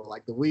theatrical,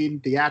 like the Whedon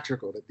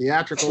theatrical. The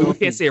theatrical. We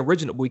can't say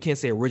original. We can't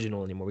say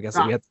original anymore. We have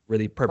to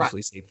really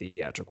purposely say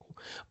theatrical.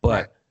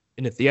 But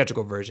in the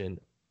theatrical version,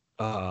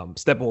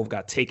 Steppenwolf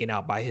got taken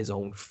out by his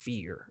own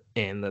fear,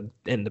 and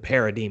the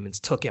parademons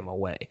took him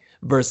away.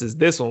 Versus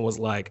this one was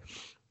like,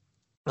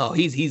 oh,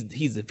 he's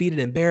defeated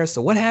and embarrassed.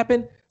 So what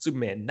happened?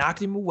 Superman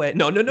knocked him away.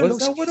 No.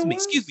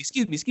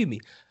 Excuse me.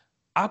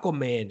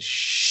 Aquaman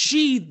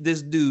sheathed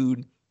this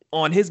dude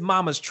on his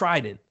mama's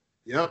trident.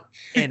 Yep.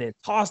 And then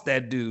tossed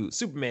that dude.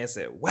 Superman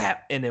said,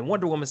 whap. And then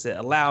Wonder Woman said,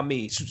 allow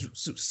me.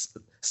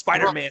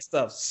 Spider-Man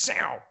stuff.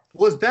 Sound.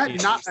 Was that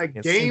not a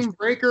game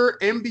breaker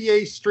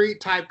NBA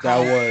Street type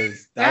comment?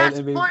 That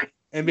was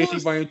NBA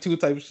Street Volume 2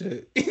 type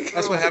shit.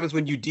 That's what happens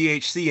when you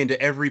DHC into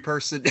every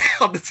person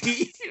on the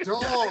team.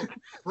 Dog,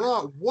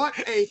 bro, what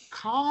a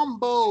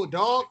combo,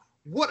 dog.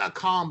 What a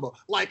combo.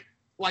 Like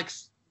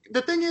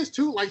the thing is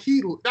too, like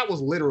that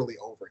was literally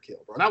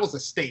overkill, bro. That was a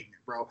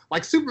statement, bro.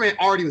 Like Superman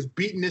already was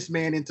beating this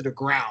man into the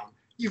ground.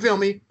 You feel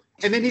me?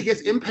 And then he gets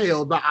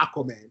impaled by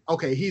Aquaman.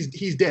 Okay,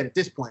 he's dead at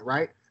this point,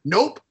 right?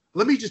 Nope.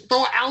 Let me just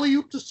throw an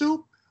alley-oop to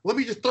Soup. Let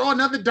me just throw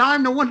another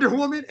dime to Wonder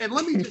Woman, and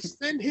let me just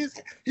send he's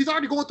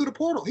already going through the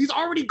portal. He's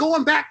already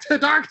going back to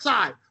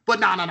Darkseid. But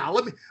no.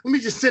 Let me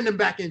just send him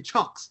back in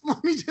chunks.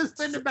 Let me just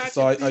send him back.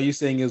 So are you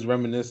saying it's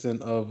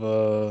reminiscent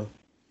of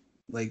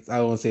like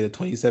I want to say the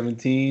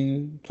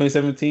 2017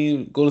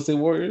 Golden State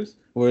Warriors,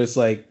 where it's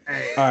like,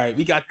 all right,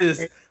 we got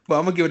this, but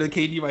I'm gonna give it to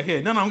KD right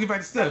here. No, I'm gonna give it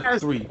back to Steph.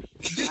 3.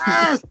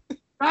 Yes.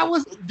 That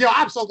was,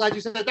 I'm so glad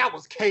you said that. That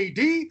was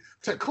KD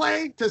to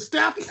Clay to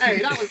Steph. Hey,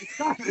 that was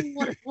exactly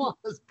what it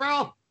was,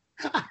 bro.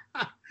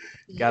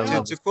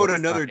 To quote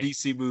another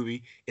DC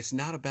movie, it's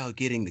not about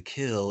getting the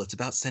kill, it's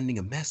about sending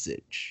a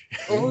message.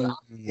 Oh,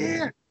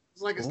 yeah.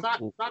 It's like it's not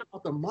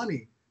about the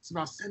money. It's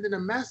about sending a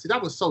message.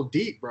 That was so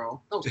deep,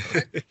 bro. That was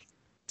great.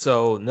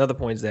 So another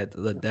point is that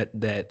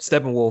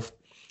Steppenwolf,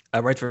 I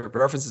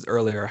references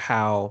earlier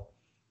how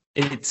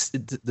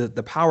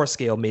the power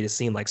scale made it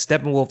seem like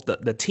Steppenwolf,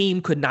 the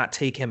team could not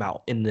take him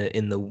out in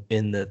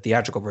the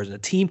theatrical version. The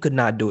team could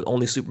not do it.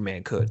 Only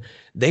Superman could.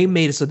 They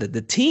made it so that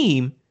the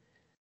team,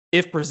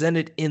 if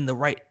presented in the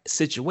right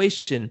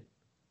situation,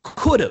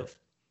 could have.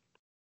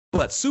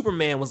 But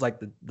Superman was like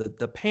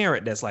the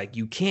parent that's like,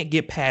 you can't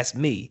get past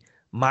me.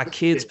 My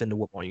kids finna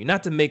whoop on you.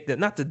 Not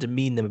to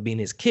demean them being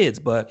his kids,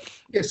 but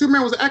yeah,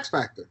 Superman was an X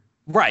factor.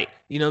 Right.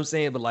 You know what I'm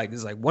saying? But like,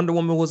 it's like Wonder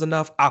Woman was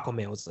enough,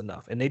 Aquaman was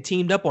enough. And they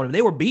teamed up on him.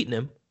 They were beating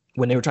him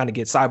when they were trying to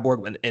get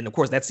Cyborg. And of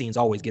course, that scene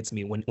always gets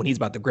me when he's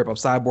about to grip up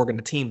Cyborg and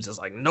the team's just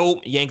like,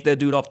 nope, yank that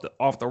dude off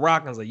the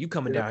rock. And I was like, you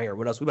coming down here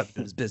with us? We about to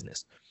do this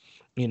business.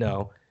 You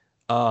know?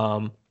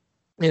 And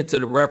to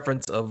the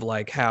reference of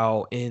like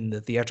how in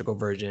the theatrical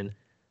version,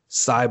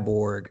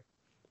 Cyborg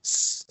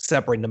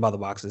separating the mother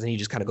boxes, and he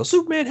just kind of goes,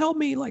 Superman, help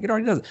me. Like, it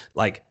already does.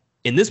 Like,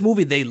 in this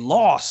movie, they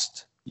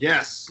lost.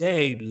 Yes.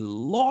 They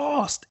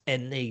lost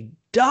and they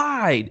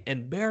died.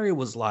 And Barry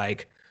was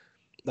like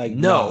no,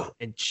 nah.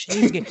 and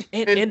changed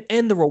it.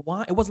 And the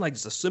rewind, it wasn't like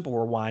just a simple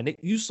rewind.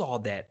 You saw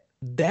that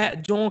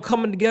joint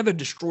coming together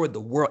destroyed the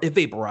world. It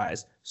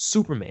vaporized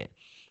Superman,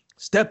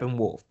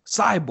 Steppenwolf,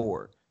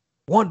 Cyborg,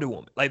 Wonder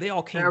Woman. Like, they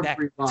all came back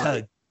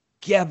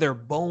together,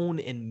 bone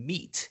and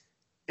meat.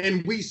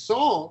 And we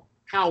saw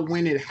how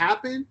when it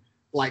happened,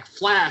 like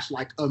Flash,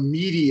 like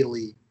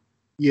immediately,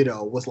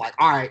 was like,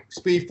 all right,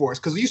 Speed Force.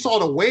 Because you saw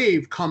the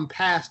wave come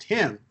past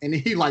him, and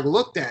he like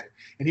looked at it,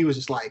 and he was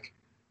just like,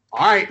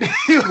 all right.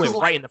 Went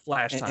right in the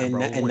Flash time,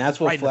 bro. And that's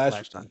what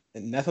Flash,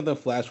 and that's what the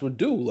Flash would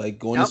do. Like,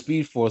 going to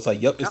Speed Force,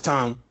 like, yep, it's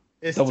time.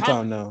 It's double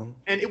time now.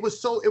 And it was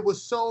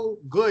so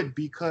good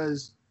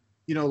because,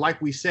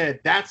 like we said,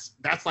 that's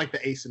like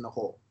the ace in the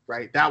hole,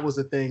 right? That was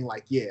the thing.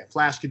 Like, yeah,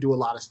 Flash could do a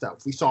lot of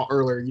stuff. We saw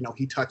earlier,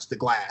 he touched the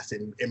glass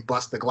and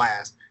bust the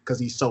glass because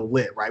he's so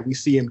lit, right? We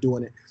see him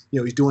doing it.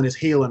 He's doing his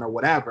healing or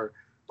whatever.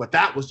 But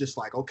that was just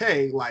like,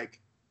 okay, like,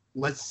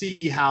 let's see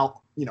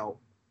how,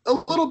 a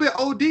little bit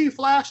OD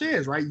Flash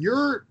is, right?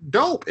 You're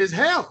dope as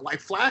hell. Like,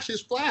 Flash is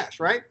Flash,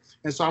 right?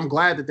 And so I'm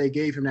glad that they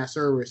gave him that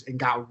service and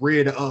got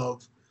rid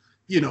of,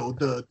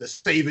 the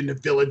saving the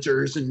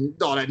villagers and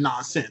all that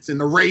nonsense. And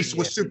the race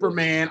with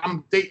Superman.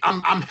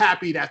 I'm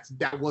happy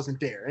that wasn't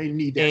there. I didn't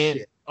need that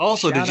shit.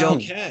 Also, did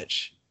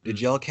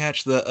y'all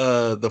catch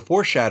the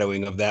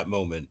foreshadowing of that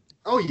moment?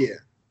 Oh yeah.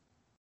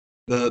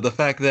 The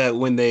fact that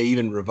when they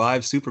even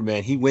revived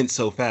Superman, he went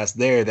so fast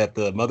there that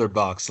the mother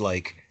box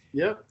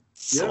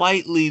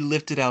slightly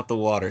lifted out the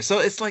water. So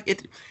it's like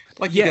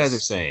you guys are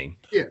saying.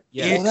 Yeah.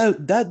 Well,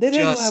 that did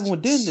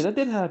happen, didn't it? That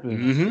did happen.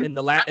 Mm-hmm. In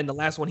the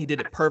last one, he did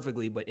it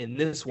perfectly, but in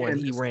this one,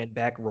 he ran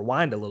back,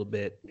 rewind a little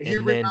bit,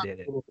 and then did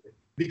it.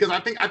 Because I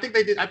think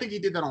he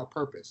did that on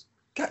purpose.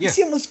 God, you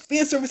see how much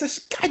fan service?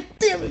 God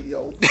damn it,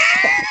 yo.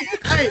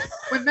 Hey,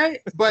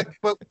 but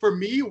for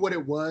me, what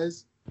it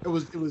was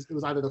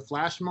either the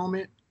Flash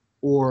moment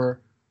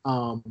or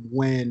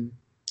when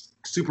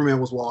Superman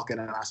was walking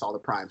and I saw the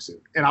Prime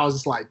suit, and I was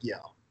just like,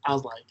 I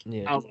was like,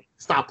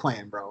 stop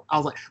playing, bro. I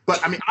was like,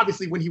 but I mean,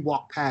 obviously when he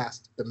walked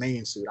past the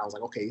main suit, I was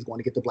like, okay, he's going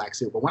to get the black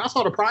suit. But when I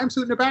saw the Prime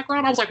suit in the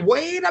background, I was like,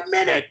 wait a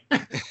minute.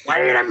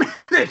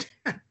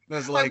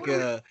 That's like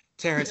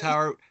Terrence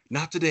Howard,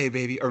 not today,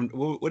 baby. Or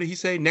what did he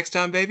say? Next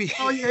time, baby.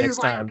 Oh yeah, next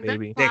time,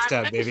 baby. Next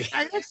time, baby.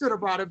 I should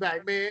have brought it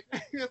back, man.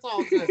 It's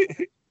all good.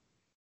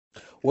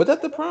 Was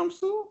that the Prime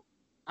suit?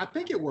 I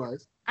think it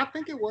was.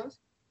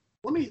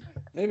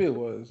 Maybe it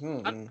was.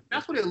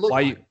 That's what it looked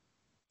like.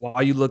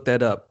 While you look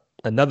that up,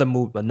 another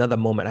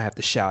moment I have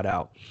to shout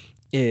out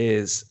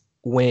is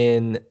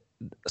when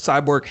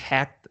Cyborg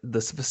hacked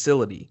this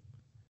facility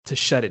to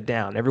shut it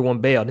down. Everyone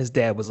bailed, and his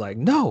dad was like,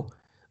 "No."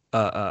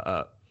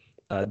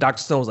 Dr.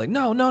 Stone was like,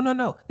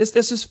 "No. It's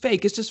just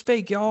fake. It's just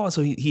fake, y'all."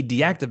 So he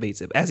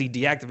deactivates it. As he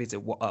deactivates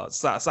it,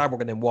 Cyborg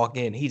and then walk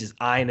in. He just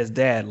eyeing his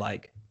dad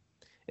like,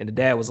 and the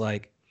dad was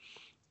like,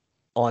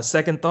 on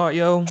second thought,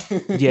 yo,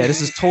 yeah,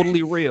 this is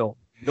totally real.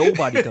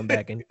 Nobody come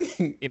back and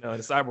the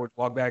Cyborg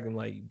walk back and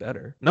like, you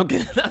better. No,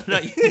 you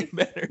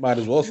better. Might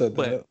as well said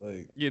that.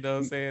 Like, you know what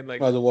I'm saying? Like,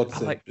 might as well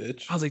say, like,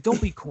 bitch. I was like,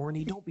 don't be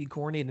corny.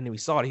 And then we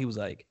saw it. He was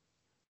like,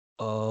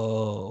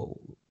 oh,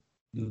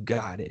 you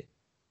got it.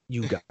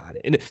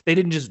 And they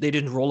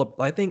didn't roll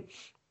up. I think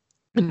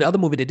in the other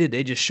movie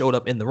they just showed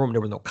up in the room.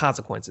 There were no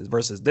consequences.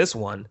 Versus this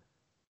one,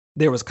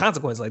 there was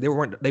consequences. Like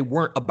they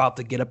weren't about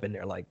to get up in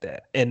there like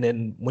that. And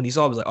then when he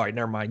saw it, he was like, all right,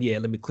 never mind. Yeah,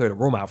 let me clear the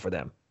room out for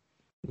them.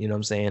 You know what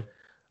I'm saying?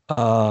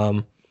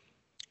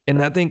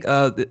 And I think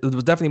it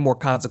was definitely more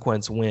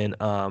consequence when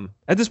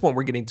at this point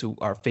we're getting to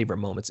our favorite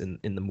moments in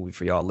the movie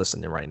for y'all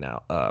listening right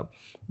now.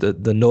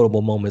 The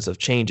notable moments of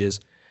changes,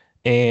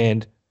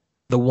 and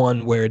the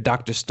one where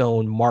Dr.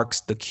 Stone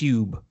marks the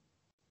cube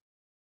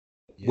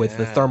with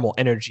the thermal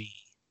energy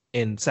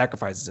and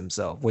sacrifices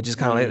himself, which is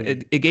kind of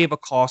like, it gave a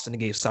cost and it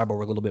gave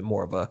Cyborg a little bit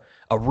more of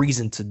a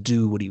reason to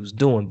do what he was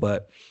doing.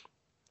 But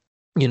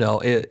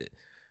it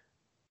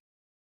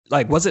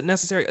like, was it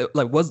necessary?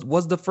 Like,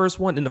 was the first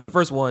one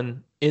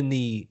in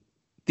the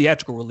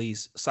theatrical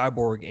release,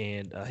 Cyborg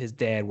and his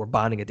dad were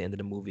bonding at the end of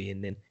the movie,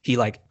 and then he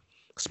like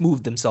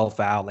smoothed himself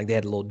out, like they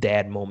had a little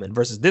dad moment.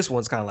 Versus this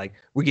one's kind of like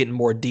we're getting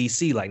more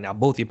DC, like now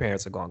both your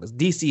parents are gone, because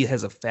DC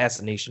has a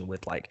fascination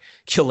with like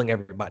killing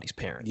everybody's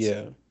parents.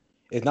 Yeah,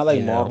 it's not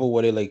like Marvel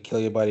where they like kill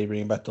your body, bring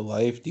you back to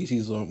life.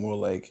 DC's more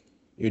like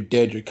you're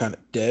dead, you're kind of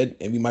dead,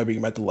 and we might bring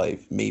you back to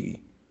life,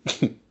 maybe.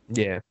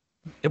 Yeah.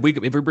 If we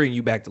bring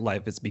you back to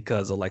life, it's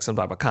because of like some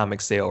type of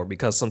comic sale or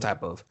because some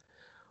type of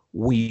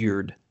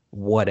weird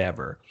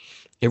whatever.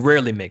 It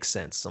rarely makes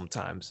sense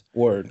sometimes.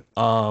 Word.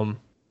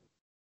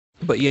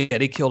 But yeah,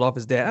 they killed off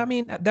his dad. I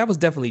mean, that was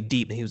definitely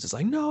deep. And he was just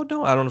like, no.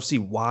 I don't see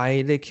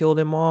why they killed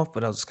him off.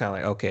 But I was just kind of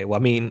like, okay. Well,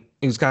 I mean,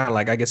 he was kind of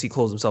like, I guess he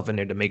closed himself in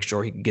there to make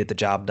sure he could get the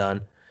job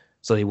done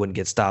so he wouldn't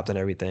get stopped and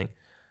everything.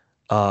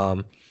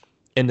 And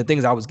the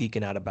things I was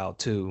geeking out about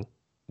too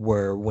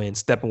where when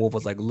Steppenwolf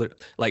was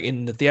like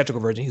in the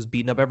theatrical version, he was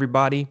beating up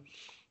everybody,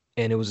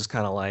 and it was just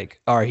kind of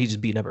like, all right, he's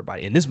just beating up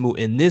everybody.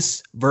 In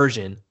this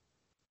version,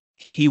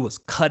 he was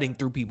cutting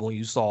through people, and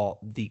you saw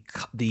the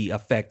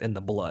effect and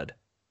the blood.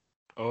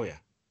 Oh yeah.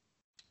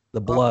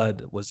 The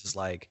blood was just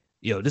like,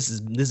 yo, this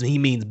is he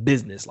means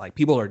business. Like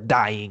people are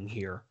dying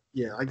here.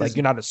 Yeah, I guess Like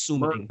you're not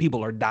assuming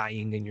people are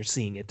dying and you're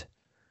seeing it.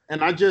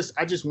 And I just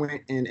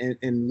went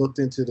and looked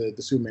into the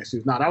Superman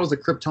suit. Now that was a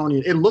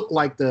Kryptonian. It looked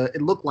like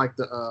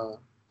the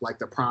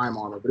Prime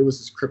armor, but it was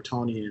this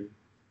Kryptonian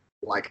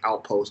like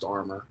outpost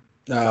armor.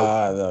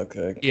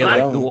 Okay. Yeah,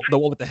 like the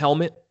one with the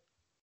helmet.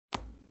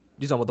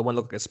 You talking about the one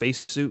look like a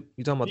space suit?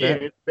 You talking about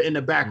that? Yeah, in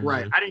the back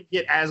right. I didn't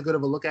get as good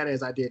of a look at it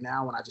as I did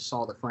now when I just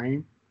saw the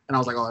frame, and I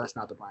was like, oh, that's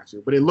not the Prime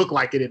suit, but it looked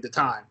like it at the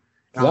time.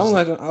 I was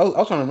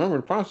trying to remember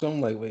the Prime suit.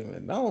 I'm like, wait a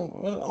minute, I don't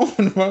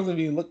remember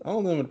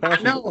the Prime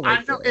suit.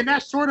 I know. In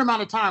that short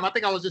amount of time, I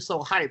think I was just so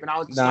hyped, and I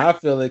was just I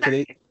feel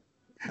it.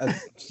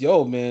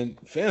 Yo, man,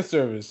 fan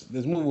service.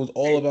 This movie was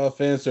all about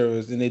fan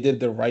service, and they did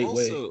it the right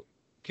way.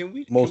 Can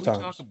we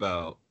talk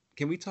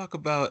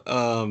about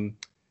the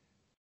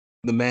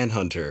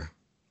Manhunter,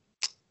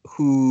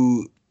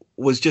 who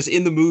was just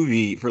in the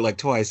movie for like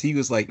twice? He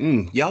was like,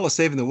 y'all are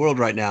saving the world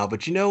right now,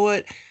 but you know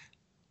what?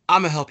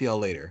 I'm gonna help y'all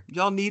later.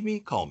 Y'all need me?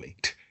 Call me.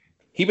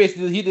 He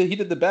basically he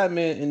did the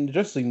Batman in the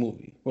Justice League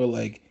movie, where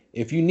like,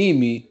 if you need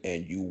me,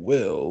 and you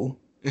will,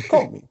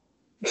 call me.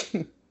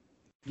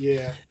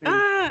 Yeah.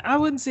 I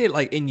wouldn't say it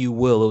like "and you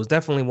will." It was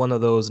definitely one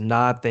of those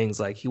nod things.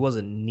 Like he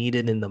wasn't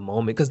needed in the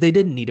moment because they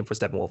didn't need him for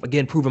Steppenwolf.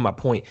 Again, proving my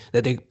point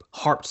that they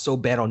harped so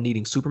bad on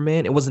needing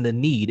Superman. It wasn't a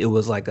need. It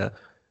was like a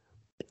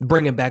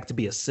bring him back to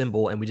be a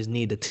symbol, and we just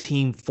need a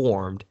team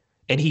formed.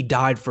 And he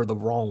died for the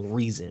wrong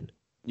reason.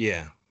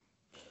 Yeah.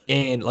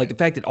 And like the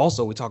fact that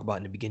also we talk about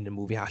in the beginning of the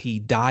movie how he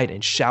died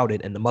and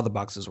shouted, and the mother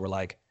boxes were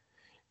like,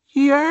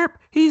 "Yerp,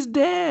 he's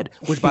dead,"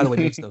 which by the way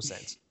makes no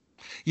sense.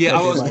 Yeah,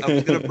 I was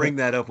gonna bring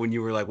that up when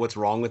you were like, "What's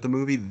wrong with the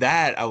movie?"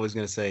 That I was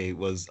gonna say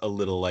was a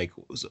little like,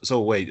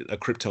 so wait, a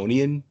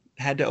Kryptonian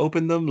had to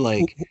open them,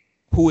 like he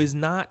was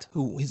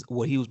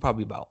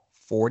probably about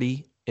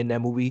 40 in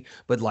that movie,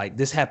 but like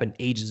this happened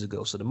ages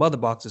ago, so the mother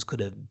boxes could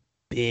have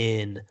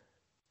been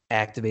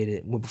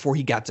activated before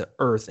he got to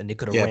Earth, and they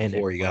could have ran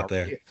before he got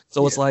there.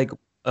 So it's like,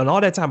 and all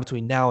that time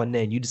between now and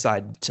then, you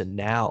decide to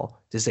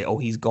say, "Oh,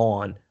 he's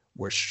gone,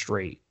 we're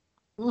straight."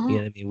 Mm-hmm. You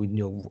know what I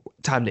mean?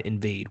 Time to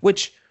invade.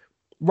 Which,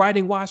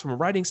 writing wise, from a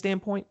writing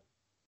standpoint,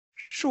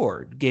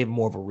 sure, gave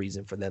more of a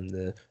reason for them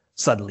to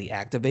suddenly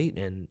activate,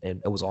 and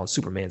it was on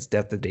Superman's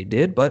death that they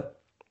did.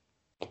 But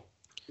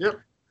yep,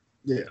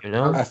 yeah, you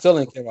know, I still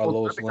didn't care about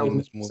Lois Lane in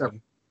this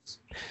movie.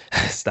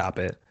 Stop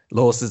it.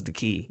 Lois is the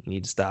key. You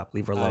need to stop.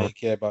 Leave her alone. I didn't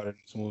care about it in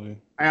this movie.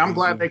 Hey, I'm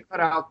glad they cut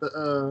out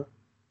that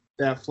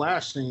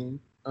Flash scene.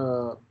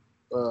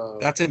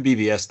 That's in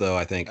BVS though,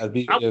 I think.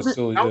 BVS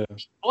too, yeah.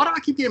 Why do I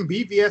keep getting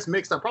BVS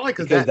mixed up? Probably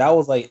because that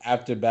was like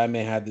after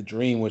Batman had the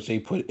dream, which they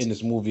put in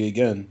this movie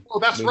again. Oh,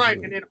 that's basically. Right.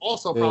 And then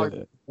also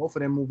probably both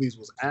of them movies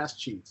was ass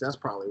cheeks. That's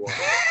probably why.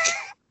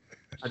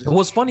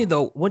 What's funny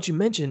though, what you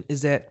mentioned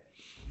is that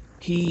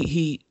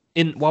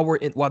while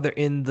they're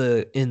in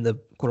the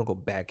quote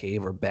unquote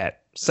Batcave or Bat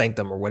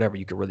Sanctum or whatever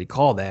you could really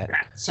call that.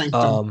 It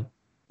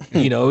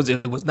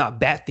was not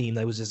Bat themed.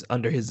 It was just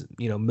under his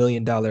 $1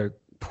 million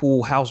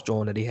pool house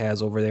joint that he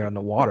has over there on the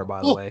water,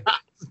 by the way.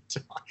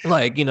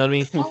 Like, you know what I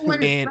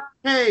mean?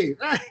 Hey.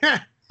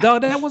 No,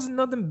 that wasn't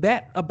nothing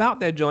bat about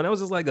that joint. That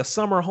was just like a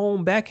summer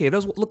home Batcave.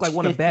 That looked like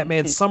one of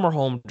Batman's summer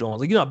home joints.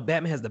 Like,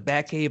 Batman has the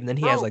Batcave, and then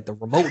he has like the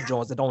remote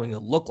joints that don't even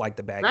look like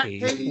the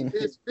Batcave. Batcave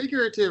is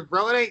figurative,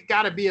 bro. It ain't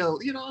gotta be you know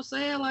what I'm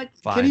saying? Like,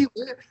 fine.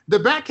 The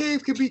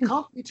Batcave could be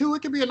comfy too.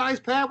 It could be a nice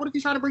pad. What if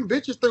he's trying to bring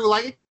bitches through?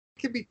 Like, it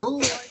could be cool.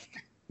 Like,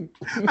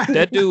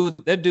 that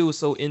dude was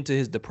so into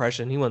his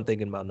depression, he wasn't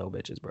thinking about no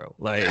bitches, bro.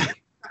 Like,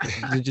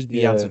 just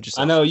be honest with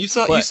yourself. I know you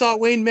saw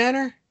Wayne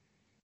Manor.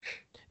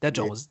 That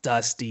joint was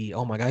dusty.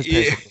 Oh my god,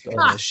 his pants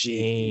were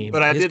shame.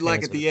 But I did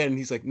like at the end.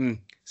 He's like,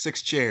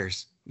 6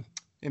 chairs,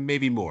 and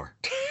maybe more.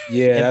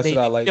 Yeah, that's what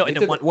I like. And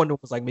then one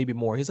was like maybe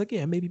more. He's like,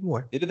 yeah, maybe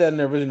more. They did that in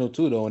the original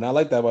too, though, and I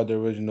like that about the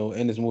original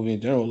and this movie in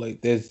general.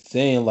 Like they're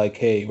saying, like,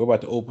 hey, we're about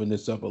to open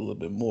this up a little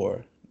bit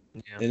more,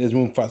 and there's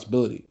room for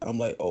possibility. I'm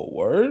like, oh,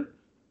 word.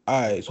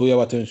 All right, so who y'all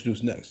about to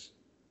introduce next?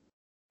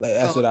 Like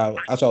that's what I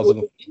was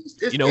looking for.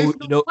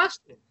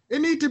 Question. It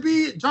need to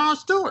be John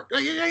Stewart.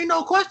 It ain't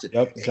no question.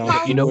 Yep.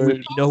 You know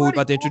who we're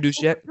about to introduce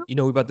yet? You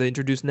know who we're about to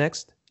introduce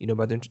next? You know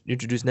about to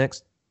introduce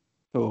next?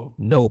 Oh.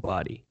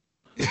 Nobody.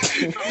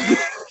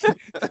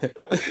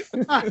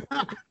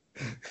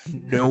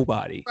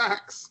 Nobody.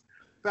 Facts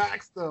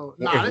though.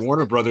 If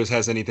Warner Brothers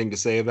has anything to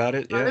say about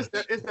it, it's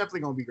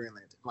definitely gonna be Green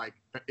Lantern. Like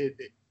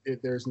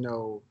there's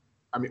no.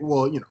 I mean,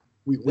 well,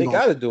 they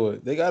gotta do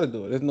it. They gotta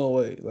do it. There's no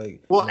way.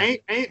 Like, well,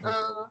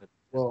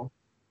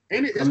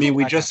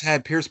 we just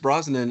had Pierce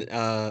Brosnan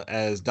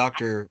as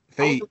Dr.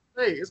 Fate.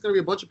 It's gonna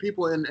be a bunch of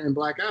people in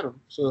Black Adam.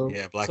 So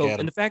yeah, Black Adam.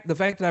 And the fact that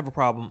I have a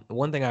problem,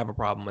 one thing I have a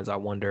problem is I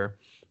wonder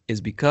is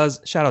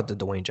because shout out to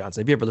Dwayne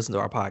Johnson. If you ever listen to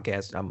our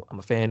podcast, I'm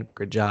a fan.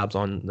 Good jobs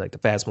on like the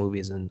Fast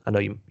movies, and I know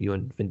you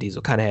and Vin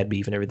Diesel kind of had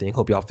beef and everything.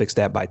 Hope y'all fix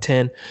that by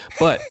 10.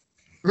 But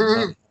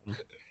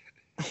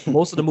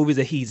most of the movies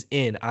that he's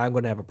in, I'm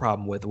going to have a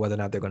problem with whether or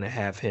not they're going to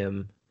have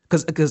him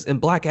because in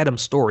Black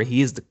Adam's story,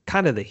 he is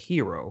kind of the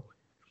hero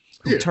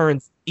who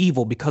turns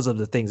evil because of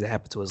the things that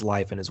happen to his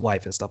life and his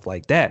wife and stuff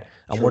like that.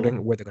 I'm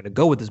wondering where they're going to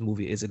go with this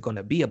movie. Is it going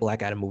to be a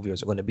Black Adam movie, or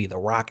is it going to be The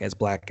Rock as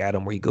Black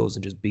Adam, where he goes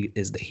and just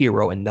is the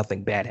hero and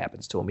nothing bad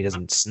happens to him? He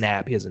doesn't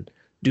snap. He doesn't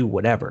do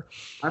whatever.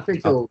 I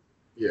think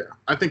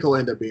I think he'll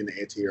end up being the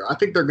anti-hero. I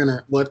think they're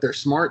gonna. Well, if they're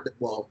smart,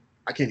 well,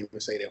 I can't even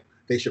say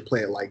they should play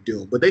it like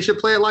Doom, but they should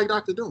play it like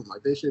Doctor Doom.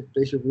 Like they should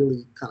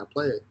really kind of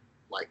play it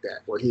like that,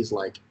 where he's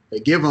like they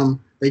give him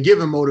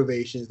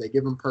motivations, they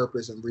give him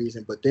purpose and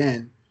reason, but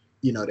then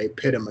they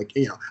pit him like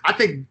I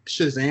think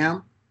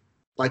Shazam,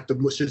 like the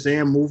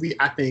Shazam movie,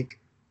 I think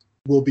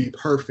will be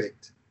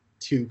perfect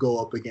to go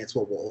up against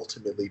what will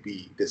ultimately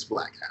be this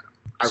Black Adam.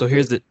 So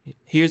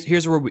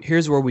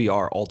here's where we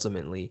are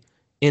ultimately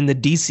in the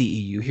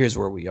DCEU. Here's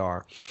where we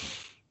are.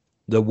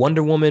 The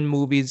Wonder Woman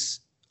movies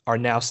are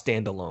now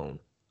standalone.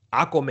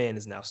 Aquaman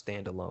is now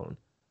standalone.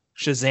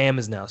 Shazam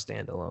is now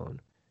standalone.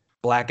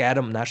 Black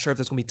Adam, not sure if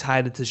it's going to be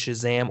tied into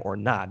Shazam or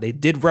not. They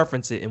did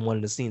reference it in one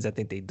of the scenes. I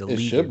think they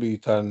deleted. It should be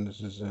tied into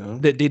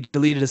Shazam. They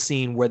deleted a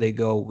scene where they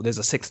go, there's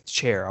a sixth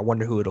chair. I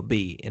wonder who it'll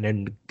be. And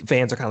then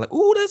fans are kind of like,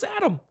 ooh, there's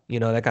Adam.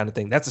 That kind of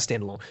thing. That's a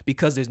standalone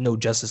because there's no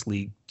Justice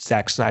League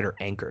Zack Snyder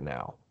anchor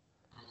now.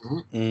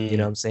 You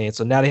know what I'm saying?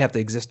 So now they have to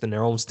exist in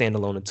their own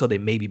standalone until they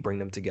maybe bring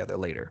them together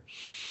later.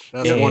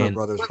 That's Warner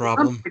Brothers'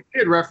 problem. They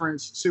did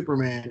reference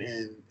Superman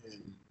in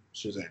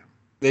Shazam.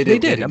 They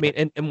did. I mean,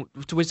 and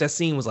to which that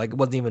scene was like, it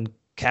wasn't even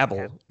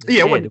Cavill.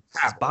 Yeah, it was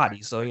his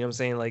body. So, you know what I'm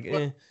saying? Like,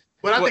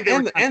 But I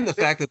think and the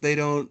fact that they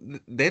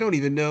don't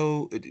even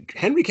know,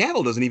 Henry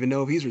Cavill doesn't even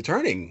know if he's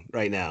returning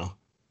right now.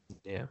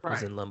 Yeah, right.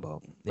 He's in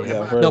limbo.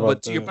 Yeah,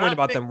 but to your point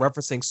about them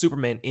referencing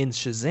Superman in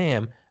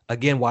Shazam,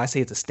 again, why I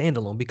say it's a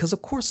standalone, because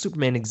of course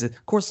Superman exists.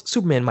 Of course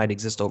Superman might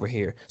exist over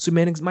here.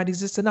 Superman might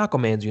exist in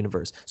Aquaman's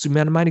universe.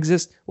 Superman might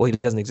exist. Well, he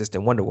doesn't exist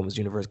in Wonder Woman's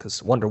universe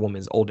because Wonder Woman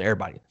is older than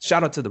everybody.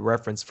 Shout out to the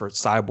reference for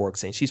Cyborg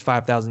saying she's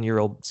 5,000 years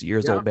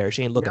old, Barry.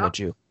 She ain't looking at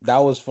you. That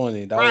was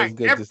funny. That was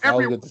good. That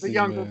was good to see.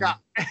 Younger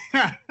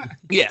guy.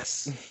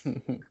 Yes.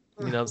 You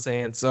know what I'm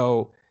saying?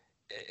 So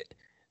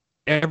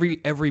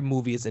every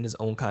movie is in its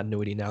own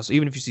continuity now. So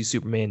even if you see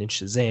Superman in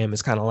Shazam,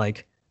 it's kind of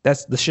like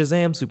that's the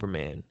Shazam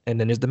Superman, and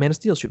then there's the Man of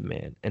Steel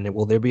Superman, and then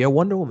will there be a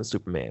Wonder Woman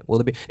Superman? Will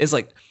there be? It's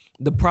like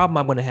the problem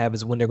I'm going to have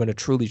is when they're going to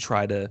truly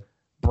try to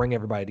bring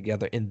everybody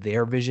together in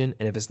their vision,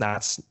 and if it's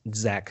not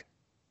Zack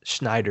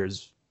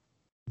Snyder's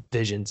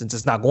vision, since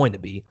it's not going to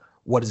be,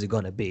 what is it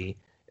going to be,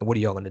 and what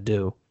are y'all going to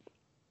do?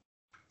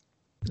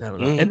 I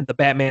don't know. And the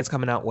Batman's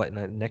coming out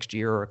next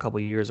year or a couple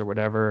of years or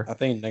whatever. I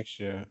think next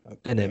year.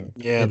 And then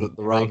the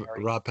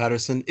Rob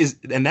Patterson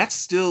and that's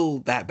still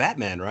that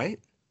Batman, right?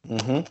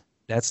 Mm-hmm.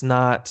 That's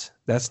not.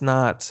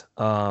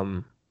 I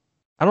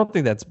don't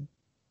think that's Ben.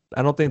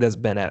 I don't think that's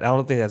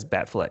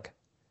Batfleck.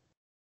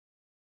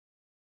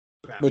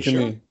 What you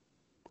mean?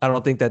 I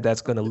don't think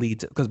that's going to lead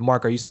to. Because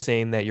Mark, are you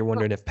saying that you're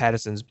wondering if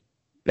Patterson's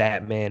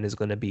Batman is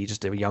going to be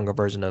just a younger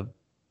version of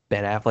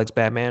Ben Affleck's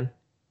Batman?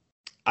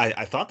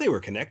 I thought they were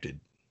connected.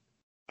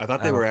 I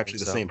thought they were actually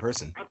the same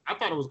person. I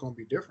thought it was going to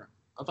be different.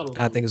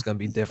 I think it's going to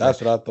be different.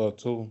 That's what I thought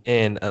too.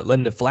 And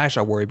letting the Flash,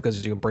 I worry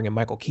because you're bringing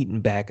Michael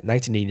Keaton back,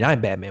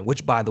 1989 Batman.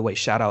 Which, by the way,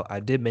 shout out. I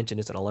did mention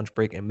this in a lunch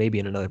break and maybe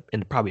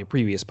in probably a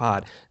previous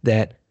pod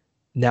that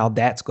now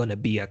that's going to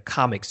be a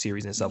comic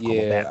series and stuff called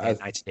Batman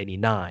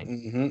 1989.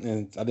 Mm-hmm.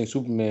 And I think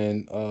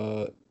Superman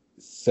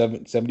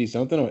 70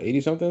 something or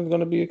 80 something is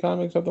going to be a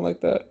comic, something like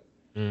that.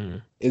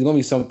 It's going to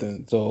be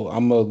something. So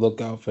I'm going to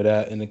look out for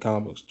that in the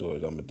comic book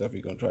stores. I'm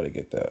definitely going to try to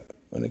get that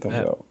when it comes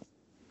out.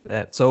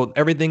 So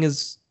everything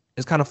is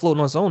kind of floating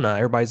on its own now.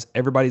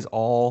 Everybody's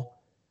all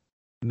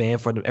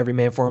every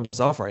man for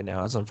himself right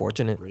now. It's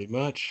unfortunate. Pretty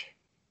much.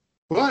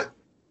 But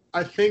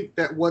I think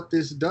that what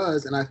this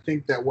does, and I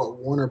think that what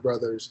Warner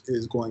Brothers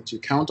is going to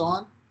count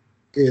on,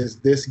 is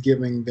this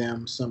giving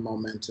them some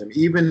momentum.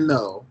 Even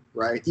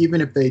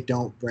if they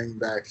don't bring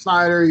back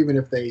Snyder, even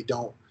if they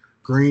don't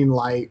green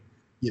light,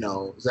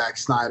 Zack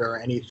Snyder or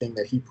anything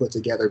that he put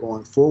together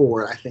going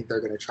forward, I think they're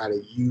going to try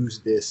to use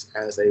this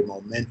as a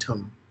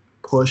momentum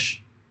push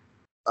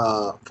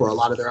for a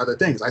lot of their other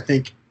things. I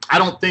think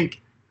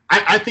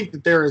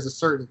that there is a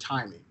certain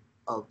timing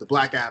of the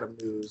Black Adam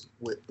news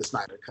with the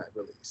Snyder Cut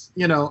release.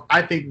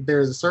 I think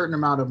there's a certain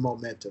amount of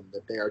momentum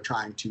that they are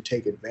trying to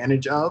take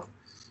advantage of.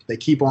 They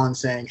keep on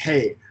saying,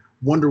 hey,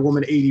 Wonder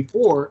Woman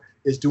 84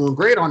 is doing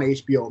great on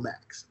HBO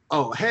Max.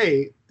 Oh,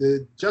 hey,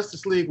 the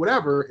Justice League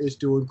whatever is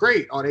doing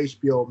great on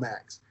HBO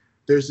Max.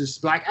 There's this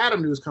Black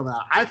Adam news coming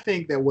out. I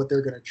think that what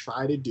they're going to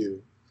try to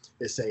do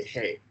is say,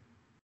 hey,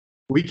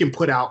 we can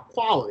put out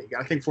quality.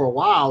 I think for a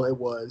while it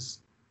was,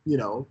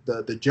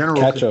 the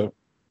general catch up.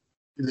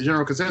 the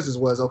general consensus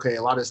was, okay,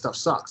 a lot of this stuff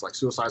sucks. Like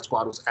Suicide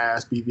Squad was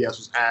ass, BVS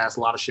was ass, a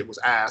lot of shit was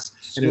ass.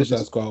 And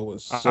Suicide Squad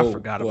was so I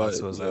forgot about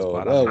Suicide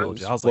Squad. I told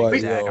you. I was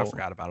like, Jack, I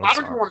forgot about it. I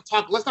don't even want to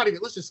talk. Let's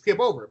just skip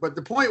over it. But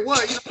the point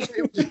was,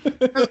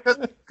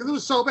 because it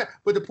was so bad.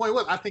 But the point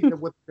was, I think that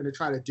what they're going to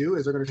try to do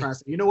is they're going to try to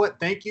say, you know what,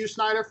 thank you,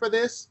 Snyder, for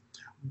this,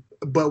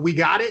 but we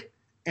got it.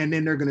 And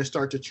then they're going to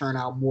start to churn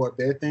out more of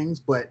their things.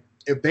 But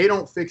if they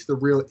don't fix the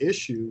real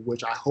issue,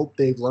 which I hope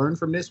they've learned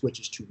from this, which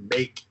is to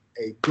make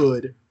a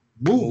good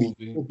movie,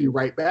 we'll be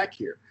right back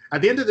here.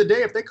 At the end of the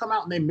day, if they come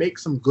out and they make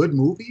some good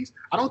movies,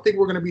 I don't think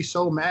we're going to be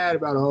so mad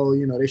about, oh,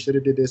 you know, they should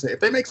have did this. If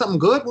they make something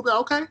good, we'll be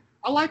okay.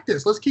 I like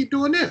this. Let's keep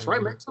doing this,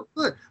 right? Make something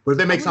good. But if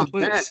they make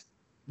something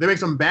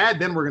bad,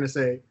 then we're going to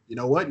say, you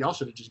know what? Y'all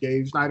should have just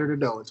gave Snyder the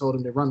dough and told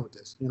him to run with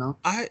this, you know?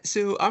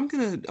 So I'm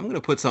gonna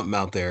put something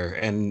out there,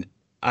 and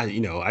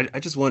I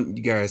just want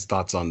you guys'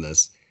 thoughts on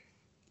this.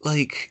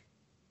 Like,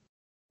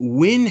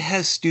 when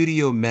has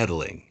studio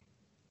meddling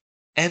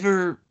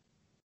ever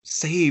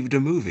saved a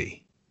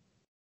movie?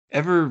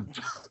 Ever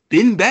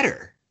been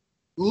better?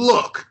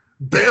 Look,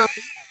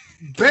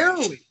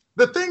 barely.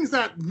 The things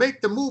that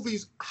make the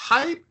movies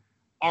hype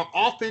are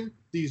often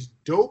these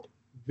dope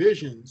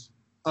visions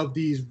of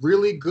these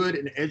really good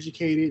and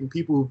educated and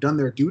people who've done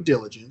their due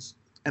diligence,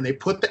 and they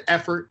put the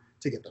effort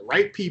to get the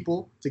right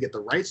people, to get the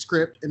right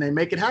script, and they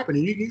make it happen.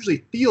 And you can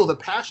usually feel the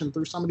passion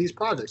through some of these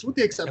projects, with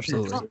the exception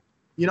of Trump.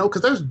 You know,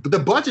 because the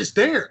budget's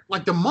there.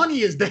 Like, the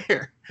money is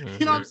there. Mm-hmm.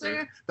 You know what I'm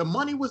saying? The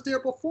money was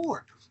there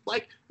before.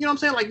 Like, you know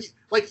what I'm saying?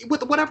 Like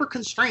with whatever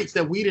constraints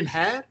that Whedon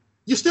had,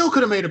 you still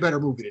could have made a better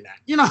movie than that.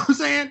 You know what I'm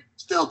saying?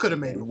 Still could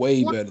have made it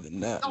way better than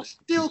that.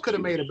 Still could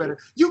have made it better.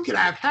 You could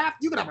have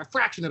a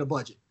fraction of the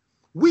budget.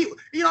 You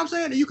know what I'm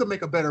saying? You could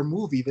make a better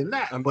movie than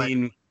that. I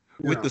mean,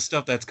 with the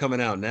stuff that's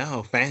coming out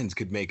now, fans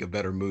could make a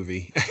better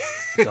movie.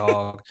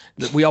 Dog.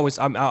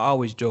 I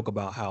always joke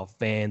about how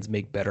fans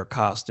make better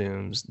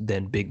costumes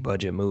than big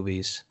budget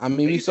movies. I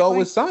mean, we saw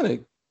with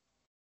Sonic.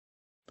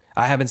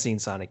 I haven't seen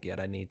Sonic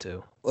yet. I need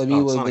to. I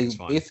mean,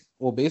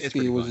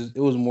 basically, it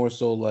was more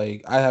so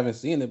like, I haven't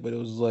seen it, but it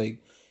was like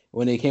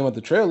when they came out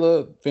the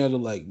trailer, fans were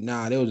like,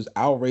 nah, they were just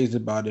outraged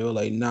about it. They were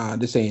like, nah,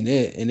 this ain't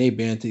it. And they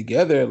band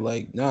together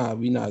like, nah,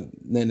 we not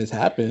letting this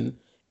happen.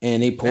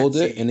 And they pulled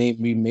it and they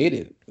remade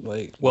it.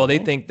 Like, well, they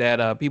think that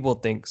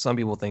some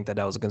people think that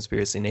was a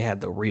conspiracy and they had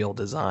the real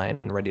design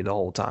ready the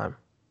whole time.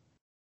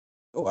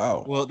 Oh,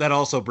 wow. Well, that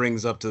also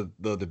brings up to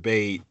the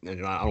debate,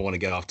 and I don't want to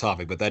get off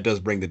topic, but that does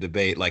bring the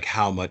debate, like,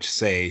 how much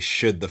say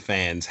should the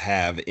fans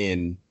have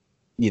in,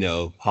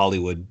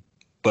 Hollywood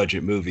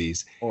budget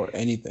movies or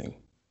anything.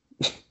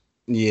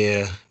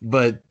 Yeah,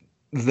 but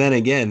then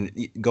again,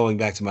 going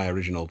back to my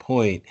original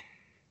point,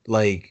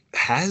 like,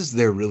 has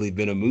there really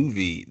been a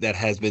movie that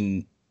has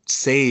been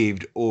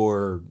saved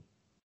or,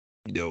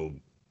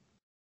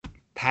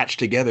 patched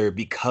together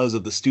because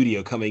of the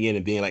studio coming in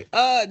and being like,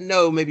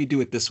 no, maybe do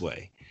it this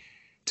way?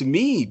 To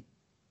me,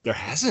 there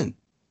hasn't.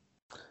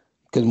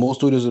 Because most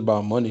studios are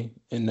about money,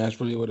 and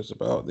that's really what it's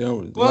about. They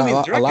don't. Well, I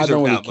mean, directors are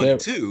about money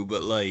too,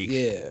 but like,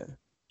 yeah,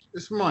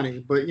 it's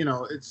money. But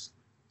it's,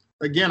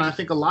 again, I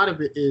think a lot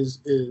of it is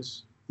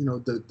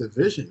the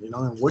vision,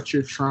 and what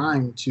you're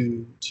trying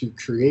to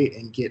create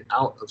and get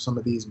out of some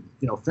of these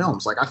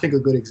films. Like, I think a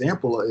good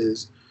example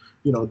is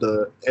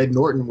the Ed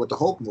Norton with the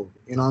Hulk movie.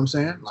 You know what I'm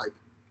saying? Like,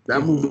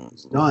 that movie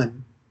was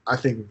done, I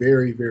think,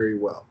 very, very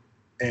well.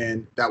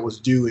 And that was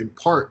due in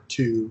part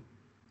to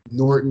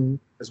Norton,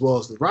 as well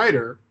as the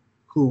writer,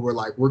 who were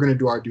like, we're going to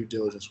do our due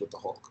diligence with the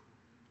Hulk.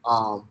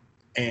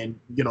 And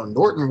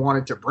Norton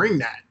wanted to bring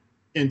that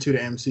into the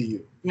MCU.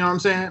 You know what I'm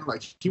saying?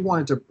 Like, he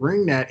wanted to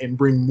bring that and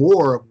bring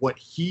more of what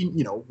he,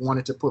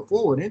 wanted to put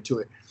forward into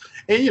it.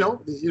 And,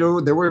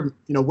 there were,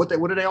 what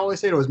did they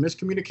always say? There was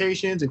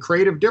miscommunications and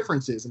creative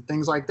differences and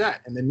things like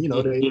that. And then,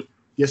 they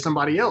get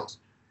somebody else.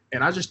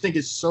 And I just think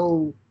it's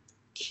so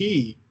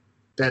key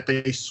that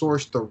they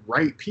source the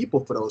right people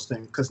for those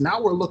things. Because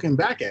now we're looking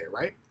back at it,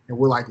 right? And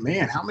we're like,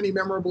 man, how many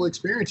memorable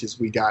experiences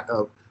we got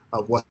of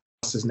what's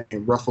his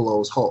name,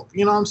 Ruffalo's Hulk.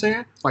 You know what I'm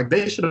saying? Like,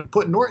 they should have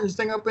put Norton's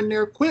thing up in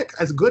there quick,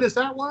 as good as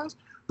that was.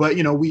 But,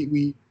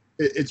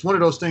 it's one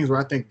of those things where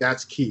I think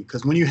that's key.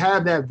 Because when you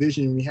have that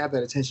vision, when you have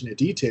that attention to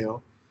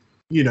detail,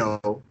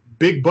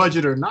 big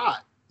budget or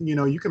not,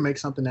 you can make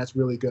something that's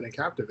really good and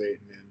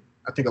captivating. And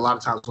I think a lot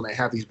of times when they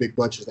have these big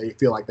budgets, they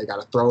feel like they got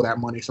to throw that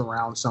money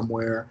around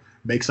somewhere,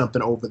 make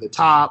something over the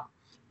top,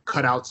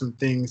 cut out some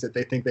things that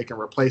they think they can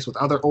replace with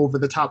other over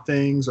the top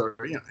things, or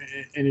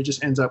and it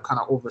just ends up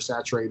kind of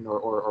oversaturating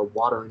or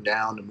watering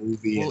down the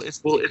movie.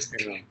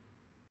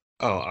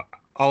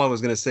 All I was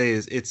gonna say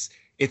is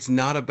it's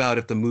not about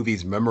if the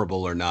movie's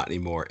memorable or not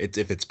anymore. It's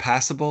if it's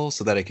passable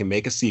so that it can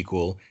make a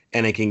sequel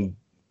and it can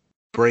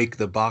break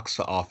the box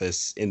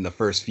office in the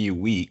first few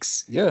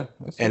weeks. Yeah.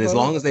 And as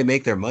long as they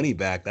make their money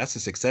back, that's a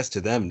success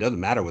to them. It doesn't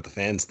matter what the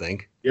fans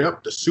think.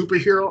 Yep. The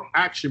superhero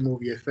action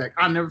movie effect.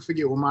 I'll never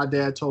forget what my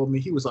dad told me.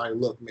 He was like,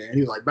 look, man, he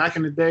was like, back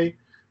in the day,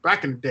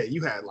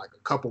 you had like a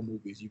couple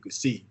movies you could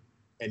see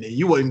and then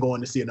you wasn't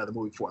going to see another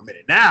movie for a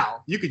minute.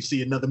 Now you can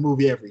see another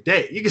movie every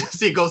day. You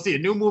can go see a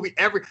new movie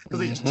because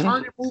they just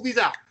turn their movies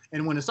out.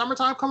 And when the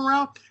summertime come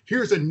around,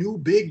 here's a new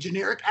big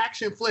generic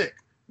action flick.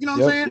 You know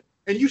what I'm saying?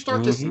 And you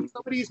start to see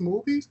some of these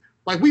movies.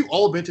 Like, we've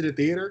all been to the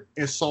theater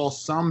and saw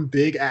some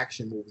big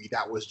action movie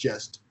that was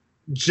just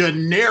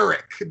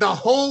generic the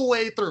whole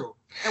way through.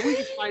 And we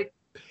just like,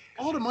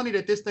 all the money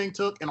that this thing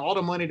took and all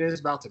the money that it's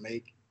about to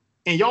make,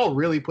 and y'all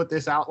really put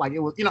this out like it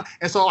was,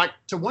 and so like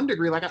to one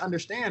degree, like I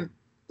understand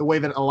the way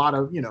that a lot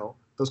of,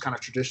 those kind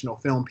of traditional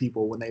film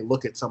people, when they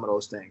look at some of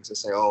those things and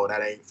say, oh,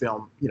 that ain't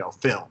film,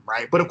 film,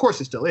 right? But of course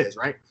it still is,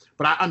 right?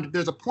 But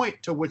there's a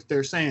point to which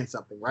they're saying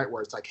something, right?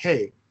 Where it's like,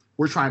 hey,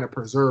 we're trying to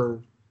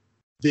preserve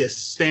this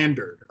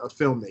standard of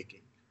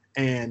filmmaking.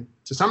 And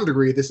to some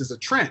degree, this is a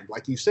trend,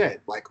 like you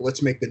said, like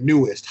let's make the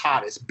newest,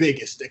 hottest,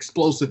 biggest,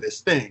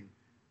 explosivest thing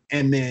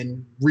and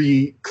then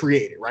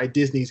recreate it, right?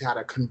 Disney's had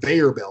a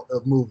conveyor belt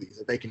of movies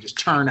that they can just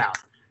churn out.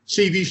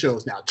 TV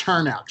shows now,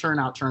 churn out.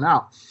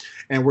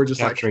 And we're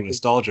just capturing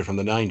nostalgia from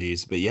the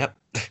 90s, but yep,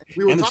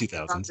 we were and the talking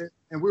 2000s. about this,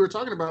 and we were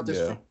talking about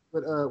this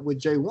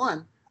with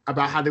J1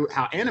 about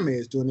how anime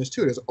is doing this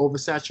too. There's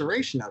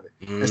oversaturation of it.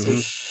 And so what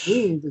it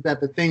means is that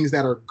the things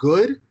that are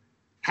good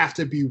have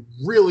to be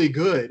really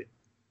good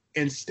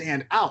and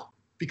stand out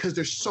because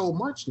there's so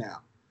much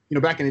now.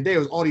 Back in the day, it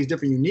was all these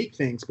different unique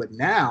things, but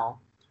now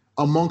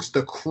amongst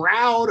the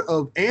crowd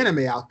of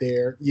anime out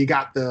there, you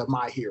got the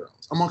My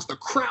Heroes. Amongst the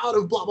crowd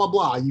of blah, blah,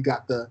 blah, you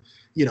got the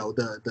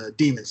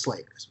Demon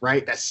Slayers,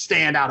 right? That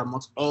stand out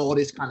amongst all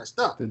this kind of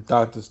stuff. The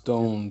Dr.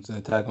 Stones,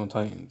 Attack on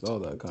Titans, all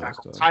that kind of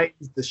stuff.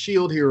 Titans, the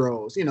Shield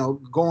heroes,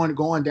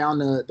 going down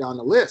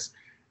the list.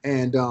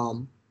 And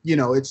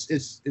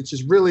it's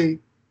just really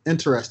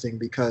interesting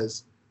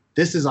because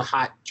this is a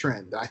hot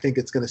trend that I think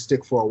it's going to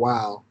stick for a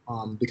while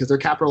because they're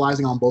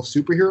capitalizing on both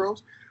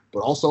superheroes, but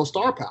also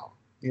star power.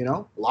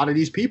 A lot of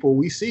these people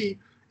we see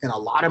in a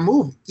lot of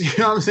movies. You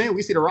know what I'm saying?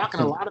 We see The Rock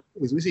in a lot of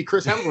movies. We see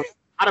Chris Hemsworth in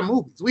a lot of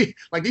movies.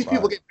 These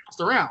people get bounced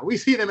around. We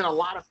see them in a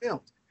lot of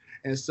films.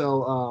 And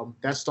so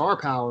that star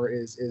power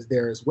is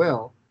there as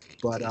well.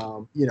 But,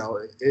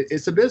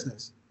 it's a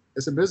business.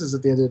 It's a business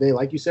at the end of the day.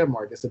 Like you said,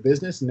 Mark, it's a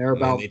business and they're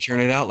about... they churn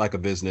it out like a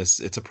business.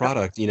 It's a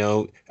product.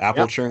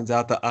 Apple churns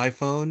out the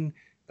iPhone.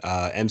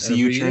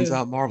 MCU churns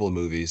out Marvel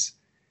movies.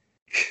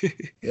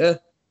 Yeah.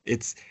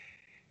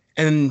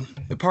 And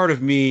part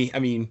of me, I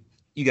mean,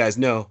 you guys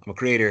know I'm a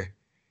creator.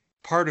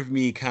 Part of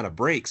me kind of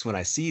breaks when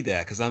I see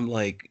that because I'm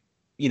like,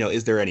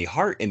 is there any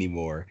heart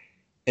anymore?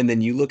 And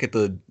then you look at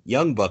the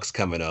young bucks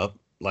coming up,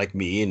 like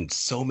me and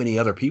so many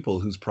other people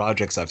whose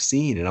projects I've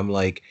seen, and I'm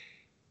like,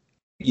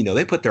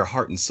 they put their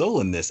heart and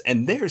soul in this,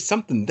 and there's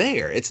something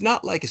there. It's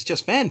not like it's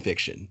just fan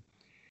fiction,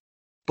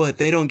 but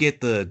they don't get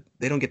the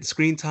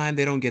screen time,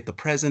 they don't get the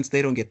presence,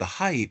 they don't get the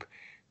hype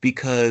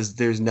because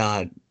there's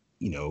not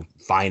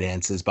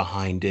finances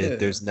behind it.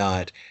 There's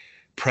not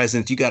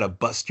presence. You got to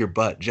bust your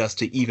butt just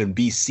to even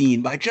be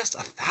seen by just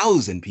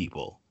 1,000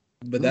 people.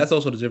 But that's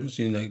also the difference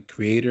between like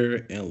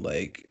creator and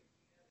like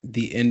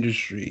the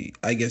industry,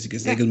 I guess you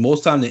could say, because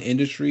most time the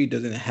industry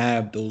doesn't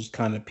have those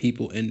kind of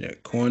people in their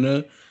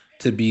corner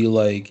to be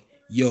like,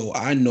 yo,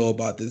 I know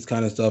about this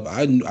kind of stuff.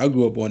 I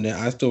grew up on that.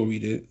 I still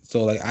read it.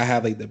 So like I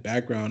have like the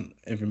background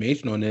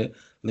information on it.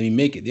 Let me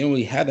make it. They don't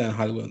really have that in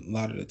Hollywood a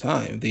lot of the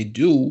time. If they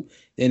do,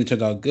 then it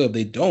turns out good. If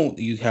they don't,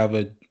 you have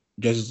a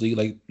Justice League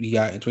like we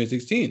got in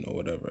 2016 or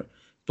whatever.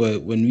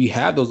 But when we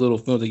have those little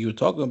films that you were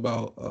talking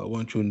about,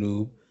 One True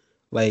Noob,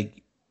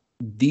 like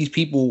these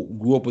people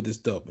grew up with this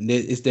stuff and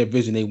it's their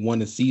vision. They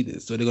want to see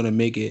this. So they're going to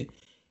make it,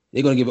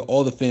 they're going to give it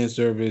all the fan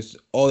service,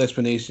 all the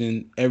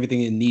explanation,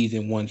 everything it needs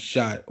in one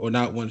shot, or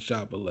not one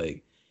shot, but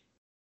like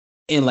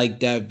in like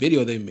that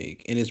video they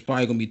make. And it's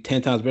probably going to be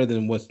 10 times better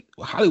than what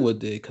Hollywood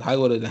did, because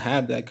Hollywood doesn't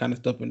have that kind of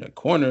stuff in their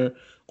corner,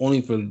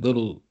 only for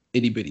little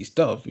itty bitty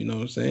stuff. You know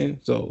what I'm saying?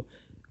 So,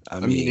 I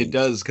mean, it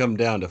does come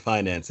down to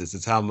finances.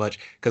 It's how much,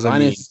 because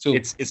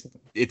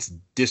it's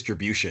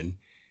distribution.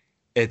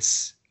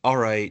 It's all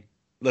right.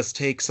 Let's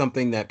take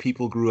something that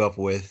people grew up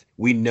with.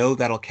 We know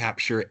that'll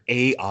capture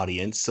a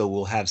audience, so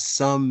we'll have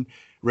some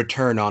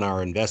return on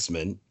our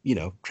investment.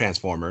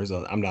 Transformers.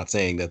 I'm not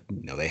saying that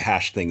they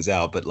hash things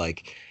out, but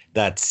like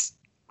that's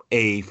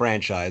a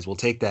franchise. We'll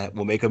take that.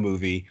 We'll make a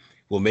movie.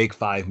 We'll make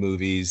 5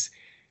 movies.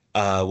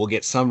 We'll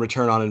get some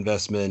return on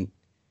investment.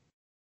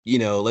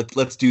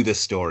 Let's do this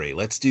story.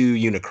 Let's do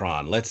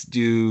Unicron. Let's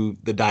do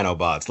the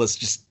Dinobots. Let's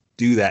just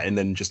do that and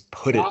then just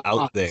put it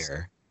out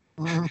there.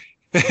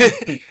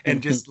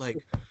 And just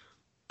like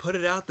put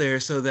it out there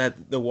so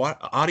that the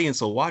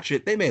audience will watch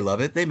it. They may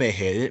love it, they may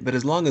hate it, but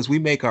as long as we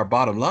make our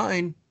bottom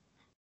line,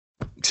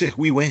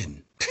 we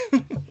win.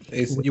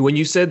 When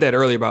you said that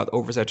earlier about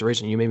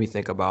oversaturation, you made me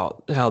think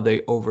about how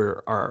they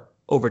are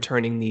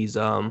overturning these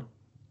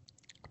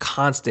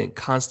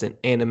constant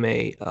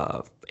anime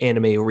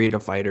arena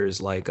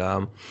fighters like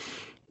Naruto,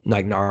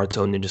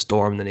 Ninja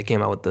Storm. And then they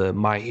came out with the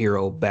My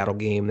Hero battle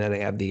game. Then they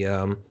have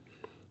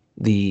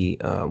the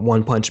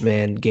One Punch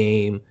Man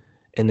game,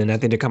 And then I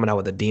think they're coming out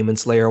with a Demon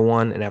Slayer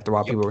one. And after a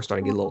while, Yep. people were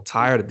starting to get a little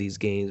tired of these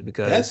games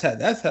because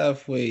That's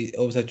halfway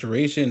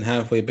oversaturation,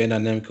 halfway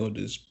Bandai Namco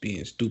just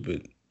being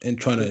stupid and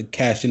trying to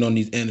cash in on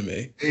these anime.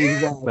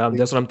 Exactly. well,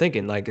 that's what I'm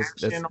thinking. Like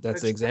Cash in on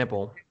that's this an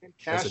example. That's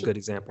a Cash good in.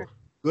 example.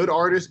 Good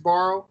artists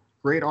borrow,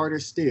 great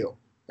artists steal.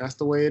 That's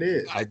the way it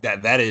is.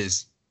 That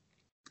is,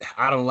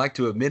 I don't like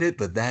to admit it,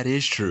 but that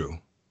is true.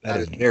 That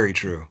is very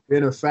true.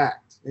 Been a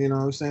fact. You know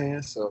what I'm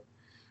saying? So,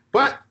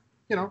 but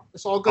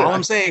it's all good. All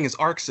I'm saying is,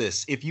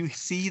 Arxis, if you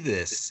see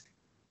this,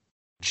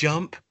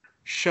 Jump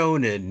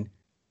Shonen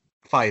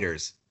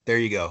Fighters. There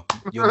you go.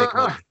 You'll make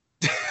money.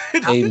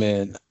 Hey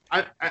man,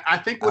 I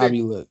think what I'll it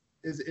be lit.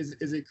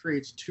 is it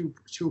creates two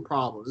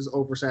problems. This is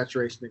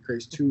oversaturation. It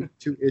creates two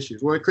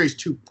issues. Well, it creates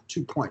two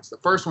points. The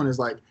first one is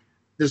like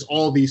there's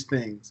all these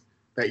things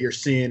that you're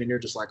seeing and you're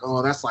just like,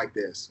 oh, that's like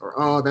this, or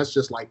oh, that's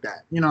just like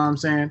that. You know what I'm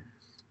saying?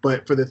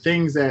 But for the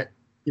things that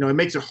it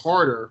makes it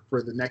harder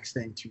for the next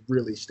thing to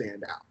really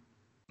stand out.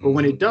 But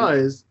when it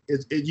does,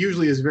 it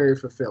usually is very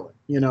fulfilling.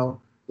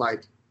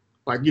 Like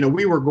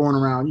we were going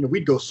around.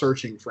 We'd go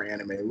searching for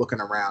anime, looking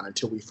around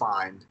until we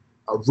find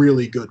a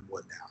really good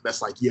one. Now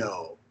that's like,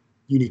 yo,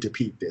 you need to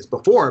peep this.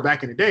 Before,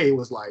 back in the day, it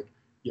was like,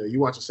 you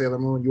watch a Sailor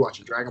Moon, you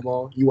watching Dragon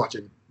Ball, you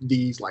watching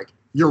these, like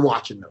you're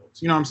watching those.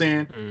 You know what I'm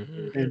saying?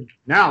 Mm-hmm. And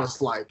now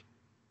it's like,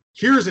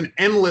 here's an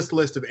endless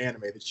list of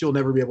anime that you'll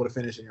never be able to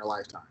finish in your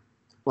lifetime.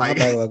 Like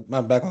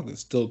my backlog is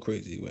still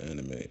crazy with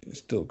anime. It's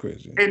still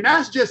crazy. And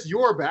that's just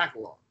your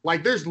backlog.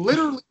 Like there's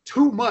literally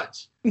too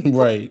much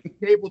right. to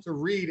be able to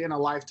read in a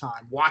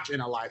lifetime, watch in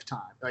a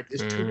lifetime. Like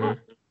it's too much.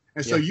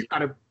 And so you got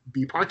to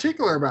be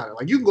particular about it.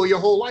 Like you can go your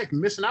whole life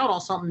missing out on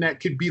something that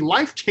could be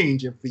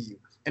life-changing for you.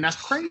 And that's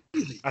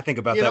crazy. I think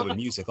about that with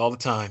music all the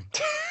time.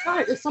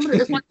 Right. It's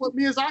like what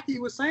Miyazaki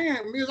was saying.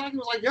 Miyazaki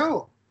was like,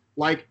 yo,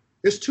 like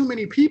there's too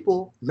many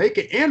people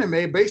making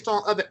anime based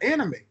on other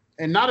anime.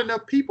 And not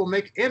enough people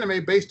make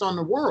anime based on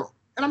the world.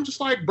 And I'm just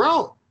like,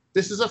 bro,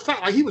 this is a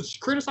fact. Like he was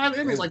criticizing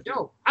anime. He's like,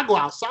 yo, I go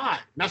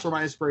outside. And that's where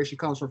my inspiration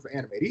comes from for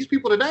anime. These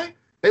people today,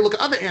 they look at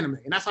other anime,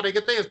 and that's how they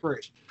get their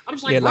inspiration. I'm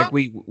just like, bro. Like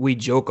we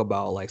joke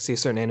about like see a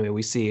certain anime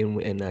we see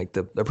and like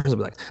the person will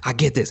be like, I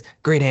get this,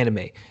 great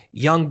anime,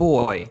 young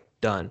boy,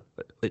 done.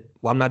 But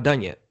well, I'm not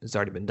done yet. It's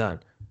already been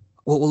done.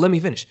 Well, let me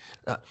finish.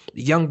 The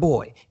young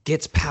boy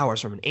gets powers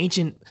from an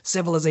ancient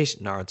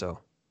civilization, Naruto.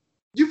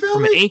 You feel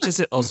From me? an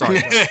ancient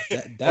sorry.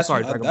 That's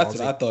sorry, what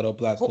I thought of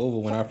Black Clover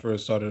when I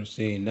first started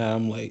seeing that.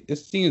 I'm like,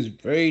 this seems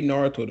very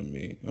Naruto to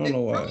me. I don't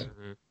know why.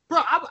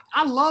 Bro,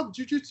 I love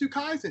Jujutsu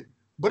Kaisen,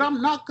 but I'm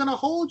not gonna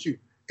hold you.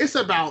 It's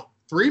about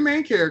 3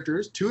 main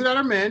characters, 2 that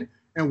are men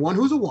and 1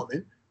 who's a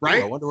woman,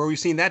 right? I wonder where we've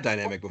seen that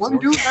dynamic before. One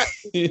dude,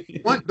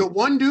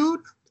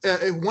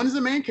 one is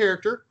the main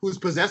character who's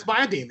possessed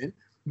by a demon.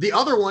 The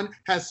other one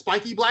has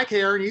spiky black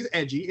hair and he's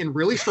edgy and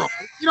really strong.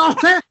 You know what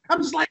I'm saying?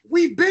 I'm just like,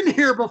 we've been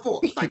here before.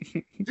 Like,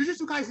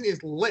 Jujutsu Kaisen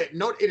is lit.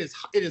 No, it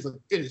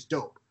is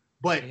dope.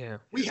 But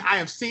I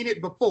have seen it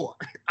before.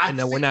 And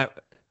then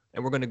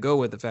we're gonna go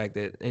with the fact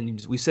that,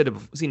 and we seen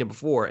it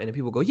before, and then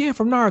people go, yeah,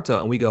 from Naruto,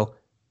 and we go,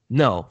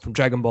 no, from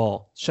Dragon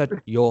Ball. Shut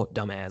your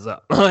dumb ass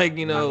up. Like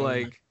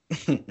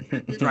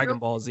Dragon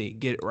Ball Z,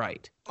 get it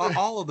right.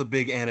 All of the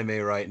big anime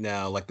right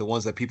now, like the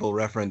ones that people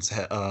reference,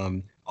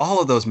 all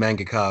of those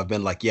mangaka have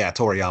been like, yeah,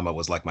 Toriyama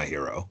was like my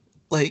hero.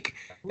 Like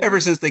ever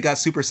since they got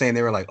Super Saiyan,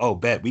 they were like, oh,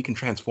 bet we can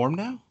transform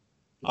now.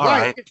 All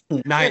right,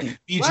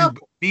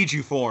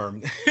 Biju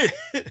form.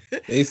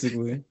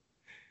 Basically,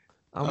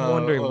 I'm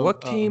wondering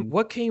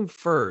what came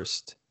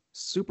first,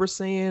 Super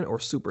Saiyan or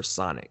Super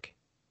Sonic?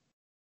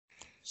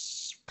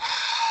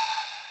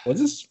 Was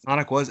this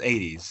Sonic was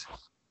 80s.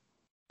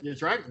 Yeah,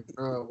 Dragon.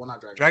 Well, not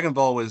Dragon. Dragon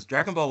Ball was.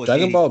 Dragon Ball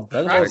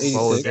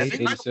 86,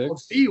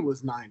 86. Z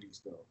was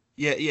 90s though.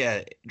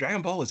 Yeah.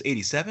 Dragon Ball was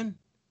 87.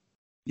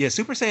 Yeah,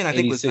 Super Saiyan I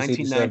think was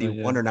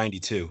 1991 or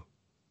 92.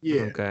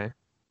 Yeah. Okay.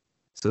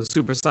 So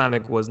Super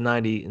Sonic was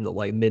 90 in the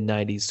like mid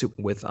 90s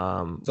with the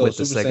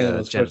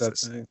Sega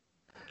Genesis.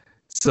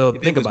 So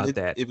think about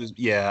that. It was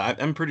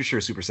I'm pretty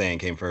sure Super Saiyan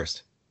came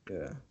first.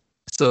 Yeah.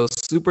 So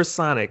Super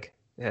Sonic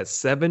has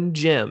 7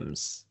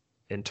 gems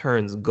and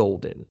turns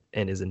golden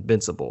and is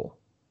invincible.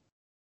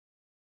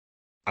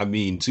 I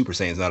mean, Super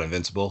Saiyan's not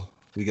invincible.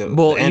 But you know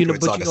what I mean.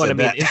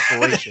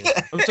 Inspiration.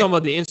 I'm talking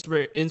about the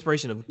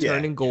inspiration of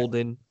turning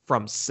golden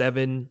from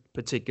 7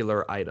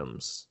 particular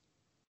items.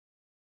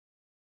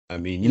 I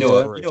mean, you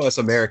know us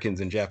Americans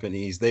and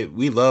Japanese,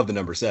 we love the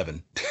number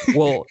 7.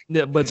 Well,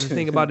 but the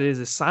thing about it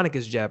is Sonic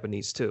is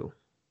Japanese too.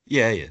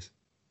 Yeah, he is.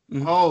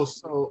 Mm-hmm. Oh,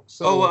 so.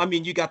 Oh, well, I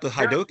mean, you got the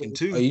Hadouken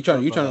too. Are you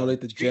trying to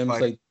relate the gems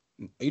like?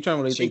 Are you trying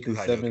to relate the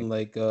 7 Hadouken.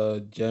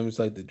 like gems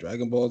like the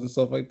Dragon Balls and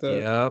stuff like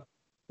that? Yep.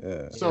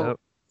 Yeah. So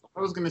I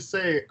was gonna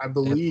say, I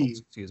believe.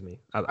 Excuse me.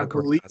 I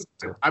believe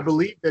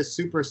that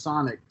Super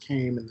Sonic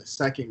came in the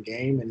second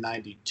game in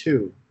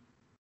 '92,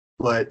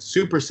 but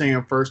Super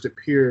Saiyan first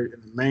appeared in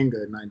the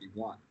manga in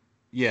 '91.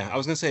 Yeah, I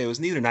was gonna say it was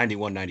neither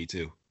 91,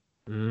 92.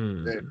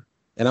 Mm.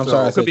 And I'm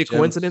sorry, it could be a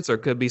coincidence, or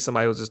it could be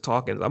somebody was just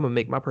talking. I'm gonna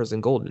make my person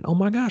golden. Oh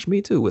my gosh,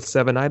 me too. With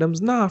 7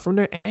 items, from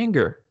their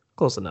anger.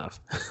 Close enough.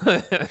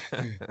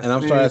 And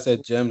I'm sorry I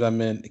said gems. I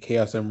meant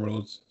Chaos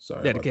Emeralds. Sorry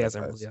Yeah, the about Chaos that,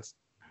 Emeralds, guys.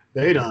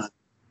 yes.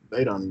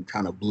 They done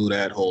kind of blew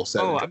that whole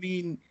set. Oh, I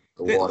mean,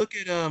 The water. look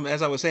at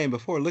as I was saying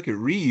before, look at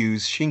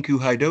Ryu's Shinku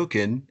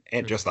Haidoken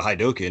and just the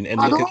Haidoken, and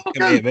look at the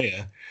Hadouken!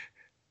 Kamehameha.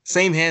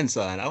 Same hand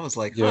sign. I was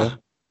like, huh.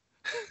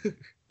 Yeah. Yeah,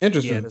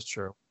 Interesting. that's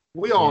true.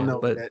 We all Yeah, know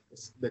but- that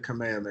the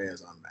Kamehameha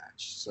is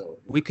unmatched. So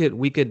We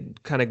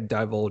could kind of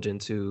divulge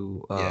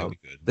into Yeah, we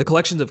could. the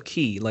collections of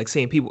ki, like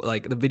saying people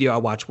like the video I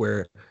watched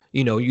where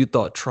you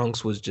thought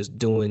Trunks was just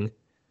doing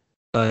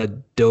a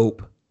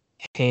dope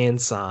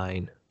hand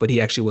sign, but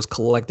he actually was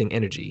collecting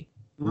energy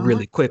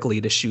really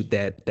quickly to shoot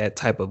that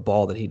type of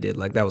ball that he did.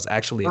 Like that was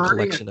actually a Burning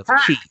collection of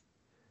attack. ki.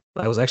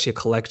 That was actually a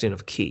collection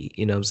of ki.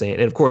 You know what I'm saying?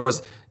 And of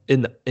course,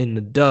 in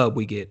the dub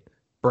we get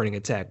burning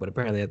attack, but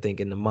apparently I think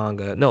in the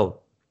manga,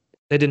 no,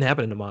 it didn't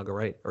happen in the manga,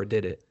 right? Or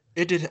did it?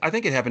 It did. I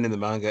think it happened in the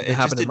manga. It just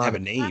happened in didn't have a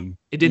manga. name.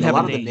 It didn't You know, have a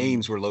a lot of the name.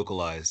 names were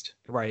localized.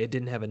 Right, it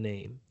didn't have a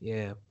name.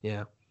 Yeah,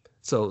 yeah.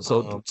 So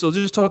Um,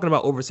 just talking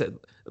about overset,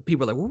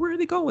 people are like, well, where are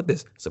they going with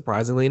this?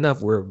 Surprisingly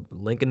enough, we're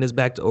linking this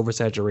back to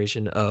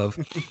oversaturation of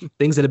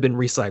things that have been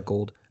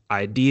recycled,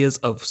 ideas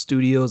of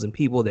studios and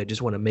people that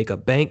just want to make a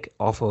bank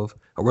off of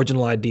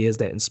original ideas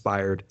that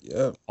inspired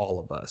Yeah. all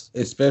of us.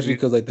 Especially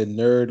because the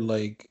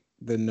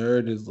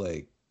nerd is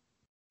like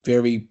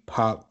very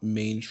pop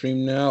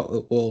mainstream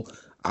now. Well,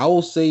 I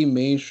will say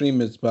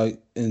mainstream is about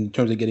in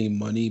terms of getting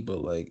money,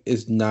 but like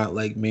it's not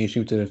like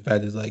mainstream to the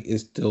fact is like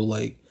it's still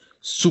like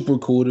super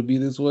cool to be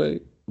this way.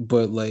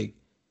 But like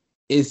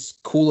it's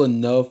cool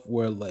enough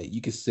where like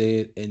you can say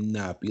it and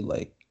not be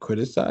like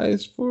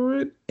criticized for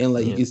it, and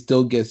like you Yeah. can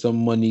still get some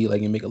money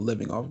like and make a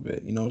living off of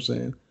it. You know what I'm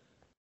saying?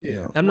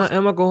 Yeah. I'm not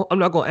going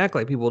to act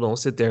like people don't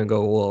sit there and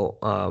go,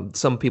 well,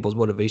 some people's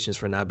motivations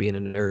for not being a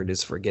nerd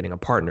is for getting a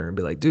partner and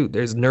be like, dude,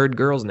 there's nerd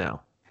girls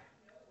now.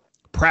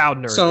 Proud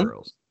nerd Some.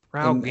 girls.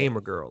 Proud And-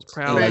 gamer girls.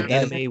 Proud like like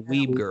that- anime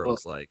weeb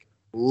girls. Like,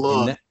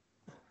 Look, And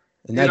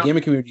You that know-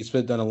 gaming community is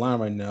split down the line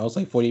right now. It's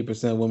like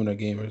 48% women are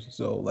gamers.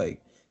 So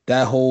like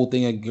that whole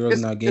thing of girls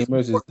It's- not it's gamers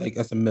is more- like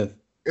that's a myth.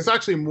 it's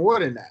actually more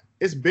than that.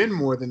 It's been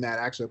more than that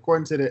actually,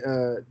 according to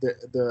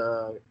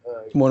the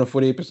It's more than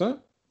 48%.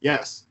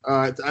 yes.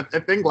 I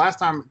think last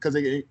time because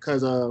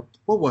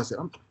what was it?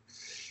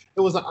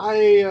 It was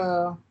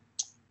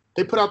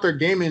they put out their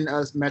gaming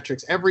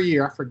metrics every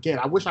year. I forget.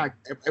 I wish if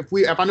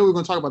I knew we were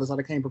going to talk about this,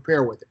 I came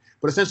prepared with it.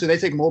 But essentially, they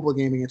take mobile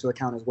gaming into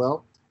account as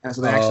well, and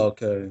so they actually.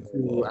 Okay.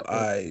 Well,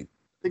 I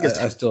think it's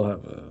I still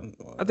have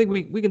I think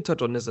we can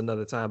touch on this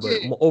another time,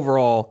 but Yeah.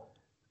 overall,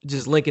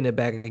 just linking it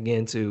back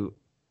again to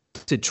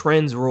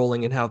trends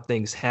rolling and how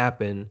things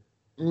happen.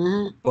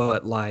 Mhm.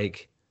 But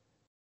like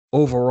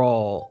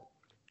overall,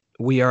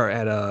 we are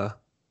at a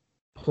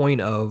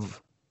point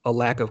of a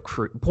lack of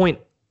point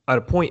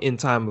in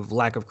time of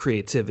lack of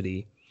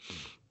creativity,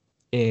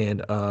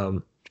 and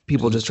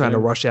people just trying to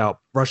rush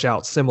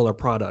out similar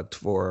product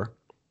for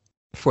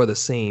the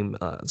same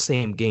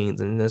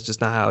gains, and that's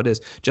just not how it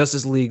is.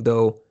 Justice League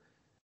though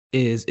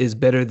is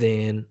better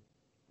than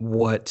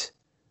what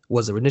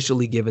was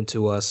initially given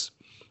to us,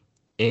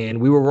 and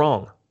we were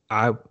wrong.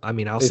 I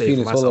mean I'll Hey, say it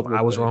for Phoenix, hold myself, up real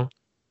I was quick. wrong.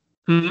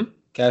 Hmm.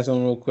 Catch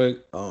on real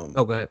quick. Oh,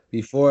 go ahead.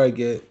 Before I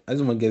just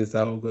want to get this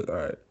out real quick. All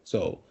right.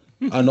 So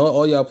I know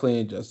all y'all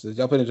playing Justice.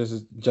 Y'all playing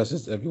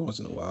Justice every once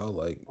in a while,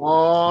 like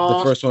Oh,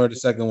 the first one or the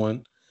second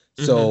one.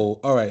 So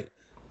all right.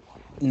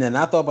 And then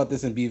I thought about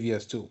this in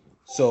BVS too.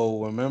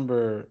 So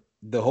remember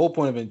the whole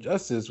point of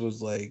Injustice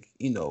was like,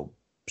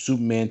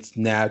 Superman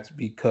snapped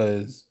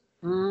because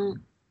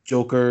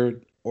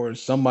Joker or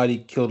somebody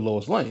killed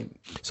Lois Lane.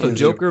 So And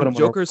they put him on a-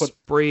 Joker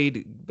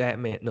sprayed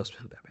Batman. No,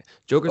 Batman.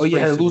 Joker. Oh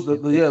yeah, sprayed the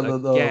Superman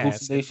with gas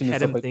hallucination and had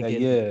stuff him like that.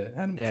 thinking Yeah,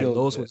 had him that killed.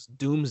 Lois yeah. was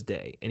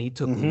Doomsday, and he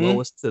took Mhm.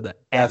 Lois to the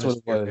That's what it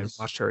atmosphere and was.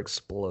 watched her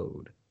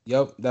explode.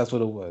 Yep, that's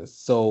what it was.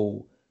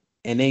 So,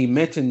 and they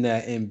mentioned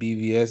that in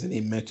BVS, and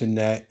they mentioned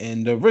that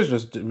in the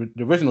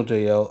original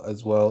JL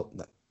as well,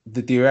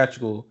 the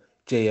theatrical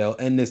JL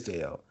and this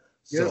JL.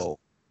 Yes. So,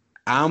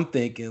 I'm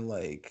thinking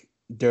like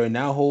during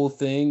that whole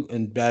thing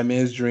in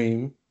Batman's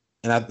dream,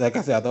 and like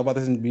I said, I thought about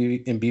this in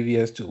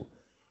BVS too.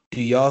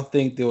 Do y'all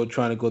think they were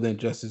trying to go the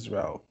Injustice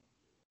route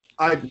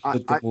with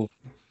the movie?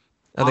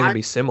 I think I- it'd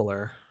be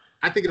similar.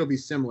 I think it'll be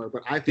similar,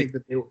 but I think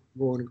that they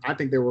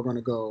were going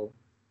to go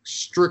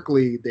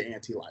strictly the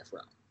anti-life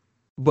route.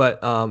 But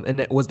and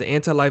that was the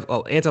anti-life.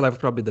 Oh, anti-life is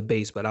probably the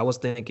base. But I was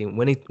thinking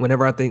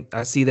whenever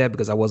I see that,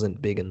 because I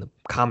wasn't big in the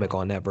comic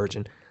on that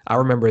version. I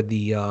remember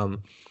the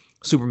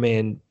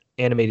Superman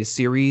animated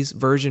series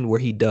version where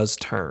he does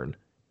turn,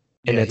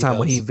 and Yeah, that time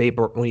when does. he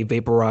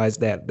vaporized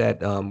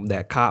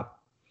that cop,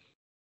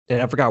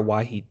 and I forgot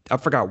why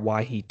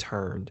he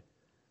turned.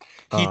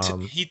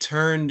 He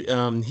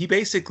turned. He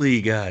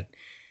basically got.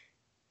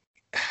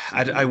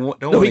 Don't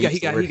No, want he to got-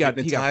 use the he word got- he got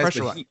hypnotized, but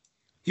pressurized.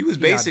 he was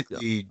He got-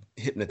 basically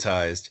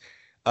hypnotized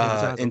into Okay.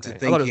 I thought it was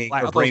thinking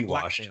black- or I thought it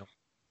was brainwashed. blackmail.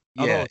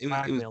 I thought Yeah, it was it was.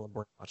 blackmail or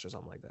brainwash or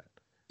something like that.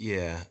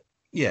 Yeah,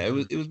 yeah. It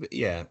was.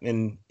 Yeah,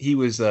 and he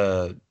was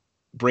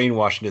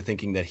brainwashed into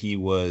thinking that he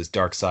was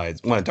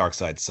one of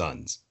Darkseid's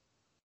sons.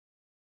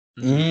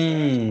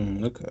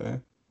 Okay.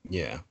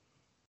 Yeah.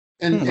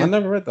 And, I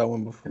never read that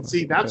one before. and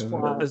see, that's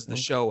why. This is the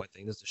show. I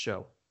think this is the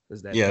show.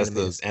 Is that Yeah, it's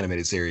animated? the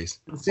animated series.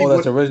 See,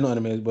 That's original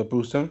animated, but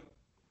Bruce Timm?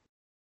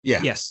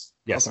 Yeah. Yes.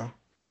 Yes. Okay.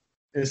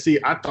 And see,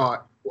 I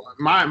thought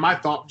my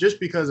thought, just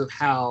because of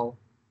how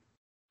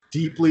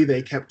deeply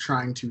they kept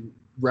trying to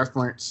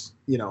reference,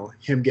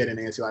 him getting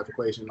an anti-life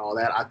equation and all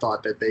that, I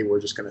thought that they were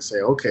just going to say,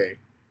 okay,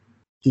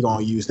 he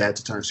going to use that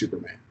to turn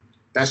Superman.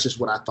 That's just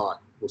what I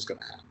thought was going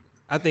to happen.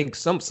 I think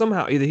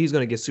somehow either he's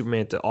going to get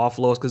Superman to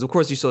offload, because of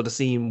course you saw the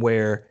scene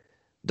where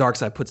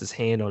Darkseid puts his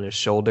hand on his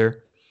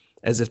shoulder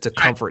as if to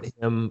comfort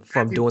him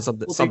from doing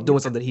something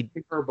he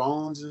pick her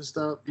bones and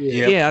stuff.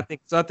 Yeah,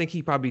 I think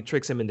he probably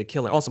tricks him into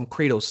killing on some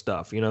Kratos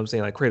stuff. You know what I'm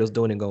saying? Like Kratos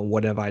doing it, going,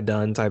 "What have I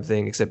done?" type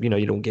thing. Except you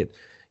don't get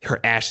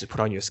her ashes put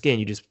on your skin.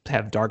 You just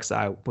have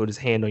Darkseid put his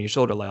hand on your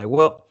shoulder, like,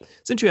 "Well,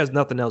 since you has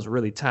nothing else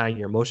really tying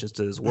your emotions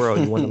to this world,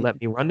 you want to let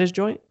me run this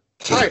joint?"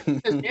 Right,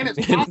 and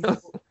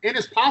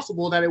it's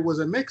possible that it was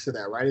a mix of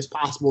that. Right, it's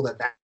possible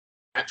that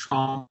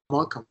trauma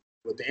comes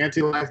with the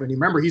anti-life, and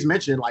remember he's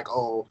mentioned like,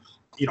 oh,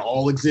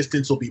 all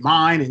existence will be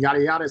mine and yada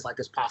yada. It's like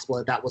it's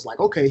possible that was like,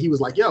 okay, he was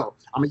like, yo,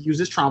 I'm gonna use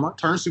this trauma,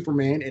 turn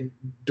Superman, and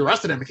the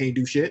rest of them can't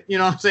do shit. You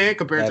know what I'm saying?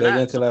 Compared to that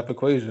anti-life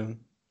equation.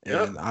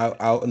 Yep. And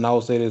I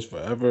will say this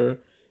forever.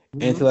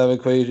 Anti-life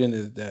equation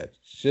is that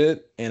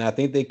shit. And I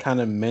think they kind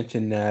of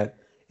mentioned that,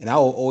 and I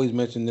will always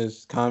mention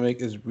this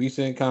comic is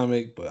recent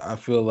comic, but I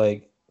feel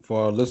like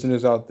for our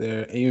listeners out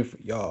there, and even for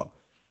y'all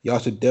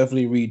should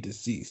definitely read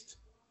Deceased.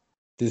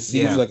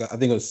 Deceased was like I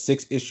think a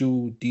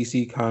 6-issue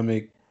DC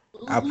comic.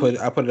 I put it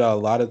out a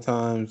lot of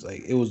times.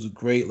 Like it was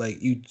great.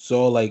 Like you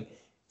saw like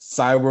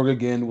Cyborg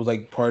again was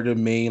like part of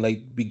the main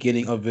like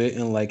beginning of it,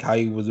 and like how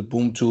he was a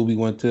boom tube. He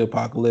went to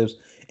Apocalypse,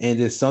 and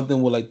there's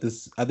something with like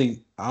this. I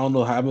don't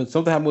know how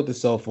something happened with the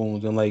cell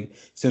phones, and like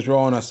since we're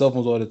all on our cell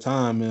phones all the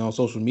time and on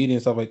social media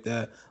and stuff like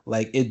that,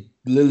 like it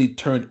literally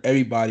turned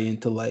everybody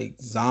into like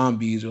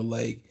zombies or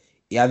like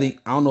I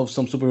don't know if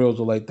some superheroes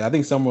were like that. I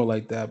think some were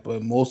like that,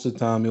 but most of the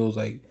time it was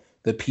like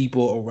the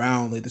people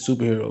around like the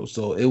superheroes.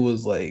 So it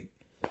was like.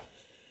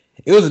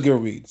 It was a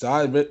good read, so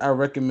I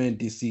recommend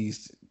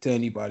Deceased to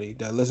anybody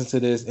that listens to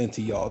this and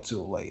to y'all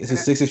too. Like it's a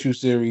 6-issue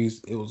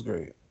series. It was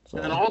great. So.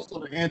 And also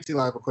the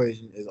anti-life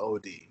equation is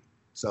OD.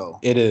 So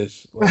it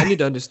is. I need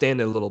to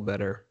understand it a little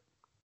better.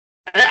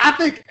 I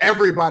think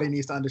everybody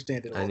needs to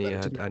understand it. I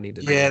need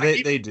to. Yeah,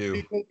 they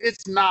do.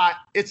 It's not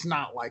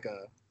like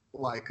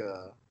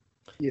a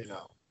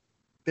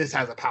this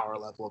has a power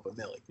level of 1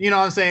 million. You know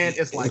what I'm saying?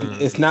 It's like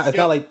it's not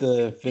like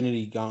the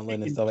Infinity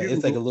Gauntlet and stuff.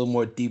 It's like a little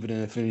more deeper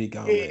than Infinity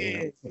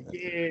Gauntlet.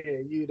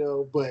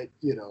 But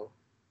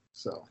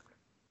so.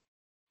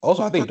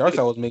 Also, I think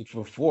Darkseid was made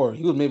before.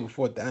 He was made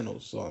before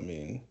Thanos. So I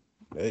mean,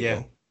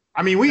 yeah.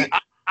 I mean,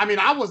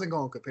 I wasn't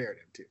going to compare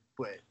them to,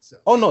 but so.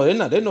 Oh no, they're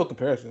not. There's no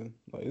comparison.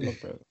 Like, there's no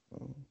comparison.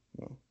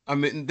 No. I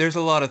mean, there's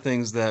a lot of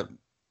things that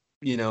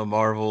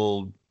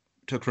Marvel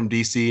took from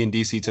DC and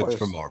DC took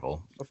from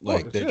Marvel.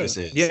 Like there just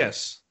is.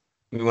 Yes.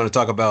 We want to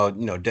talk about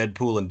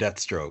Deadpool and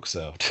Deathstroke.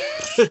 So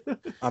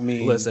I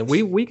mean, listen,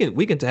 we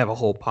can have a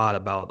whole pod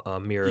about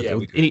Mirror. Yeah,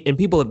 and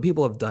people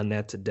have done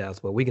that to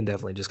death, but we can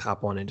definitely just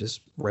hop on and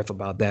just riff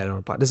about that on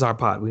our pod. This is our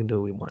pod. We can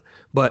do what we want.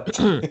 But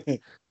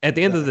at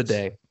the end of the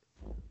day,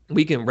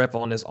 we can riff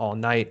on this all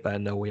night. But I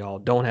know we all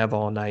don't have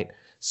all night.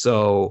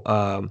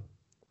 So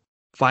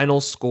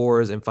final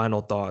scores and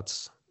final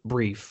thoughts,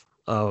 brief,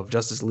 of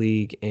Justice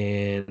League,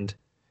 and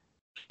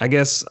I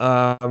guess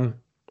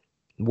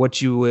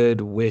what you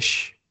would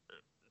wish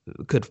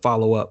could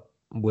follow up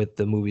with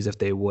the movies if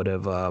they would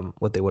have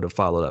what they would have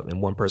followed up,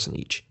 in one person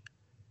each.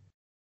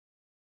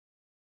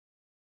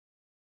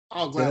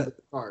 I'll gladly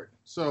start.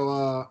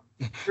 So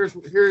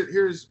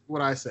here's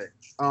what I say.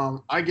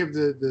 I give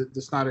the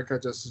Snyder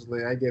Cut Justice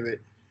League, I give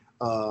it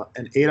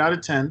an 8 out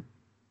of 10.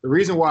 The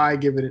reason why I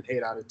give it an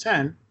 8 out of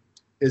 10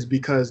 is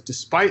because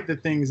despite the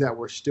things that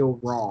were still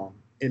wrong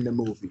in the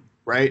movie,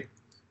 right?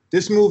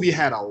 This movie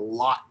had a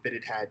lot that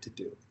it had to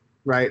do,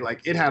 right?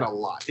 Like it had a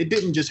lot. It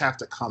didn't just have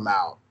to come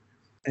out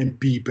and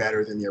be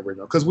better than the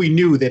original, because we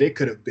knew that it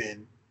could have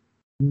been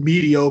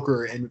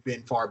mediocre and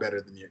been far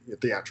better than the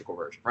theatrical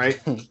version,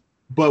 right?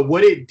 But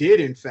what it did,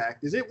 in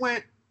fact, is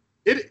when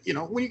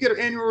you get an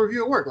annual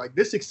review at work, like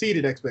this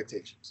exceeded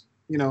expectations.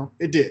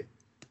 It did.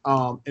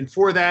 And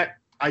for that,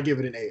 I give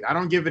it an 8. I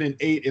don't give it an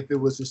 8 if it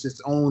was just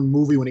its own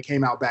movie when it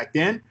came out back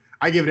then.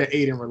 I give it an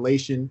 8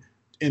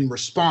 in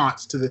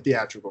response to the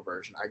theatrical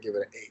version. I give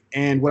it an 8.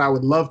 And what I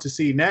would love to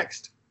see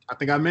next, I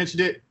think I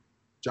mentioned it,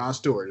 John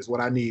Stewart is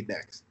what I need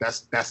next.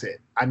 That's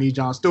it. I need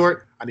John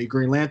Stewart. I need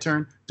Green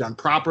Lantern done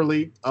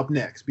properly up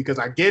next, because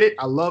I get it.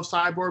 I love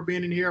Cyborg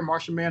being in here,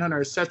 Martian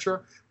Manhunter, etc.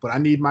 But I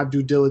need my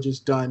due diligence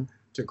done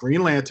to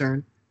Green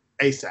Lantern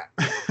ASAP.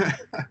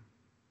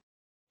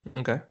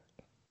 Okay.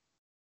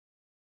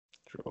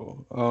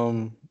 True.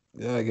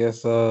 Yeah, I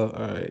guess. All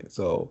right.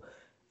 So,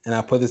 and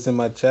I put this in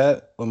my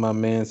chat with my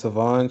man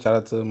Savon. Shout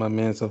out to my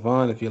man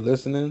Savon if you're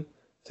listening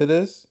to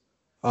this.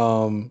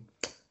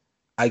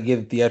 I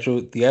give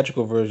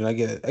theatrical version. I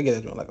get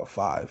it like a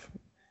 5.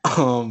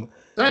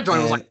 That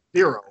joint was like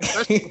 0.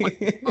 That's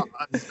like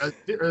a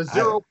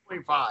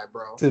 0.5,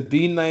 bro. To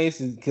be nice,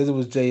 because it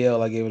was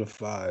JL, I gave it a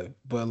 5.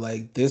 But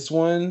like this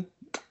one,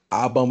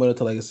 I'll bump it up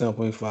to like a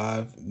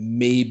 7.5,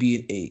 maybe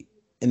an 8.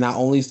 And I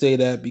only say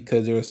that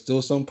because there are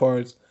still some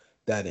parts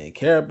that I didn't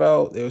care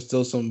about. There were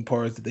still some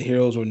parts that the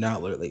heroes were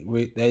not like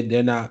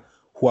they're not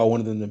who I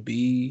wanted them to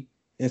be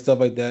and stuff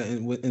like that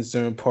in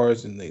certain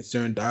parts and like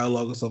certain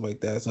dialogue and stuff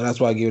like that. So that's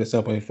why I gave it a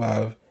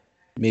 7.5,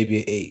 maybe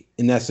an 8.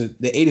 And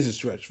the 8 is a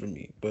stretch for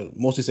me, but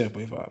mostly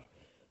 7.5.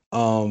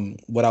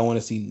 What I want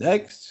to see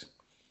next,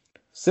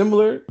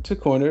 similar to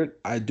Cornered,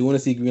 I do want to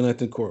see Green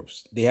Lantern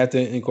Corps. They have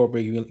to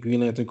incorporate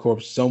Green Lantern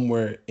Corps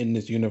somewhere in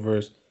this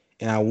universe,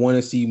 and I want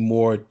to see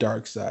more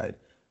Darkseid,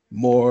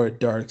 more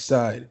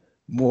Darkseid,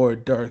 more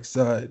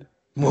Darkseid,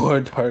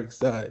 more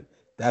Darkseid.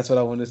 That's what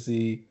I want to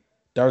see.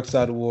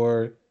 Darkseid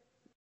War,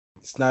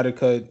 Snyder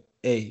Cut.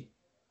 Hey,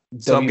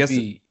 So I'm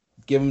WB,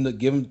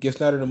 guessing. give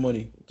Snyder the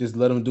money. Just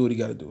let him do what he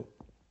got to do.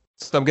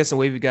 So I'm guessing,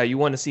 Wavy guy, you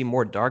want to see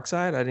more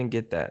Darkseid? I didn't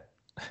get that.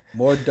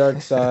 More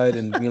Darkseid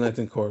and Green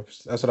Lantern Corps.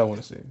 That's what I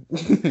want to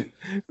see.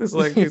 It's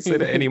like you say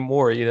that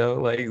anymore, you know.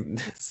 Like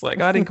it's like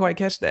I didn't quite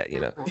catch that, you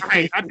know.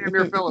 Right, I damn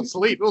near fell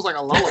asleep. It was like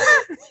a lullaby.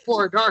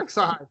 For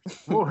Darkseid.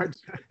 More.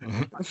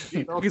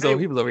 He was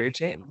over here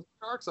chanting.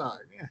 Darkseid.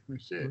 Yeah,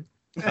 shit.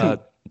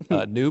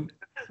 Noob.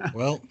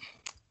 Well,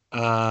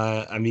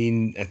 I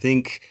mean, I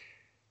think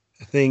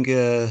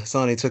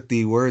Sonny took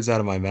the words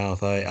out of my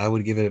mouth. I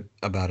would give it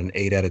about an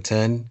 8 out of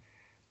 10.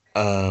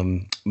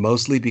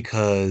 Mostly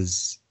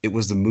because it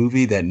was the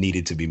movie that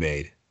needed to be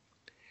made.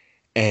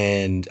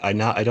 And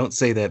I don't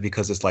say that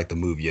because it's like the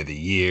movie of the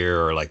year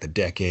or like the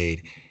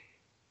decade.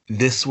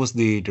 This was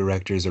the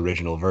director's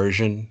original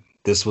version.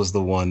 This was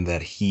the one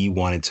that he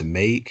wanted to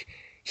make.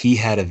 He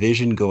had a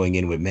vision going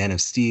in with Man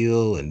of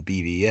Steel and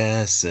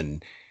BVS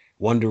and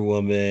Wonder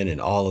Woman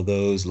and all of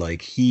those.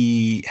 Like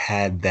he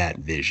had that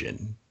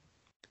vision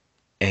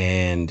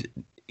and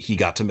he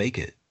got to make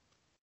it.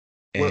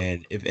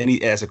 And if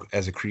any, as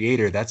a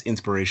creator, that's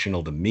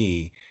inspirational to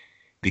me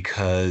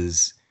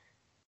because,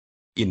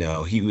 you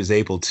know, he was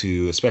able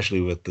to,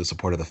 especially with the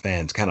support of the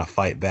fans, kind of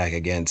fight back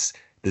against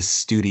the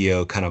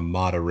studio kind of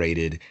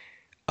moderated,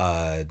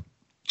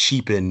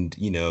 cheapened,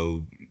 you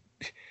know,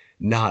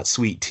 not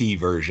sweet tea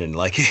version.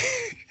 Like,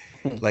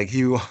 like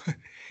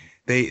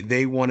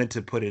they wanted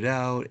to put it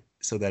out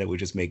so that it would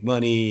just make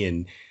money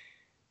and.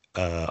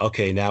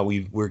 Okay, now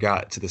we're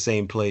got to the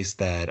same place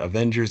that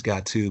Avengers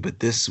got to, but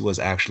this was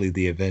actually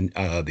the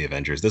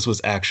Avengers. This was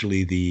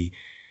actually the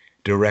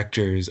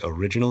director's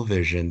original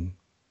vision,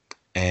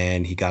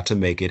 and he got to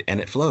make it, and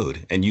it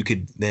flowed. And you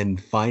could then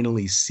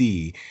finally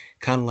see,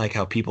 kind of like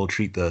how people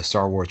treat the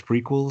Star Wars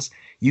prequels,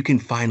 you can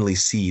finally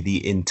see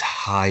the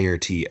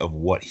entirety of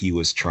what he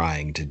was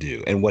trying to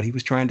do and what he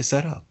was trying to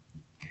set up.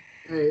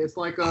 Hey, it's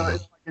like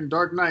in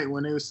Dark Knight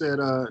when they said,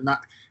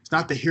 it's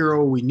not the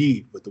hero we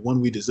need, but the one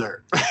we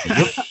deserve.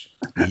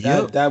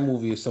 Yep. That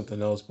movie is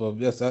something else, but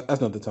yes, that's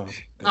not the time.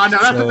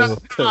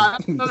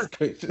 That's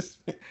Great.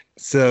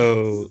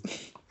 So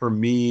for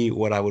me,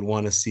 what I would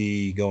want to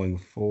see going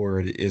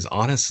forward is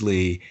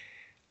honestly,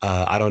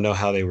 I don't know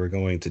how they were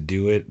going to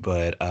do it,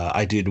 but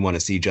I did want to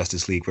see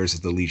Justice League versus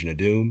the Legion of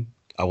Doom.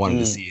 I wanted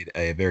to see it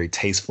a very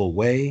tasteful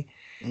way.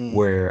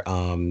 Where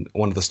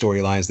one of the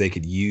storylines they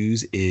could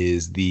use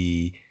is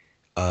the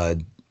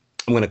I'm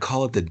going to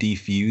call it the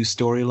Defuse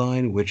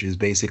storyline, which is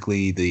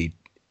basically the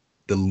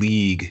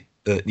League,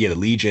 the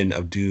Legion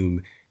of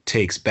Doom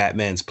takes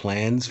Batman's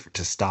plans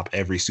to stop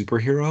every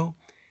superhero,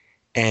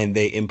 and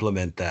they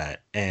implement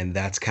that, and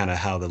that's kind of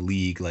how the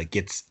League like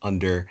gets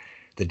under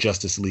the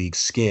Justice League's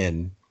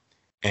skin,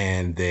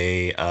 and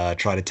they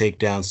try to take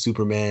down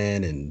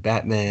Superman and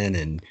Batman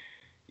and.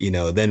 You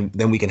know, then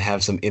we can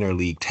have some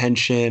interleague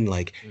tension.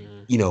 Like,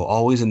 you know,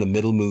 always in the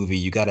middle movie,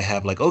 you got to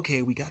have like,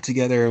 okay, we got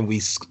together and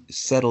we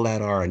settled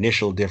out our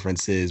initial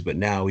differences, but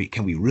now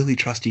can we really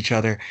trust each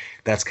other?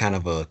 That's kind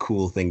of a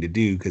cool thing to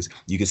do because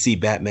you can see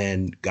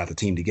Batman got the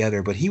team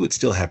together, but he would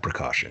still have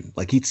precaution.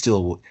 Like he'd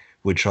still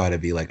would try to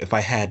be like, if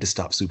I had to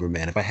stop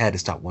Superman, if I had to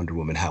stop Wonder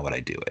Woman, how would I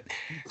do it?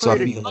 So I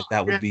feel like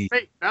that would be.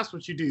 Faith. That's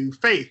what you do.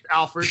 Faith,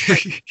 Alfred.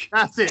 Faith.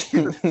 That's it.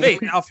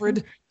 Faith,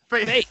 Alfred.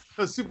 Faith.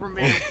 Because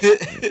Superman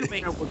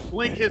would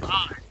blink his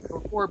eyes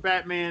before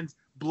Batman's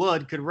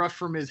blood could rush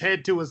from his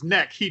head to his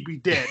neck. He'd be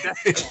dead.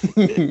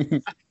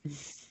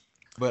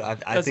 But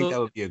I think that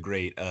would be a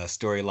great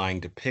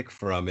storyline to pick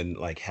from and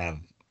like have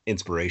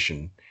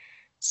inspiration.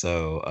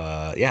 So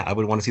yeah, I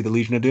would want to see the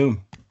Legion of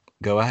Doom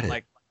go at it.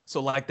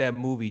 Like that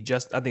movie, I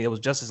think it was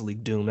Justice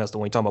League Doom. That's the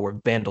one you're talking about, where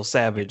Vandal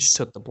Savage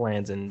took the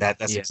plans and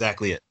that's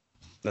exactly it.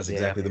 That's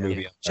exactly the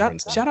movie.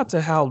 Shout out to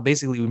how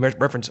basically we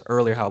referenced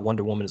earlier how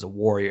Wonder Woman is a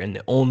warrior, and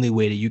the only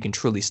way that you can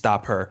truly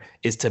stop her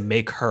is to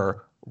make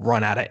her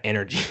run out of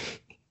energy.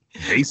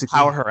 Basically,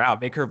 power her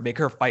out, make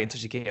her fight until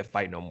she can't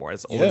fight no more.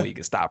 It's the only way you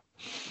can stop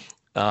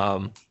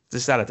her.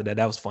 Just shout out to that.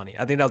 That was funny.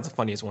 I think that was the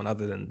funniest one,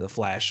 other than the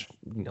Flash,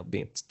 you know,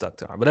 being stuck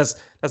to her. But that's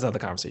another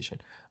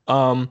conversation.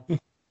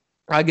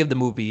 I give the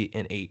movie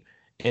an 8,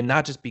 and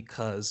not just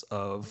because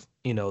of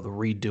the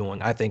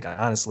redoing. I think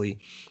honestly,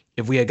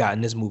 if we had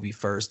gotten this movie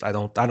first, I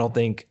don't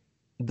think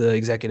the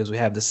executives would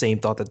have the same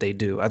thought that they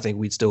do. I think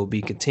we'd still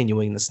be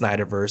continuing the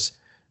Snyderverse.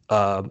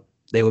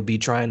 They would be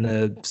trying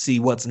to see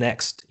what's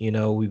next. They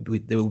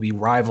would be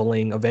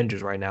rivaling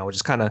Avengers right now, which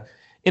is kind of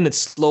in its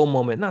slow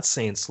moment. Not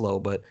saying slow,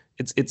 but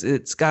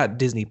it's got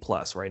Disney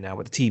Plus right now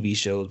with the TV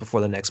shows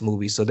before the next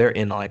movie, so they're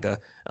in like a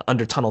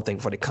under tunnel thing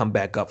before they come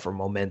back up for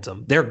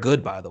momentum. They're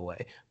good, by the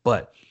way,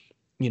 but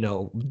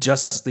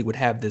Justice League would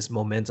have this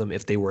momentum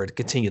if they were to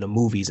continue the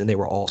movies and they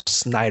were all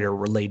Snyder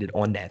related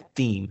on that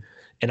theme.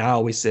 And I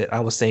was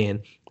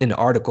saying in the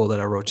article that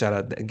I wrote, shout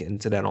out again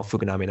to that on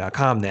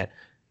Fukunami.com, that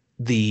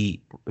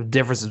the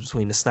differences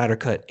between the Snyder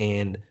Cut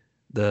and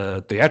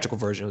the theatrical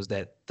version was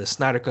that the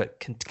Snyder Cut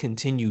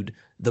continued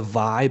the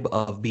vibe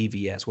of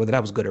BVS, whether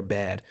that was good or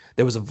bad.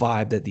 There was a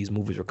vibe that these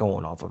movies were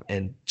going off of,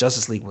 and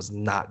Justice League was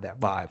not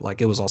that vibe.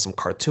 Like, it was all some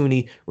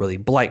cartoony, really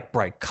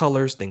bright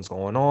colors, things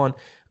going on,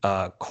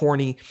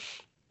 corny.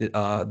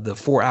 The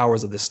 4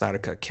 hours of the Snyder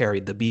Cut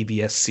carried the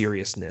BVS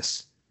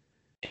seriousness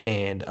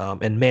and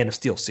Man of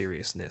Steel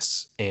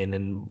seriousness, and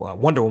then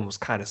Wonder Woman was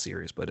kind of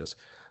serious, but it's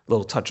a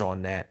little touch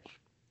on that.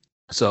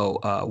 So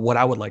what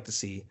I would like to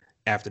see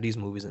after these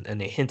movies, and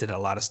they hinted at a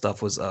lot of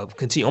stuff, was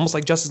continue almost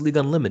like Justice League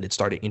Unlimited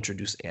started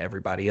introducing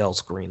everybody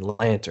else, Green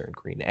Lantern,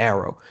 Green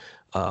Arrow,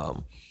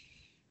 the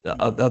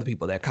other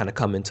people that kind of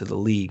come into the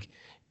league,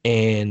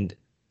 and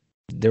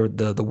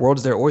the world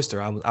is their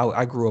oyster.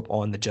 I grew up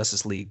on the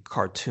Justice League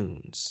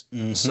cartoons,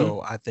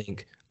 so I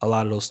think a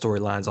lot of those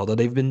storylines, although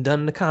they've been done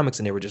in the comics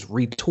and they were just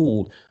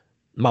retooled,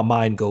 my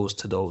mind goes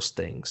to those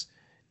things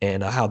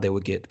and how they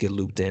would get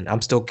looped in.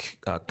 I'm still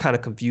kind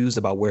of confused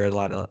about where a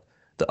lot of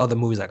the other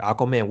movies like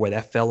Aquaman, where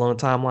that fell on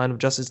the timeline of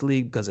Justice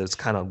League, because it's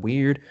kind of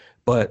weird.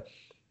 But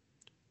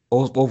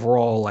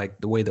overall,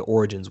 like the way the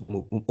origin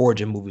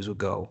movies would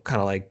go, kind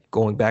of like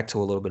going back to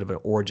a little bit of an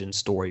origin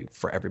story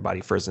for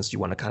everybody first, since you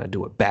want to kind of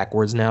do it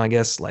backwards now, I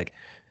guess. Like,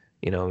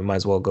 we might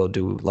as well go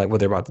do like what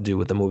they're about to do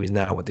with the movies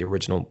now, with the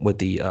original, with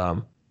the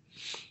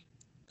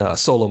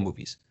solo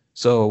movies.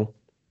 So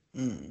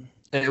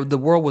the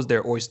world was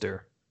their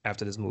oyster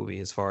after this movie,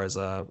 as far as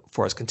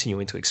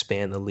continuing to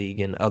expand the league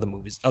and other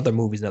movies and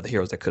other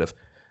heroes that could have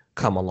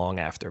come along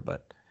after.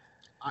 But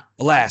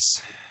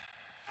alas,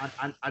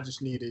 I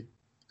just needed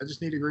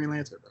Green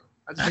Lantern, bro.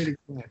 I just needed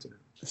Green Lantern.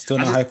 Still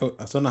not hype for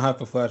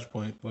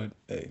Flashpoint, but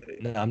hey.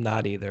 No, I'm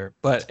not either.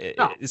 But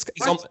I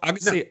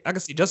can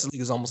see Justice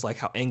League is almost like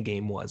how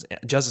Endgame was.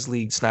 Justice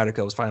League Snyder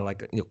Cut was finally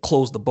like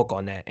close the book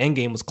on that.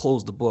 Endgame was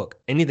close the book.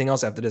 Anything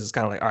else after this is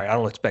kind of like, all right, I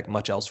don't expect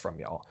much else from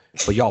y'all,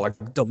 but y'all are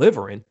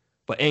delivering.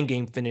 But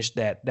Endgame finished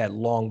that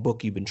long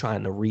book you've been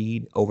trying to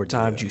read over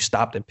time. You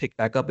stopped and picked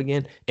back up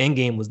again.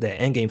 Endgame was that.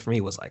 Endgame for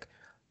me was like,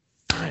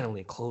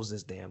 finally close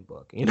this damn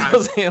book. You know what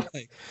I'm saying?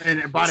 Like,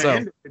 and by the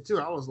end of it too,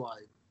 I was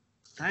like,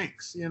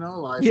 thanks.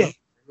 I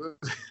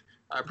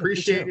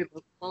appreciate it.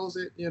 Let's close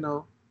it.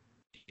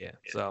 Yeah.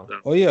 So.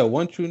 Oh yeah,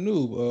 one true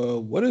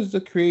noob. What is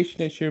the creation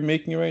that you're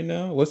making right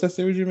now? What's that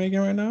series you're making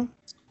right now?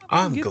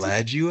 I'm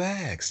glad you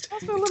asked.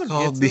 It's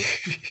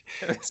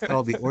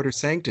called the Order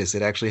Sanctus.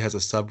 It actually has a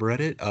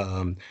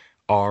subreddit.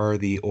 R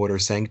the Order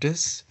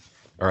Sanctus,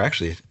 or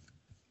actually,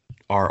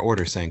 R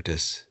Order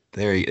Sanctus.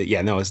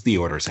 It's the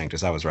Order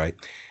Sanctus. I was right.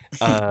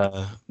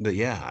 But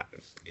yeah,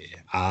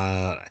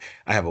 I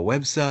have a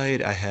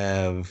website. I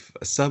have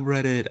a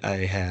subreddit.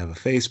 I have a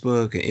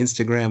Facebook, an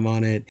Instagram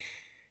on it.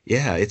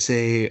 Yeah, it's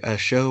a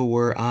show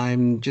where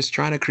I'm just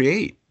trying to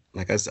create.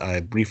 Like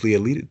I briefly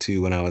alluded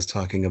to when I was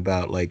talking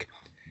about like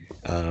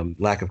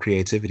lack of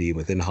creativity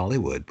within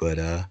Hollywood, but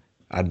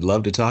I'd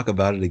love to talk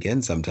about it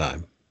again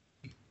sometime.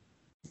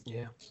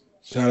 Yeah.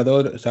 Shout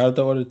out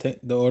to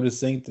the Order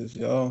Sanctus,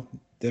 y'all.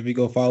 Definitely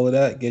go follow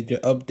that. Get your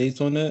updates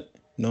on that.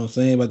 You know what I'm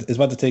saying? But it's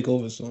about to take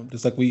over soon,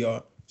 just like we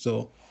are.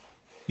 So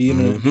be in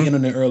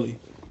on it early.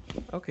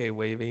 Okay,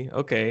 Wavy.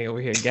 Okay,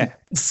 over here,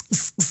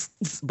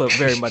 but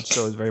very much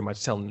so, is very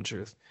much telling the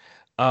truth.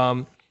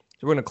 So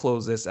we're gonna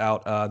close this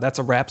out. That's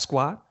a wrap,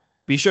 squad.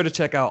 Be sure to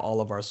check out all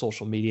of our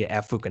social media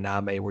at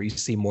Fukuname, where you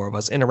see more of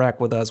us,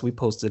 interact with us. We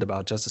posted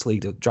about Justice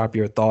League to drop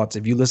your thoughts.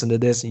 If you listen to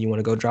this and you want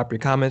to go drop your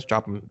comments,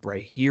 drop them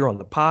right here on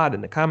the pod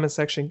in the comment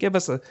section. Give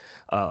us a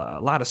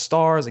lot of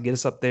stars and get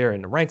us up there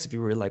in the ranks if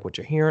you really like what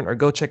you're hearing, or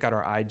go check out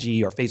our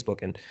IG or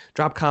Facebook and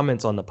drop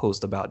comments on the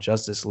post about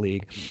Justice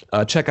League.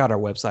 Check out our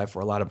website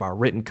for a lot of our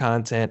written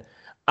content.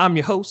 I'm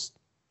your host,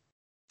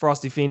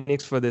 Frosty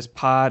Phoenix, for this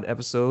pod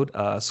episode.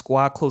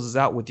 Squad closes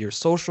out with your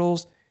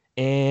socials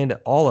and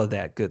all of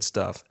that good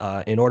stuff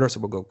in order. So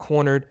we'll go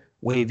Cornered,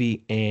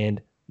 Wavy, and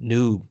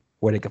Noob,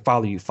 where they can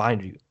follow you,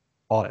 find you,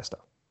 all that stuff.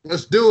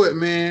 Let's do it,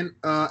 man.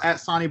 At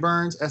Sonny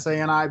Burns,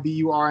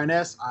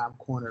 SaniBurns. I'm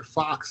Cornered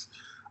Fox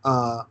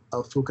of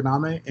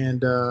Fukuname.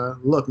 And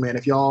look, man,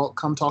 if y'all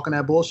come talking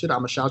that bullshit, I'm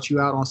going to shout you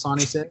out on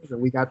Sonny Says,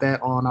 and we got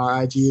that on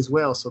our IG as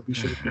well. So be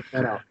sure to check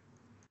that out.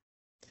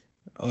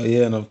 Oh,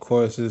 yeah. And of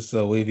course, it's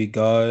Wavy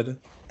God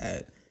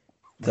at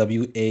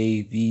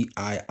WAVII_GAWD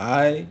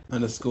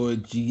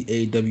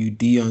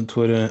on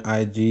Twitter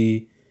and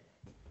IG.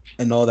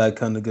 and all that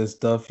kind of good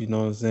stuff. You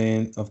know what I'm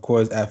saying? Of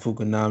course, at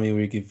Fukunami,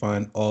 where you can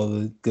find all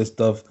the good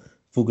stuff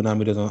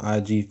Fukunami does on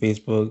IG,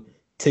 Facebook,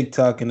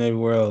 TikTok, and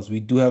everywhere else. We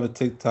do have a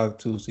TikTok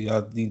too, so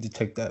y'all need to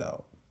check that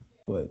out.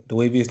 But the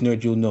Waviest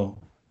Nerd, you'll know.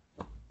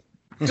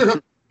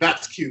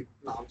 That's cute.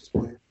 No, I'm just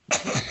playing.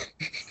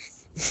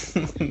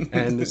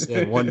 And this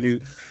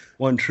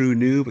one true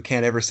noob, but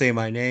can't ever say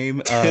my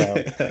name.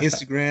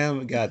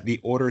 Instagram got The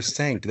Order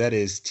Sanct. That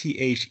is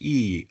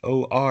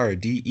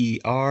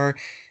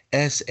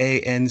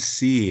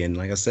TheOrderSanc. And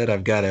like I said,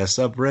 I've got a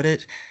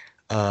subreddit.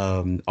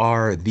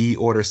 R The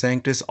Order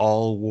Sanctus,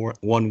 all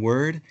one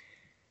word.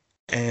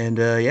 And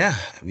yeah,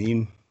 I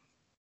mean,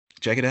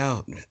 check it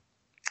out.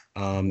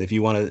 If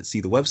you want to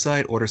see the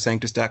website,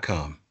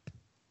 ordersanctus.com.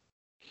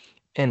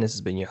 And this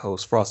has been your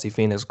host, Frosty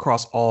Phoenix,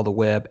 across all the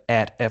web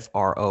at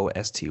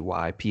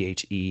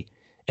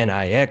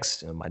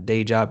FROSTYPHENIX. My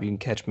day job, you can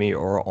catch me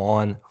or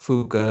on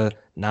Fuka,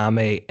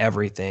 Name,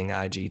 everything,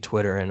 IG,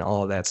 Twitter, and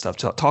all of that stuff.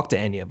 Talk to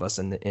any of us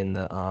in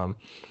the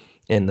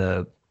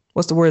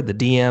what's the word? The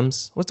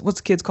DMs. What's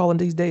the kids calling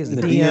these days?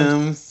 The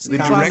DMs. The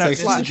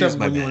direct messages,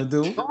 my man.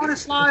 Go on and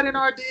slide in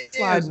our DMs.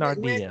 Slide in our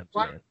DMs,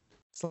 man.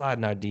 Slide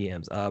in our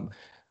DMs.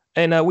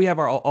 And we have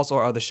also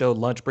our other show,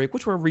 Lunch Break,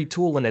 which we're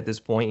retooling at this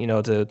point, you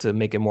know, to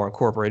make it more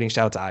incorporating.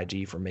 Shout out to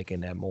IG for making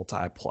that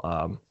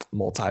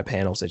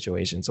multi-panel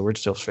situation. So we're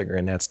still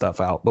figuring that stuff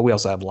out. But we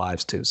also have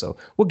lives too. So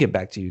we'll get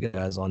back to you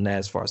guys on that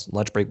as far as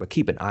Lunch Break. But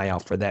keep an eye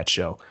out for that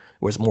show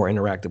where it's more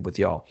interactive with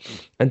y'all.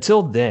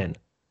 Until then,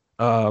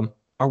 our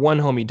one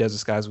homie, Desert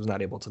Skies, was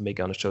not able to make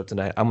it on the show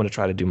tonight. I'm going to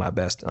try to do my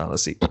best.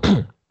 Let's see.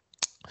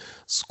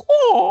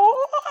 Score!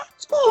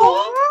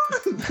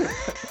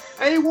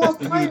 Hey, one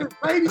player,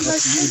 baby.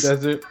 That's for you,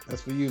 Desert.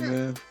 That's for you,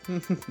 man.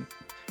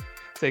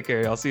 Take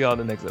care. I'll see y'all in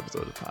the next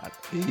episode of the pod.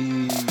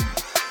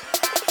 Peace.